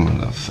 son? You moving a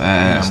little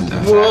faster.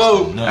 I'm moving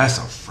faster than That's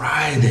a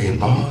Friday,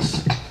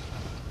 boss.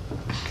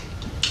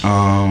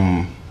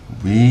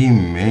 We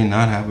may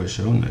not have a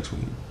show next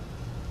week.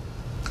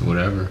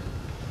 Whatever.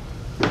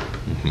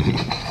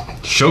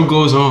 Show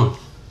goes on.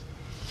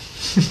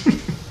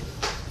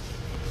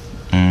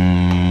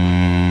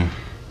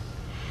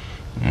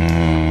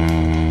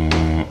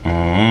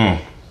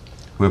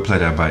 We'll play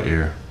that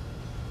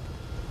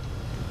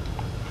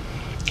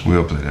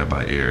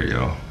by ear.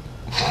 Yo.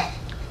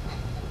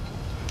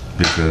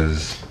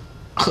 Because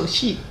Oh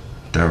shit.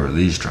 that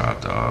release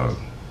drop, dog.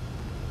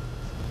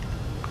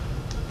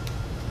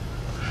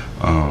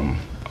 I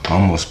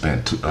almost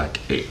spent I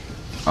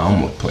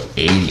almost put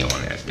 80 on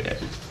that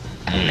bit.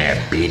 On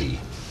that bitty.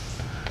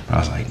 I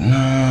was like,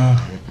 nah.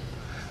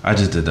 I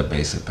just did the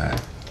basic pack.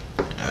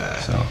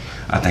 So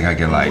I think I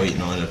get I'm like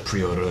waiting on to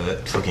pre-order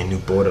that fucking new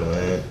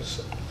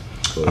Borderlands.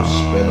 Little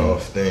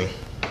spin-off thing.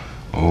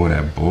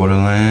 that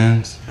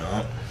Borderlands.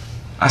 Yeah.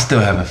 I still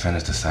haven't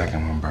finished the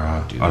second one,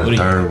 bro. Dude, Or what the are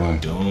third you one.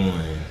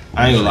 doing?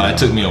 I ain't gonna lie, it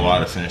took me a while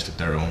to finish the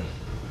third one.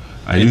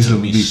 I It usually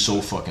took me be,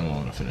 so fucking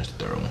long to finish the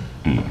third one.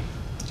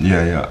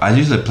 yeah. I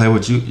usually play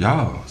with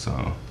y'all. So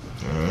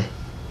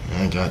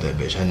I got that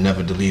bitch. I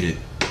never deleted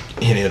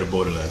any of the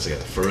Borderlands. I got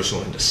the first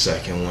one, the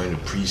second one, the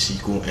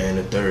pre-sequel, and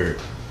the third.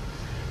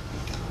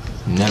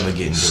 Never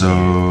getting deleted.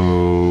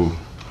 so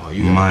Oh,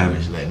 you gotta my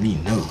just let me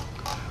know.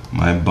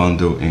 my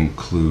bundle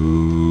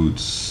includes.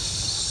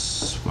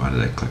 Why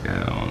did I click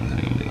add-ons? I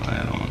didn't even click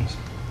add-ons.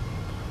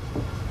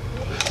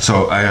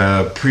 So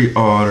I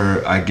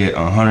pre-order. I get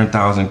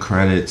 100,000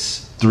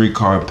 credits, 3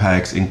 card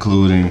packs,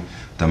 including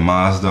the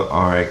Mazda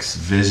RX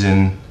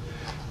Vision,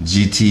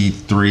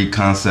 GT3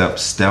 Concept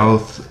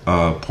Stealth,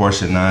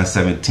 Porsche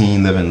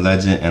 917 Living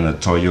Legend, and a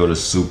Toyota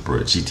Supra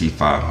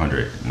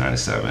GT500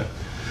 97,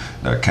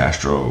 the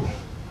Castro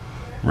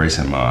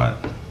racing mod.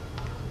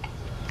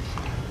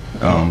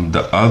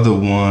 The other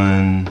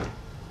one,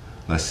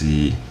 let's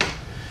see,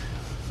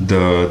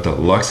 the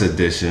deluxe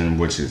edition,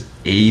 which is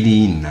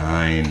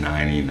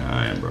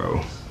 $89.99,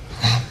 bro.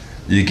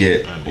 You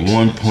get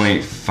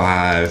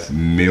 1.5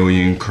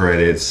 million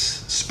credits,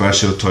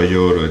 special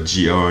Toyota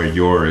GR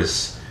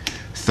Yaris,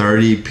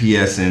 30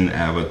 PSN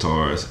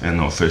avatars, and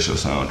the official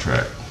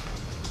soundtrack.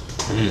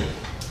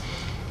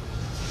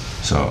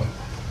 So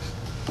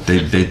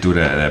they do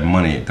that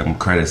money, them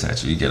credits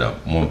at you. You get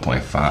up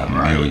 1.5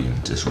 million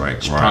just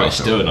right. Probably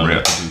still so don't have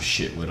rip. to do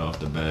shit with off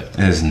the bat.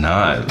 It's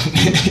not,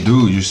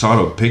 dude. You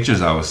saw the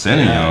pictures I was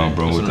sending y'all,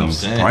 bro, that's with what I'm them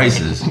saying.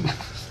 prices.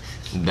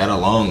 That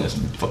alone is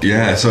fucking.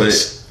 Yeah, so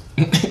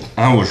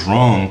I was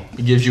wrong.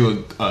 it gives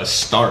you a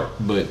start,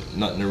 but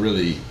nothing to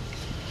really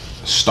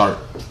start.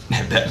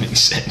 If that makes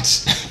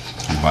sense.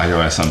 Buy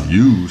your ass something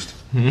used.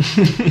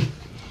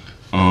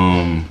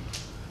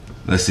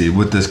 Let's see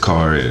what this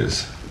car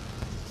is.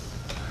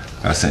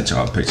 I sent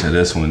y'all a picture of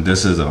this one.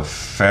 This is a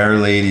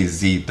Fairlady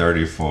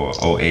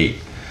Z34 08.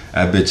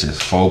 That bitch is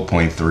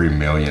 $4.3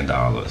 million.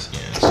 Yeah,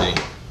 see,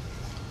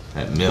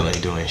 that mill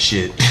ain't doing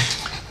shit.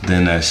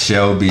 Then that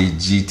Shelby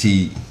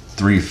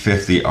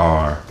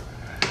GT350R.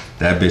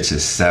 That bitch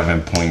is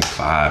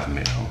 7.5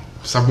 mil.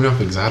 Stop bringing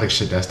up exotic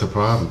shit. That's the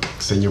problem.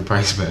 Send your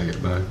price back,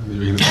 bro.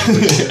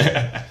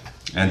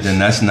 And then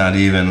that's not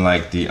even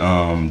like the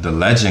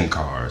legend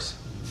cars.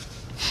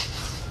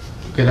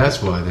 Okay,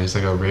 that's why. There's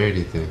like a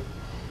rarity thing.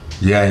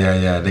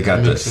 Yeah. They got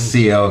That the makes sense.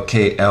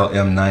 CLK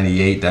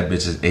LM98. That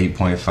bitch is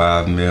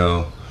 8.5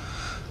 mil.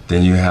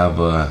 Then you have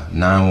a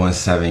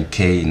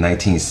 917K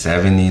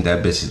 1970.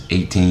 That bitch is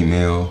 18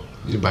 mil.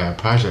 You buy a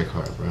project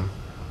car, bro.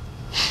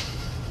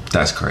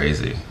 That's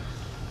crazy.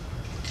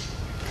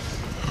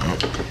 I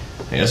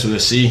guess we'll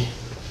see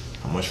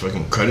how much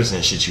fucking credits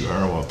and shit you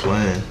earn while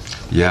playing.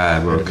 Yeah,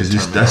 bro. Because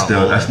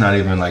that's not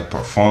even like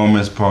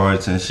performance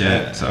parts and shit.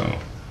 Yeah. So.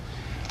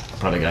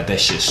 Probably got that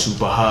shit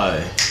super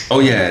high. Oh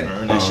yeah.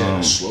 Earn that shit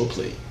on slow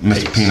play.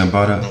 Mr. Pace. Peanut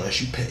Butter.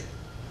 Unless you pay.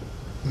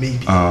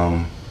 Maybe.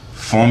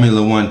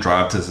 Formula One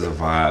Drive to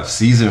Survive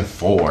season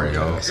 4,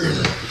 yo. It's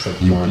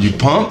like You March or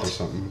pumped?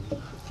 something.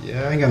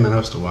 Yeah, I ain't got nothing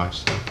else to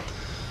watch. So.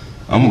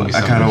 I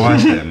gotta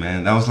watch that,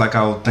 man. That was like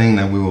our thing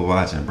that we were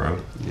watching, bro.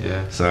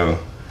 Yeah. So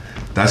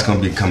that's gonna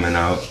be coming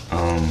out.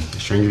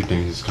 Stranger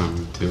Things is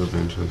coming too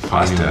eventually.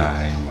 I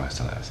Finally. ain't watched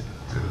the last season.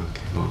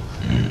 Okay, well,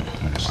 I didn't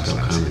watch still the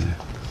last coming. season.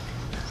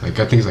 Like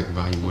I think it's like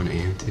volume 1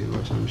 and 2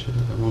 or some shit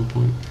at one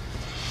point.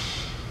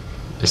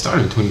 It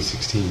started in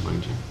 2016,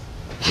 mind you.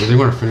 Yeah, they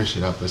want to finish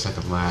it up. It's like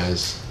the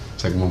last.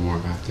 It's like one more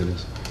after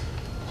this.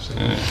 So,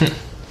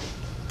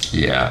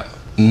 Yeah.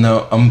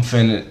 No,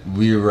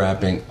 we're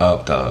wrapping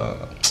up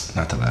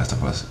not The Last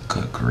of Us.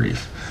 Good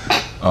grief.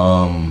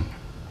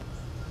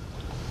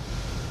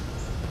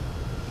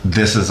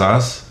 This Is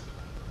Us.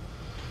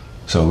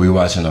 So we're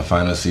watching the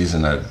final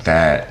season of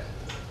that.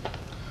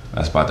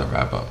 That's about to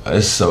wrap up.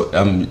 It's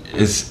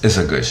it's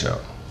a good show.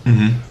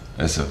 Mm-hmm.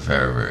 It's a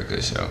very, very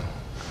good show.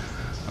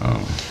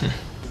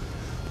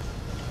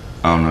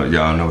 I don't know.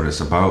 Y'all know what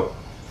it's about?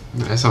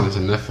 That's on it's a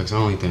Netflix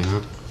only thing,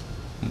 huh?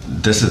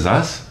 This Is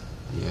Us?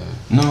 Yeah.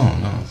 No.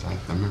 It's like,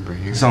 I remember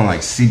hearing. It's on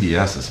like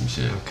CBS or some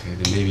shit. Okay,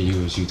 then maybe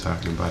you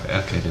talking about it.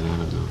 Okay, then I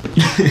don't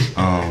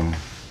know.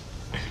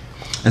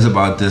 It's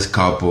about this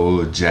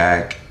couple,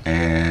 Jack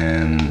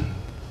and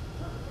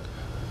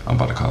I'm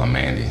about to call her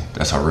Mandy.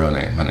 That's her real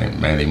name. Her name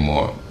Mandy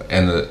Moore.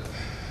 And it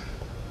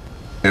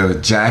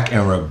was Jack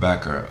and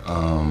Rebecca.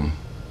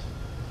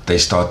 They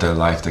start their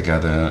life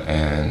together,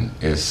 and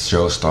it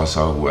show starts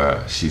off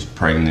where she's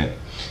pregnant.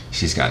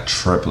 She's got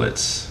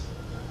triplets,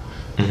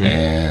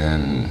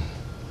 and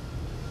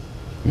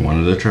one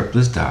of the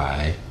triplets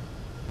die,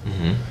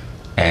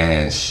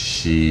 and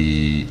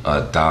she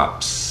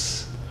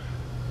adopts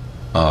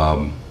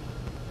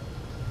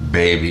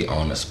baby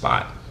on the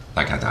spot,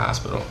 like at the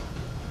hospital.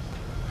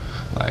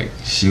 Like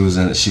she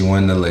went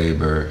into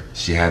labor.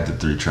 She had the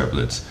 3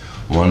 triplets.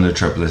 One of the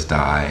triplets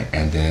died,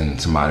 and then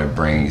somebody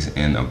brings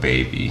in a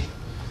baby,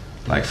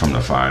 like from the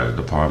fire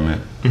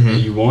department.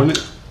 You want it?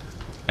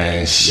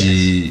 And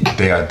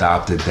they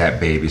adopted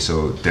that baby,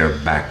 so they're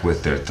back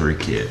with their 3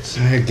 kids.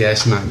 I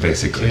guess not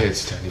Basically.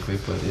 kids technically,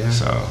 but yeah.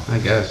 So I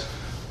guess.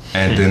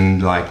 and then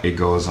like it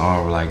goes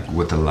on like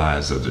with the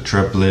lives of the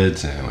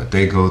triplets and what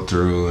they go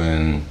through,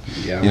 and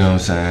Yeah. you know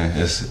what I'm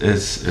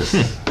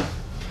saying.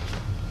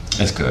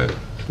 It's good.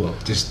 Well,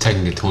 just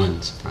technically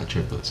twins, not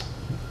triplets.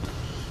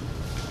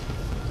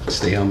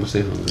 Stay humble,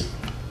 stay hungry.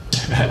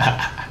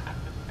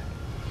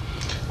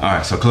 All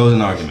right, so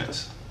closing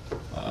arguments.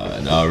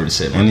 I already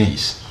said my Any?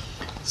 piece.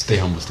 Stay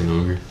humble, stay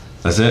hungry.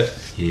 That's it.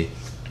 Yeah.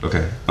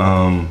 Okay.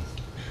 I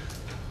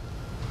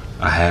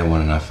had one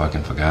and I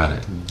fucking forgot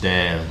it.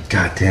 Damn.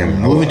 God damn.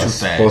 Moving too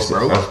fast,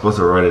 bro. I was supposed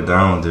to write it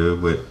down,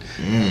 dude, but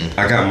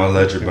I got my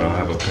ledger, but I don't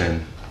have a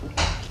pen.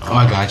 Oh,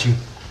 I got you.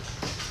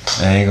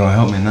 It ain't gonna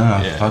help me now.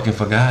 I Yeah. fucking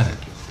forgot it.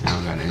 I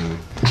don't got it anyway.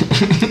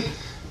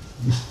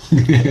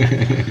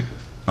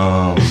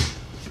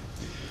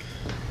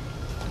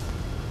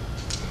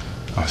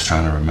 I was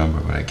trying to remember,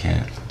 but I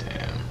can't.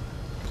 Damn.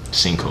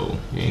 Sinkhole.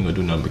 You ain't gonna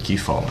do nothing but keep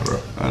falling, bro.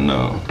 I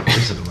know.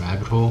 Is it a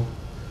rabbit hole?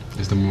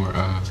 Is there more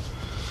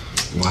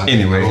wide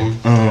Anyway, hole?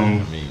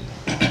 I mean,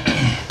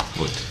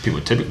 what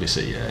people typically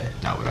say, yeah,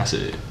 not what I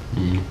said.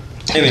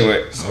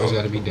 Anyway, It's always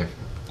got to be different.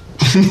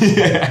 Is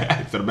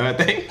that a bad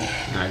thing?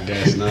 I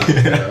guess not.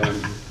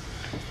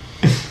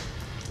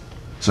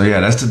 so yeah,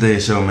 that's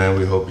today's show, man.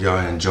 We hope y'all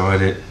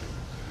enjoyed it.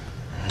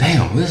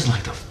 Damn, this is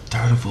like the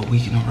 3rd or 4th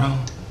week in a row.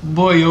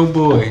 Boy, oh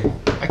boy.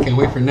 I can't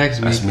wait for next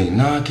week. That's me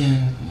knocking. You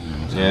know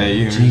what I'm saying?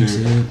 Yeah, you Jinx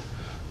do.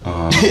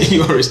 it.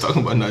 You always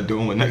talking about not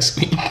doing what next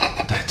week.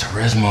 That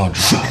Turismo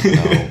drop,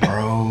 though,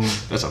 bro.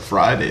 That's a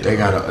Friday. They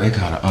though.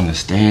 gotta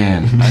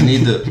understand. I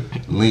need to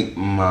link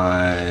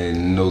my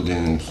No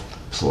Games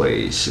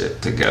Play shit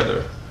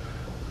together.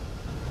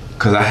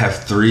 Cause I have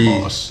 3.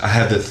 Pause. I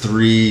have the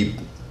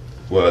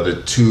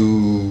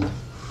 2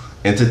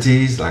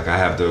 entities. Like I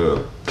have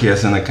the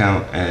PSN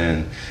account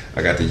and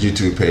I got the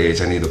YouTube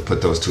page. I need to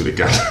put those two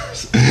together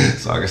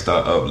so I can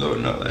start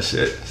uploading all that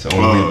shit. So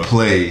when we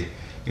play,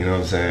 you know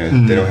what I'm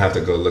saying? They don't have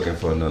to go looking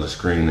for another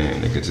screen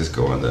name. They could just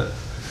go on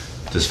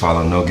just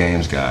follow No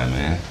Games Guy,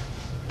 man.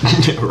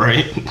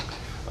 Right.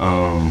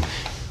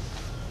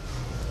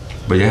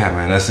 But yeah,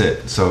 man, that's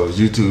it. So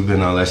YouTube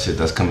and all that shit,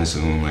 that's coming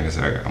soon. Like I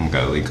said, I'm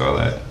gonna link all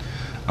that.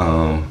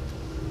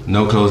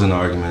 No closing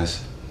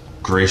arguments.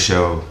 Great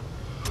show.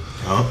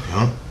 Yup.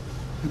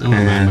 I'm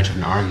not much of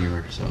an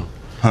arguer, so.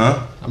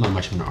 Huh? I'm not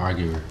much of an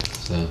arguer,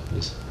 so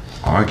just.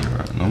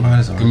 Arguer.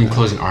 Nobody's Give arguing. me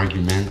closing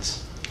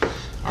arguments.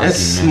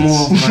 It's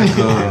more of like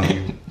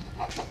a...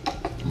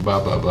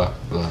 Blah blah blah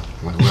blah.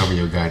 Like whatever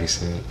your guy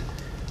said.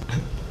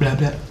 Blah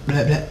blah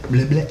blah blah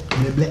blah blah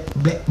blah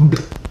blah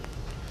blah.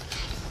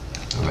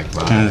 I like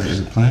blah. Is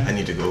it playing? I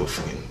need to go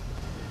fucking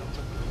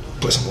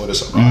put some more of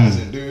this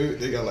Horizon, dude.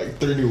 They got like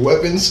 3 new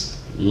weapons,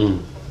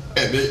 and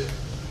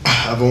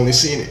I've only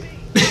seen it,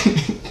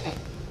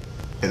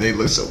 and they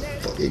look so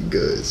fucking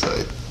good. So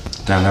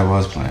Damn, that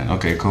was playing.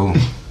 Okay, cool.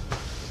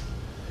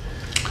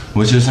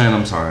 What you're saying?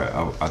 I'm sorry.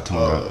 I tuned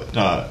out.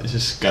 nah, it's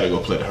just gotta go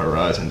play the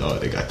Horizon,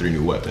 dog. They got 3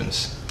 new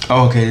weapons.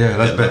 Oh, okay, yeah.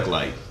 Let's That bet. look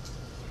like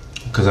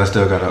Cause I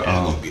still gotta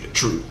gonna be the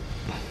truth.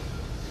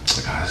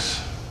 guys,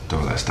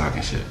 throw that stock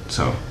and shit.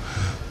 So,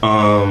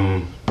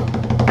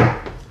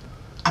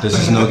 this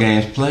is No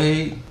Games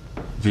Played.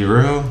 Be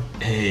real,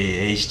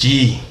 Hey,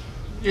 HG.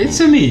 It's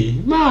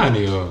me,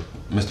 Mario.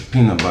 Mr.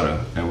 Peanut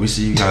Butter, and we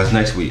see you guys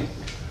next week.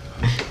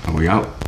 And we out.